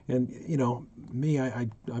 right? And, me, I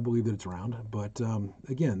believe that it's round. But,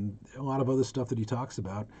 again, a lot of other stuff that he talks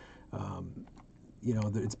about,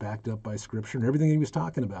 that it's backed up by scripture, and everything he was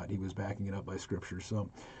talking about, he was backing it up by scripture. So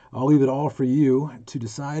I'll leave it all for you to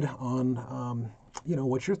decide on,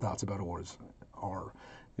 what your thoughts about Oars are,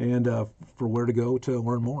 and for where to go to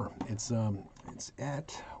learn more. It's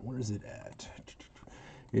at, where is it at?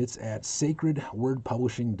 It's at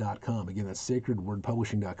sacredwordpublishing.com. Again, that's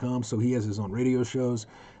sacredwordpublishing.com. So he has his own radio shows.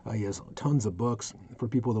 He has tons of books for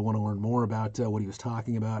people that want to learn more about what he was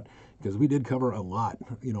talking about, because we did cover a lot,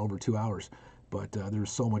 over 2 hours. but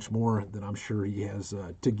there's so much more that I'm sure he has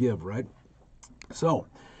to give, right? So,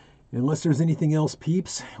 unless there's anything else,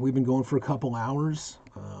 peeps, we've been going for a couple hours.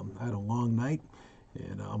 I had a long night,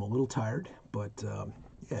 and I'm a little tired, but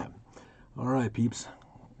yeah. All right, peeps.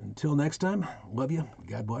 Until next time, love you.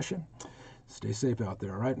 God bless you. Stay safe out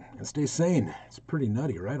there, all right? And stay sane. It's pretty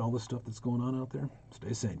nutty, right? All the stuff that's going on out there.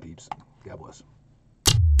 Stay sane, peeps. God bless.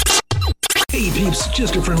 Hey peeps,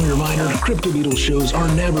 just a friendly reminder, Crypto Beatles shows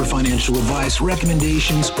are never financial advice,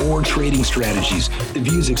 recommendations, or trading strategies. The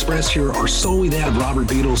views expressed here are solely that of Robert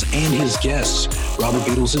Beatles and his guests. Robert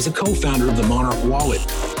Beatles is the co-founder of the Monarch Wallet,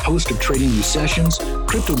 host of TradingView Sessions,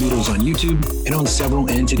 Crypto Beatles on YouTube, and owns several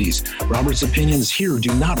entities. Robert's opinions here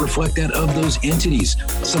do not reflect that of those entities.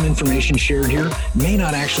 Some information shared here may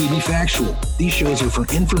not actually be factual. These shows are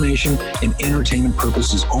for information and entertainment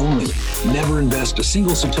purposes only. Never invest a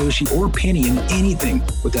single Satoshi or penny in anything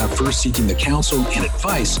without first seeking the counsel and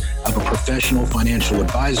advice of a professional financial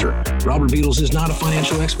advisor. Robert Beatles is not a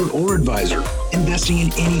financial expert or advisor. Investing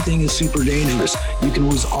in anything is super dangerous. You can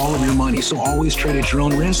lose all of your money, so always trade at your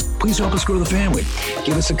own risk. Please help us grow the family.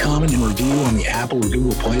 Give us a comment and review on the Apple or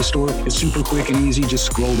Google Play Store. It's super quick and easy. Just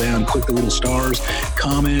scroll down, click the little stars,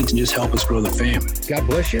 comment, and just help us grow the fam. God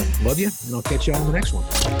bless you, love you, and I'll catch you on the next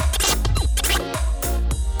one.